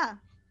 Yeah.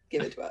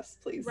 Give it to us,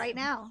 please. Right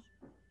now.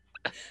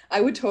 I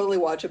would totally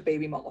watch a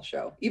Baby Maul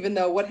show, even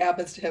though what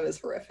happens to him is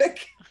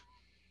horrific.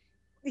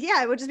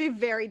 Yeah, it would just be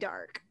very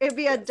dark. It'd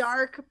be a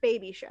dark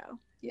baby show.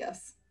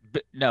 Yes.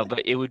 But no,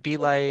 but it would be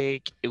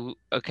like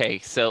okay,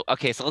 so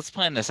let's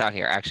plan this out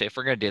here. Actually, if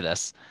we're gonna do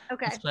this,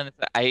 Okay. let's plan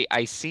this.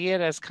 I see it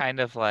as kind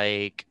of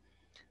like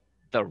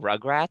the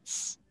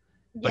Rugrats,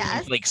 but Yes.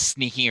 he's like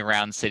sneaking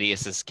around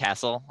Sidious's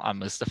castle on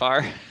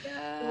Mustafar.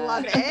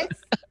 Love it.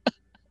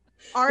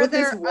 Are With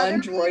there his one other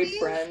droid babies?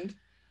 friend.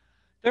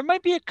 There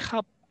might be a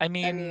couple. I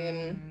mean,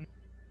 mean,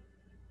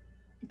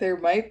 there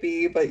might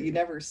be, but you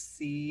never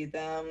see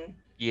them.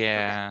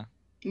 yeah.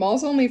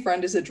 Maul's only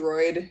friend is a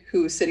droid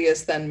who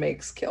Sidious then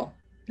makes kill.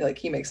 Like,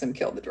 he makes him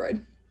kill the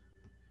droid.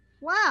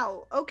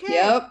 Wow. Okay.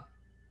 Yep.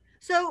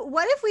 So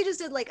what if we just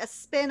did like a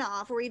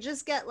spin-off where we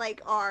just get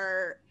like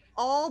our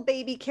all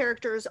baby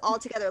characters all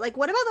together? Like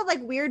what about the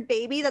like weird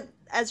baby that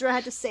Ezra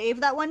had to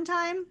save that one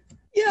time?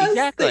 Yes,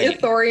 Exactly. the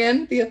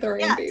Ithorian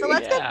Yeah, baby. so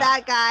let's get Yeah.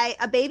 that guy,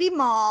 a baby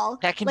Maul.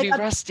 That can like be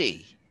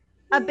Rusty.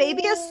 a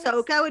baby Yes.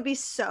 Ahsoka would be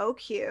so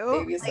cute.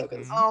 Baby Like,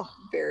 Ahsoka's oh,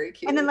 very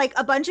cute. and then like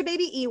a bunch of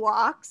baby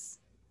Ewoks.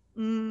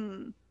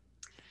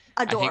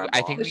 Adorable.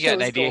 I think The we got an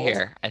show's idea gold.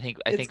 here. I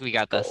think we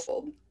got this.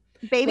 Gold.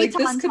 baby Like,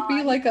 this could be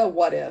Tauntaun. like a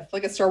what if,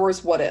 like a Star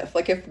Wars what if.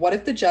 Like, what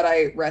if the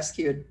Jedi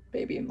rescued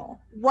Baby Maul?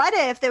 What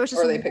if there was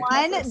just Or they picked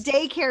one up first.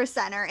 daycare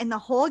center in the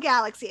whole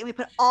galaxy and we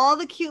put all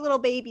the cute little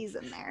babies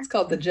in there? It's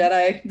called the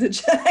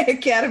Jedi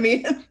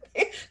Academy.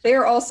 They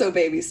are also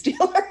baby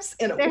stealers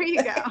in a There way.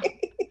 you go.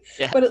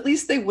 Yeah. But at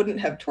least they wouldn't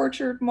have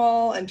tortured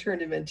Maul and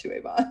turned him into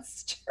a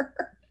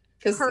monster.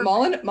 Because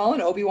Maul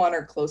and Obi-Wan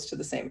are close to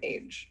the same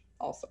age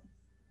also.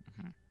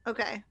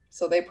 Okay.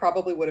 So they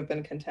probably would have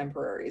been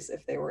contemporaries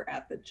if they were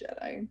at the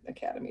Jedi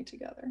Academy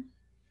together.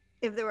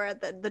 If they were at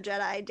the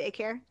Jedi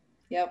daycare.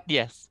 Yep.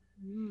 Yes.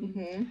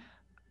 hmm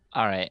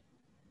All right.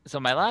 So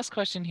my last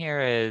question here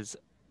is,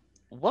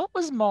 what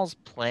was Maul's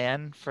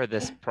plan for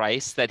this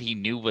price that he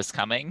knew was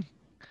coming?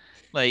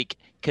 Like,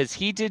 because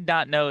he did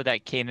not know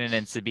that Kanan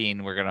and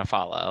Sabine were gonna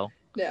follow,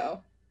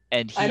 No.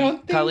 and I don't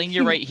think Colleen,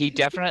 you're he- right. He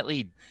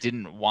definitely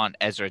didn't want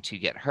Ezra to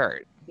get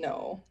hurt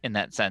No. in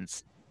that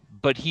sense,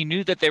 but he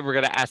knew that they were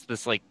gonna ask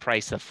this like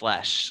price of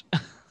flesh.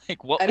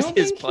 Like, what I was don't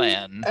his think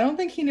plan? I don't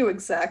think he knew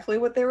exactly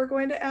what they were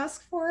going to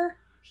ask for.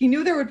 He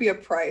knew there would be a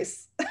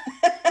price.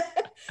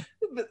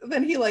 But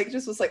then he like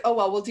just was like, oh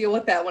well, we'll deal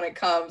with that when it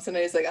comes. And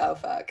then he's like, oh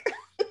fuck.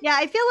 Yeah,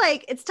 I feel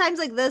like it's times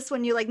like this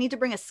when you like need to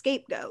bring a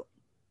scapegoat.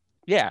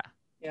 Yeah,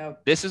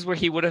 Yep. this is where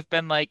he would have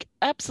been like,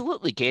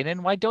 absolutely,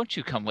 Kanan. Why don't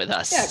you come with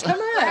us? Yeah, come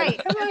on.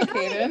 Right. Come on, Right,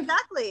 Kanan.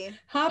 exactly.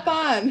 Hop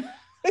on.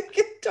 We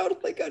can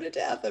totally go to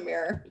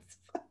Dathomir. It's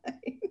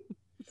fine.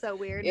 So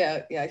weird.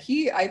 Yeah.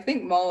 I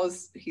think Maul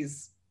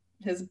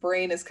his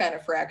brain is kind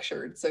of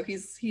fractured. So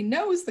he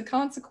knows the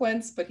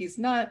consequence, but he's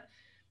not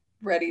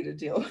ready to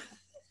deal with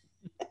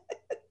it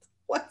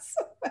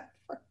whatsoever.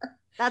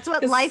 That's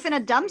what 'Cause- life in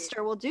a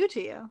dumpster will do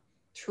to you.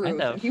 True.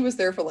 Kind of. And he was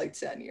there for like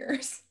 10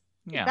 years.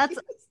 Yeah. That's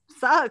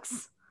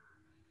sucks.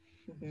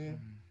 Mhm.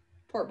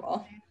 Poor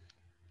Maul.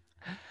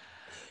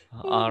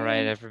 All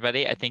right,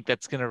 everybody. I think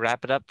that's going to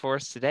wrap it up for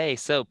us today.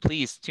 So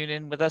please tune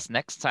in with us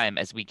next time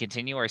as we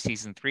continue our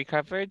season 3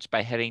 coverage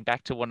by heading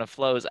back to one of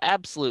Flo's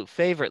absolute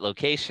favorite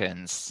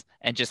locations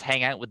and just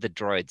hang out with the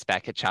droids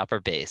back at Chopper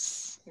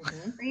Base.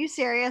 Mhm. Are you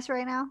serious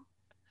right now?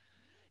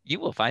 You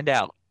will find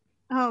out.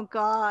 Oh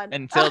God.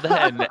 Until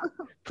then,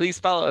 please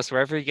follow us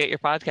wherever you get your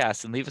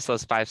podcasts and leave us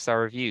those 5-star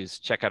reviews.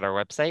 Check out our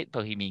website,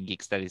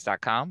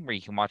 bohemiangeekstudies.com, where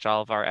you can watch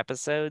all of our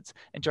episodes,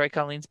 enjoy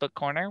Colleen's Book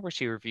Corner, where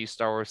she reviews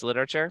Star Wars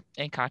literature,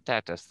 and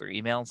contact us through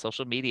email and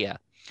social media.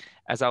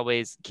 As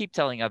always, keep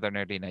telling other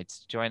nerdy knights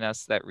to join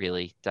us. That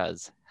really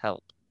does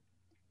help.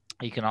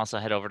 You can also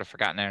head over to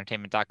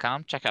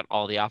ForgottenEntertainment.com, check out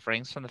all the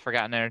offerings from the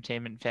Forgotten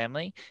Entertainment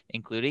family,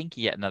 including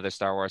yet another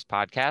Star Wars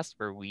podcast,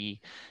 where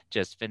we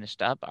just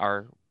finished up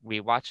our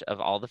rewatch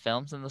of all the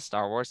films in the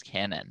Star Wars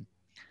canon.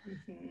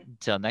 Mhm.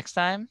 Until next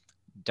time,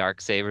 dark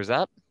sabers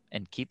up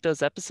and keep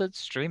those episodes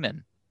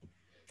streaming.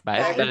 Bye,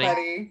 Bye, everybody.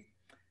 everybody.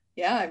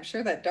 Yeah, I'm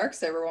sure that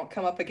Darksaber won't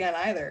come up again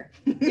either.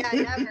 Yeah,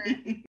 never.